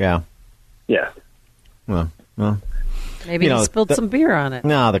drunk, yeah. Yeah. Well. Maybe he spilled some beer on it.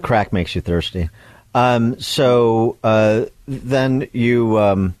 No, the crack makes you thirsty. So then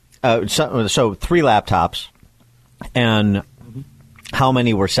you... So 3 laptops, and how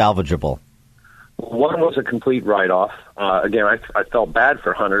many were salvageable? One was a complete write-off. Again, I felt bad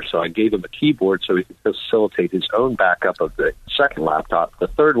for Hunter, so I gave him a keyboard so he could facilitate his own backup of the second laptop. The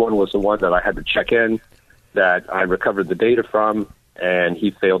third one was the one that I had to check in, that I recovered the data from, and he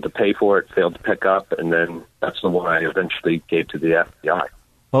failed to pay for it, failed to pick up, and then that's the one I eventually gave to the FBI.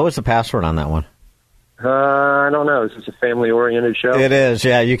 What was the password on that one? I don't know. Is this a family-oriented show? It is,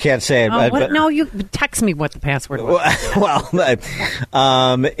 yeah. You can't say it. No, you text me what the password was. Well,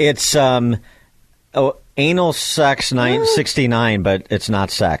 it's anal sex 969, but it's not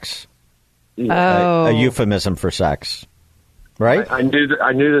sex. Oh. A euphemism for sex, right? I knew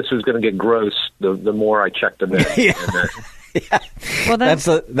this was going to get gross the more I checked them in. Yeah. Well,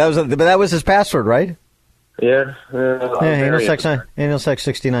 that was his password, right? Yeah. Anal sex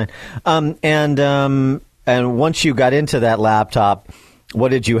 69. And once you got into that laptop, what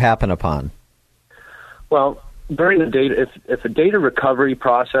did you happen upon? Well, during the data, if a data recovery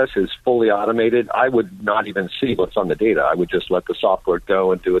process is fully automated, I would not even see what's on the data. I would just let the software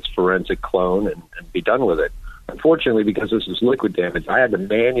go and do its forensic clone and be done with it. Unfortunately, because this is liquid damage, I had to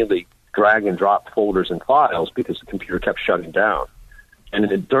manually drag and drop folders and files because the computer kept shutting down.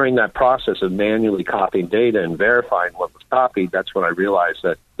 And during that process of manually copying data and verifying what was copied, that's when I realized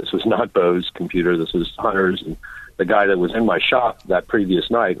that this was not Beau's computer, this was Hunter's. And the guy that was in my shop that previous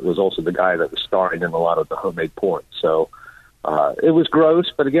night was also the guy that was starring in a lot of the homemade porn. So it was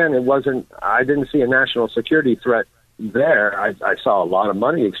gross, but again, I didn't see a national security threat there. I saw a lot of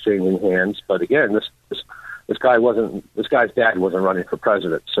money exchanging hands, but again, this guy's dad wasn't running for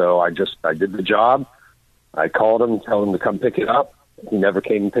president. So I did the job. I called him, told him to come pick it up. He never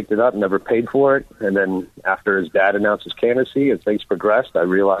came and picked it up, never paid for it. And then after his dad announced his candidacy and things progressed, I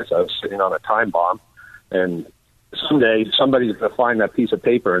realized I was sitting on a time bomb. And someday somebody's going to find that piece of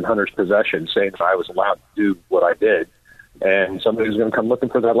paper in Hunter's possession saying that I was allowed to do what I did. And somebody's going to come looking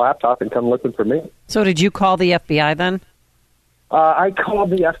for that laptop and come looking for me. So did you call the FBI then? I called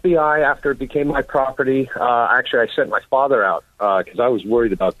the FBI after it became my property. Actually, I sent my father out because I was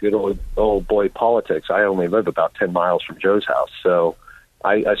worried about good old boy politics. I only live about 10 miles from Joe's house. So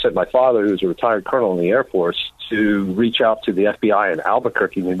I sent my father, who's a retired colonel in the Air Force, to reach out to the FBI in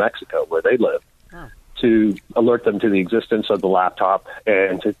Albuquerque, New Mexico, where they live, to alert them to the existence of the laptop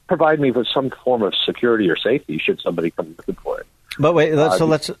and to provide me with some form of security or safety should somebody come looking for it. But wait,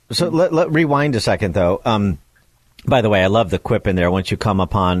 let's rewind a second, though. By the way, I love the quip in there. Once you come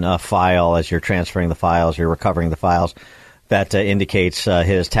upon a file, as you're transferring the files, you're recovering the files, that indicates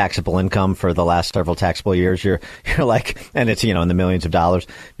his taxable income for the last several taxable years. You're like, and it's, in the millions of dollars.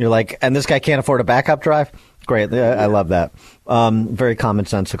 You're like, and this guy can't afford a backup drive? Great. I love that. Very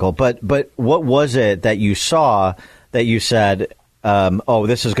commonsensical. But what was it that you saw that you said,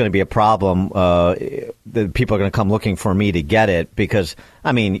 this is going to be a problem. The people are going to come looking for me to get it because,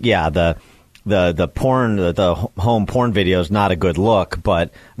 the porn, the home porn video is not a good look,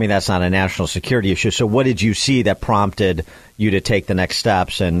 but that's not a national security issue. So what did you see that prompted you to take the next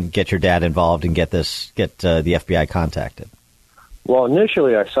steps and get your dad involved and get the FBI contacted? Well,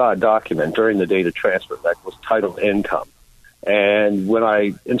 initially I saw a document during the data transfer that was titled income. And when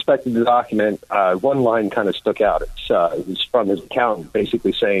I inspected the document, one line kind of stuck out. It was from his accountant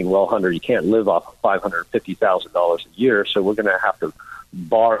basically saying, well, Hunter, you can't live off of $550,000 a year, so we're going to have to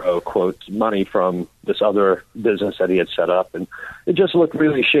borrow, quote, money from this other business that he had set up. And it just looked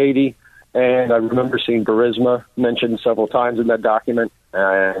really shady. And I remember seeing Burisma mentioned several times in that document.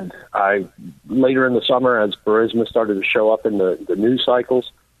 And later in the summer, as Burisma started to show up in the news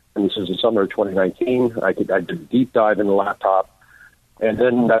cycles, and this was the summer of 2019, I did a deep dive in the laptop. And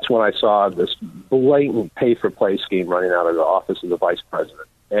then that's when I saw this blatant pay-for-play scheme running out of the office of the vice president.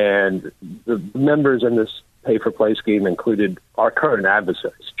 And the members in this pay-for-play scheme included our current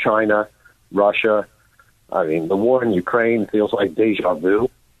adversaries, China, Russia. The war in Ukraine feels like deja vu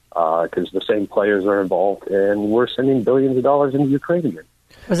because the same players are involved, and we're sending billions of dollars into Ukraine again.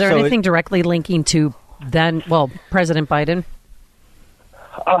 Was there anything directly linking to President Biden?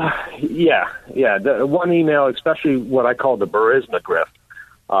 Yeah. The one email, especially what I call the Burisma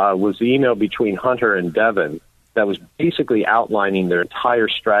grift, was the email between Hunter and Devin that was basically outlining their entire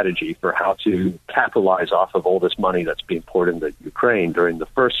strategy for how to capitalize off of all this money that's being poured into Ukraine during the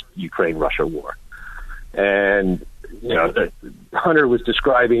first Ukraine-Russia war. And, Hunter was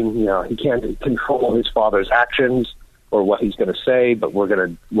describing, he can't control his father's actions or what he's going to say, but we're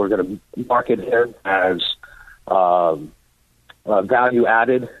going to market him as value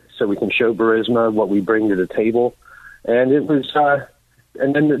added so we can show Burisma what we bring to the table. And it was,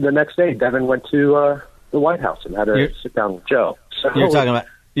 and then the next day, Devin went to the White House and had a sit down with Joe. So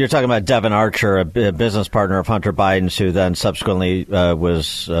you're talking about Devin Archer, a business partner of Hunter Biden's, who then subsequently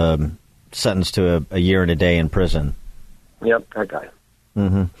was sentenced to a year and a day in prison. Yep, that guy.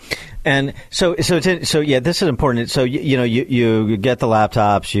 Mm-hmm. And so this is important. So you get the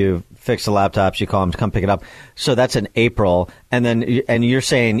laptops, you fix the laptops, you call them to come pick it up. So that's in April, and you're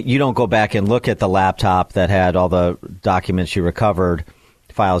saying you don't go back and look at the laptop that had all the documents you recovered,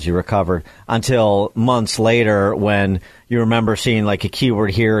 files you recovered, until months later when you remember seeing like a keyword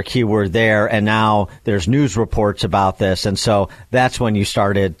here, a keyword there, and now there's news reports about this, and so that's when you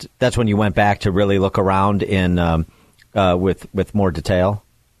started. That's when you went back to really look around in. With more detail?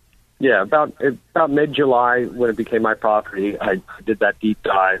 Yeah, about mid-July when it became my property, I did that deep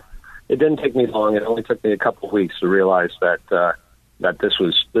dive. It didn't take me long. It only took me a couple of weeks to realize that this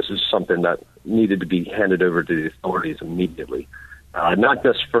is something that needed to be handed over to the authorities immediately, not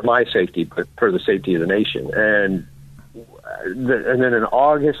just for my safety, but for the safety of the nation. And then in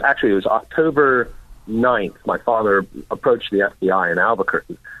August, actually it was October 9th, my father approached the FBI in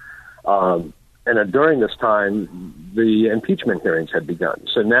Albuquerque. And during this time, the impeachment hearings had begun.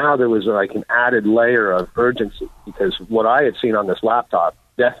 So now there was like an added layer of urgency because what I had seen on this laptop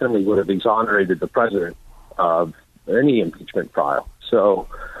definitely would have exonerated the president of any impeachment trial. So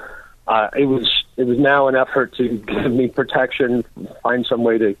it was now an effort to give me protection, find some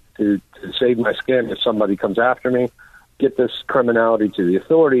way to save my skin if somebody comes after me, get this criminality to the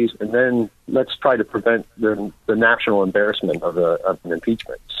authorities, and then let's try to prevent the national embarrassment of an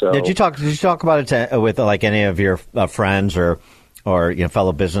impeachment. So, did you talk about it with like any of your friends or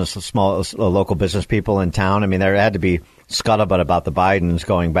fellow business, small local business people in town? There had to be scuttlebutt about the Bidens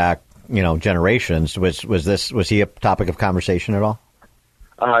going back, generations. Was he a topic of conversation at all?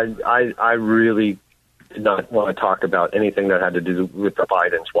 I really did not want to talk about anything that had to do with the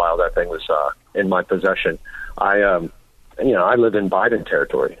Bidens while that thing was in my possession. I live in Biden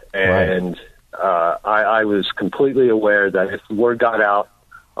territory, and I was completely aware that if word got out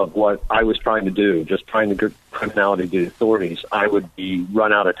of what I was trying to do, just trying to get criminality to the authorities, I would be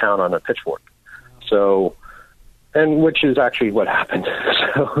run out of town on a pitchfork. So, and which is actually what happened.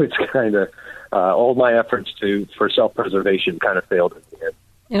 So it's kind of all my efforts for self-preservation kind of failed at the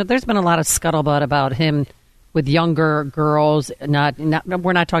end. There's been a lot of scuttlebutt about him with younger girls.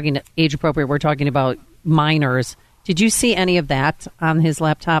 We're not talking age appropriate. We're talking about minors. Did you see any of that on his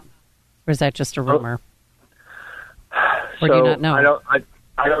laptop, or is that just a rumor? Or do you not know?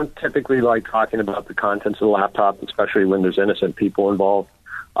 I don't typically like talking about the contents of the laptop, especially when there's innocent people involved.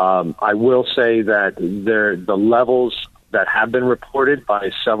 I will say that the levels that have been reported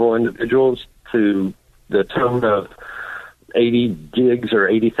by several individuals to the tune of 80 gigs or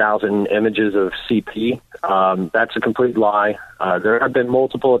 80,000 images of CP. That's a complete lie. There have been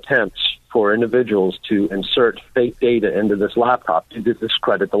multiple attempts for individuals to insert fake data into this laptop to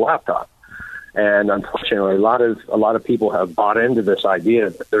discredit the laptop. And unfortunately, a lot of people have bought into this idea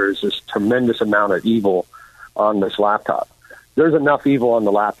that there is this tremendous amount of evil on this laptop. There's enough evil on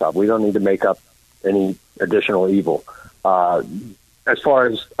the laptop. We don't need to make up any additional evil. As far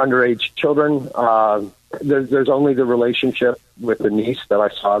as underage children, there's only the relationship with the niece that I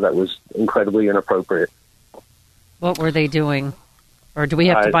saw that was incredibly inappropriate. What were they doing? Or do we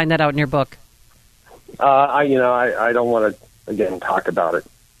have to find that out in your book? I don't want to, again, talk about it.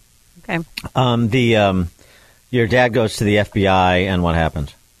 Okay. Your dad goes to the FBI, and what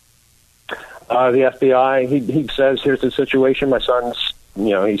happens? The FBI, he says, here's the situation. My son's,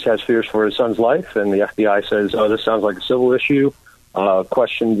 he has fears for his son's life, and the FBI says, oh, this sounds like a civil issue.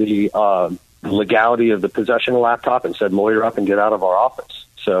 Questioned the legality of the possession of the laptop and said, lawyer up and get out of our office.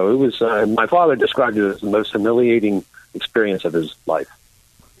 So it was, my father described it as the most humiliating experience of his life.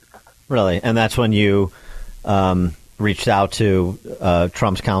 Really? And that's when you reached out to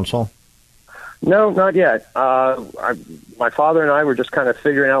Trump's counsel? No, not yet. My father and I were just kind of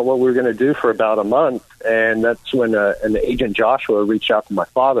figuring out what we were going to do for about a month, and that's when an agent Joshua reached out to my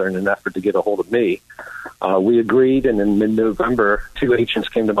father in an effort to get a hold of me. We agreed, and in mid-November, 2 agents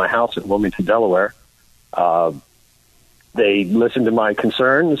came to my house in Wilmington, Delaware. They listened to my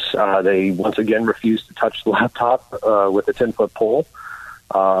concerns. They once again refused to touch the laptop with a 10-foot pole.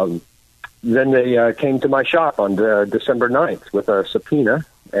 Then they came to my shop on December 9th with a subpoena,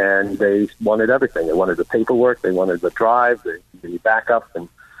 and they wanted everything. They wanted the paperwork, they wanted the drive, the backup, and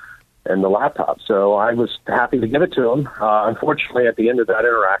the laptop. So I was happy to give it to them. Unfortunately, at the end of that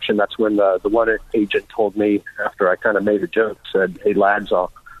interaction, that's when the one agent told me, after I kind of made a joke, said, hey, lads,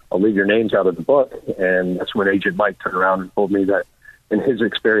 I'll leave your names out of the book. And that's when Agent Mike turned around and told me that, in his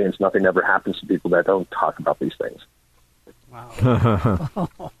experience, nothing ever happens to people that don't talk about these things. Wow.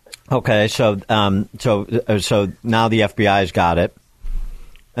 Okay, so now the FBI's got it.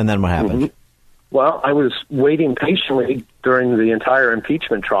 And then what happens? Mm-hmm. Well, I was waiting patiently during the entire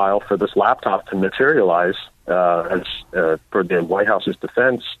impeachment trial for this laptop to materialize for the White House's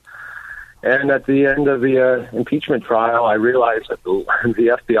defense. And at the end of the impeachment trial, I realized that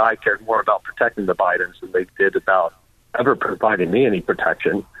the FBI cared more about protecting the Bidens than they did about ever providing me any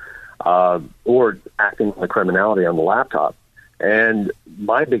protection or acting on the criminality on the laptop. And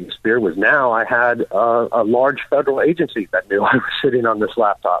my biggest fear was now I had a large federal agency that knew I was sitting on this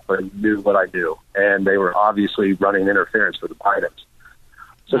laptop and knew what I do. And they were obviously running interference with the Bidens.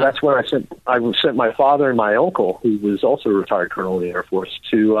 So that's when I sent my father and my uncle, who was also a retired colonel in the Air Force,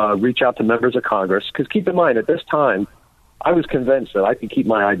 to reach out to members of Congress. Because keep in mind, at this time, I was convinced that I could keep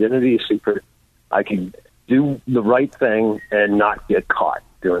my identity a secret. I could do the right thing and not get caught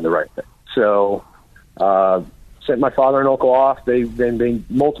doing the right thing. So sent my father and uncle off. They've made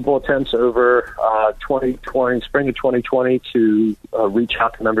multiple attempts over 2020, spring of 2020, to reach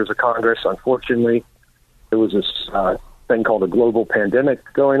out to members of Congress. Unfortunately, there was this thing called a global pandemic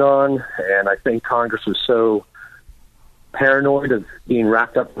going on, and I think Congress was so paranoid of being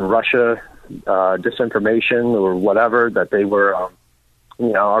wrapped up in Russia disinformation or whatever that they were,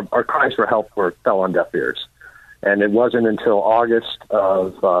 our cries for help fell on deaf ears. And it wasn't until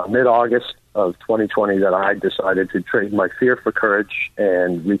mid-August of 2020 that I decided to trade my fear for courage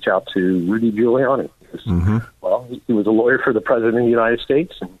and reach out to Rudy Giuliani. Because, well, he was a lawyer for the President of the United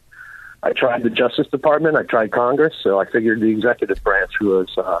States, and I tried the Justice Department, I tried Congress, so I figured the executive branch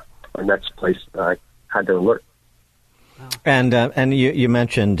was our next place I had to alert. And you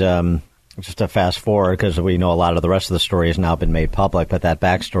mentioned, just to fast forward, because we know a lot of the rest of the story has now been made public, but that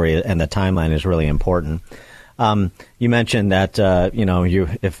backstory and the timeline is really important. You mentioned that,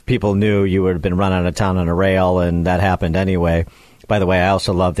 if people knew, you would have been run out of town on a rail, and that happened anyway. By the way, I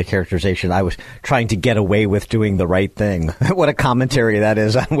also love the characterization. I was trying to get away with doing the right thing. What a commentary that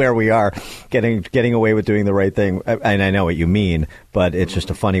is on where we are, getting away with doing the right thing. And I know what you mean, but it's just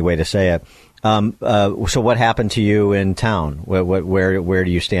a funny way to say it. So what happened to you in town? Where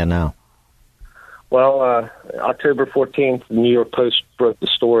do you stand now? Well, October 14th, the New York Post broke the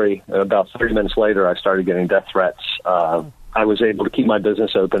story. About 30 minutes later, I started getting death threats. I was able to keep my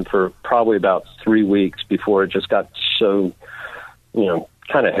business open for probably about 3 weeks before it just got so,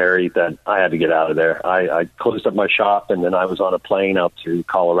 kind of hairy that I had to get out of there. I closed up my shop, and then I was on a plane out to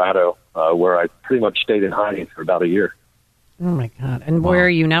Colorado, where I pretty much stayed in hiding for about a year. Oh, my God. And where are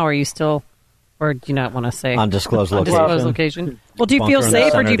you now? Are you still... Or do you not want to say? Undisclosed location. Undisclosed location. Well, do you feel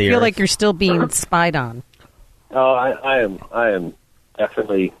safe, or do you feel like you're still being spied on? Oh, I am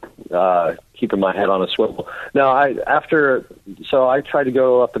definitely keeping my head on a swivel. No, I tried to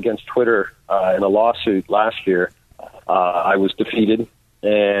go up against Twitter in a lawsuit last year. I was defeated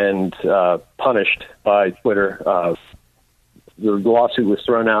and punished by Twitter. The lawsuit was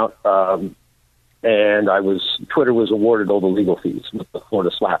thrown out, and Twitter was awarded all the legal fees with the Florida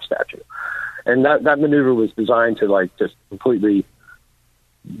slap statute. And that maneuver was designed to just completely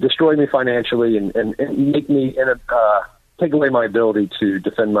destroy me financially and make me take away my ability to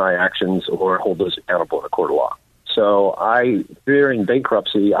defend my actions or hold those accountable in a court of law. So fearing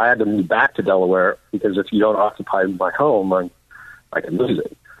bankruptcy, I had to move back to Delaware because if you don't occupy my home, I can lose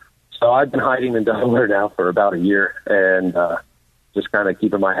it. So I've been hiding in Delaware now for about a year and just kind of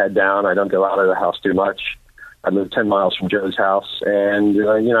keeping my head down. I don't go out of the house too much. I live 10 miles from Joe's house, and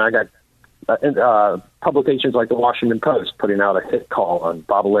I got publications like the Washington Post putting out a hit call on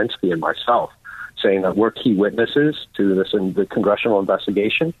Bob Alinsky and myself, saying that we're key witnesses to this in the congressional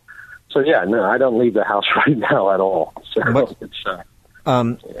investigation. So I don't leave the house right now at all. So it's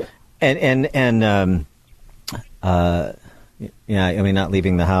not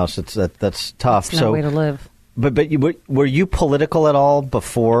leaving the house. That's tough. It's no way to live. But were you political at all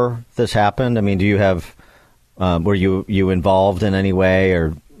before this happened? I mean, do you have were you involved in any way,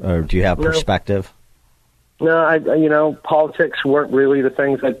 or do you have perspective? No, politics weren't really the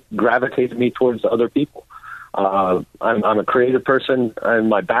things that gravitated me towards other people. I'm a creative person. In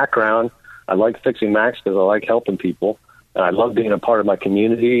my background, I like fixing Macs because I like helping people. And I love being a part of my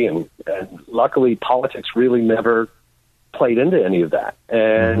community. And luckily, politics really never played into any of that.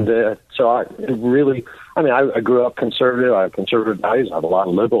 And so I grew up conservative. I have conservative values. I have a lot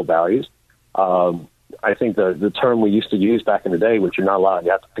of liberal values. I think the term we used to use back in the day, which you're not allowed,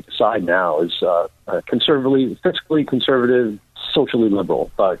 you have to pick a side now, is fiscally conservative, socially liberal.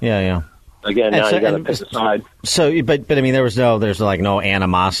 But again, now you got to pick a side. So, but I mean, there's no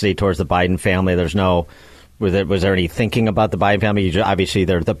animosity towards the Biden family. Was there any thinking about the Biden family? Obviously,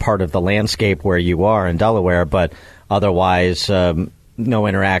 they're the part of the landscape where you are in Delaware, but otherwise, no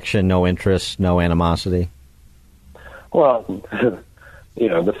interaction, no interest, no animosity. Well,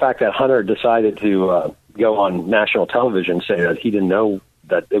 the fact that Hunter decided to go on national television saying that he didn't know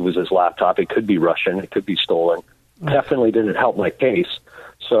that it was his laptop, it could be Russian, it could be stolen, definitely didn't help my case.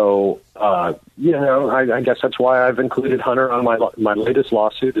 So, I guess that's why I've included Hunter on my latest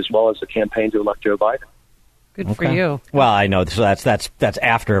lawsuit, as well as the campaign to elect Joe Biden. Good for you. Well, I know. So that's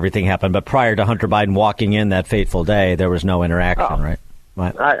after everything happened, but prior to Hunter Biden walking in that fateful day, there was no interaction, right?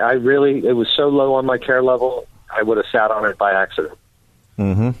 I really, it was so low on my care level, I would have sat on it by accident.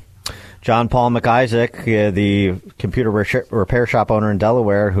 Mm-hmm. John Paul McIsaac, the computer repair shop owner in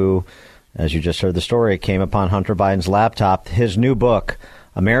Delaware, who, as you just heard the story, came upon Hunter Biden's laptop. His new book,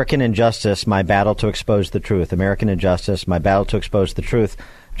 American Injustice, My Battle to Expose the Truth. American Injustice, My Battle to Expose the Truth.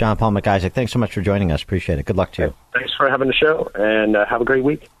 John Paul McIsaac, thanks so much for joining us. Appreciate it. Good luck to you. Thanks for having the show, and have a great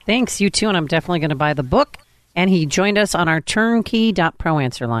week. Thanks, you too, and I'm definitely going to buy the book. And he joined us on our turnkey.pro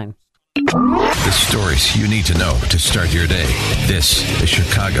answer line. The stories you need to know to start your day. This is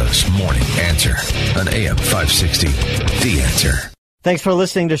Chicago's Morning Answer on AM 560. The Answer. Thanks for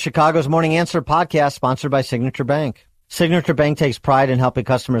listening to Chicago's Morning Answer podcast, sponsored by Signature Bank. Signature Bank takes pride in helping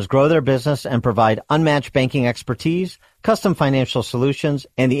customers grow their business and provide unmatched banking expertise, custom financial solutions,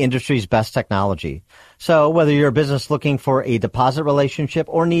 and the industry's best technology. So whether you're a business looking for a deposit relationship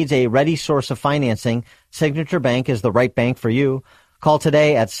or needs a ready source of financing, Signature Bank is the right bank for you. Call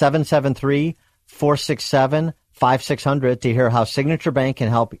today at 773-467-5600 to hear how Signature Bank can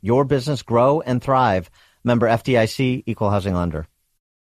help your business grow and thrive. Member FDIC, Equal Housing Lender.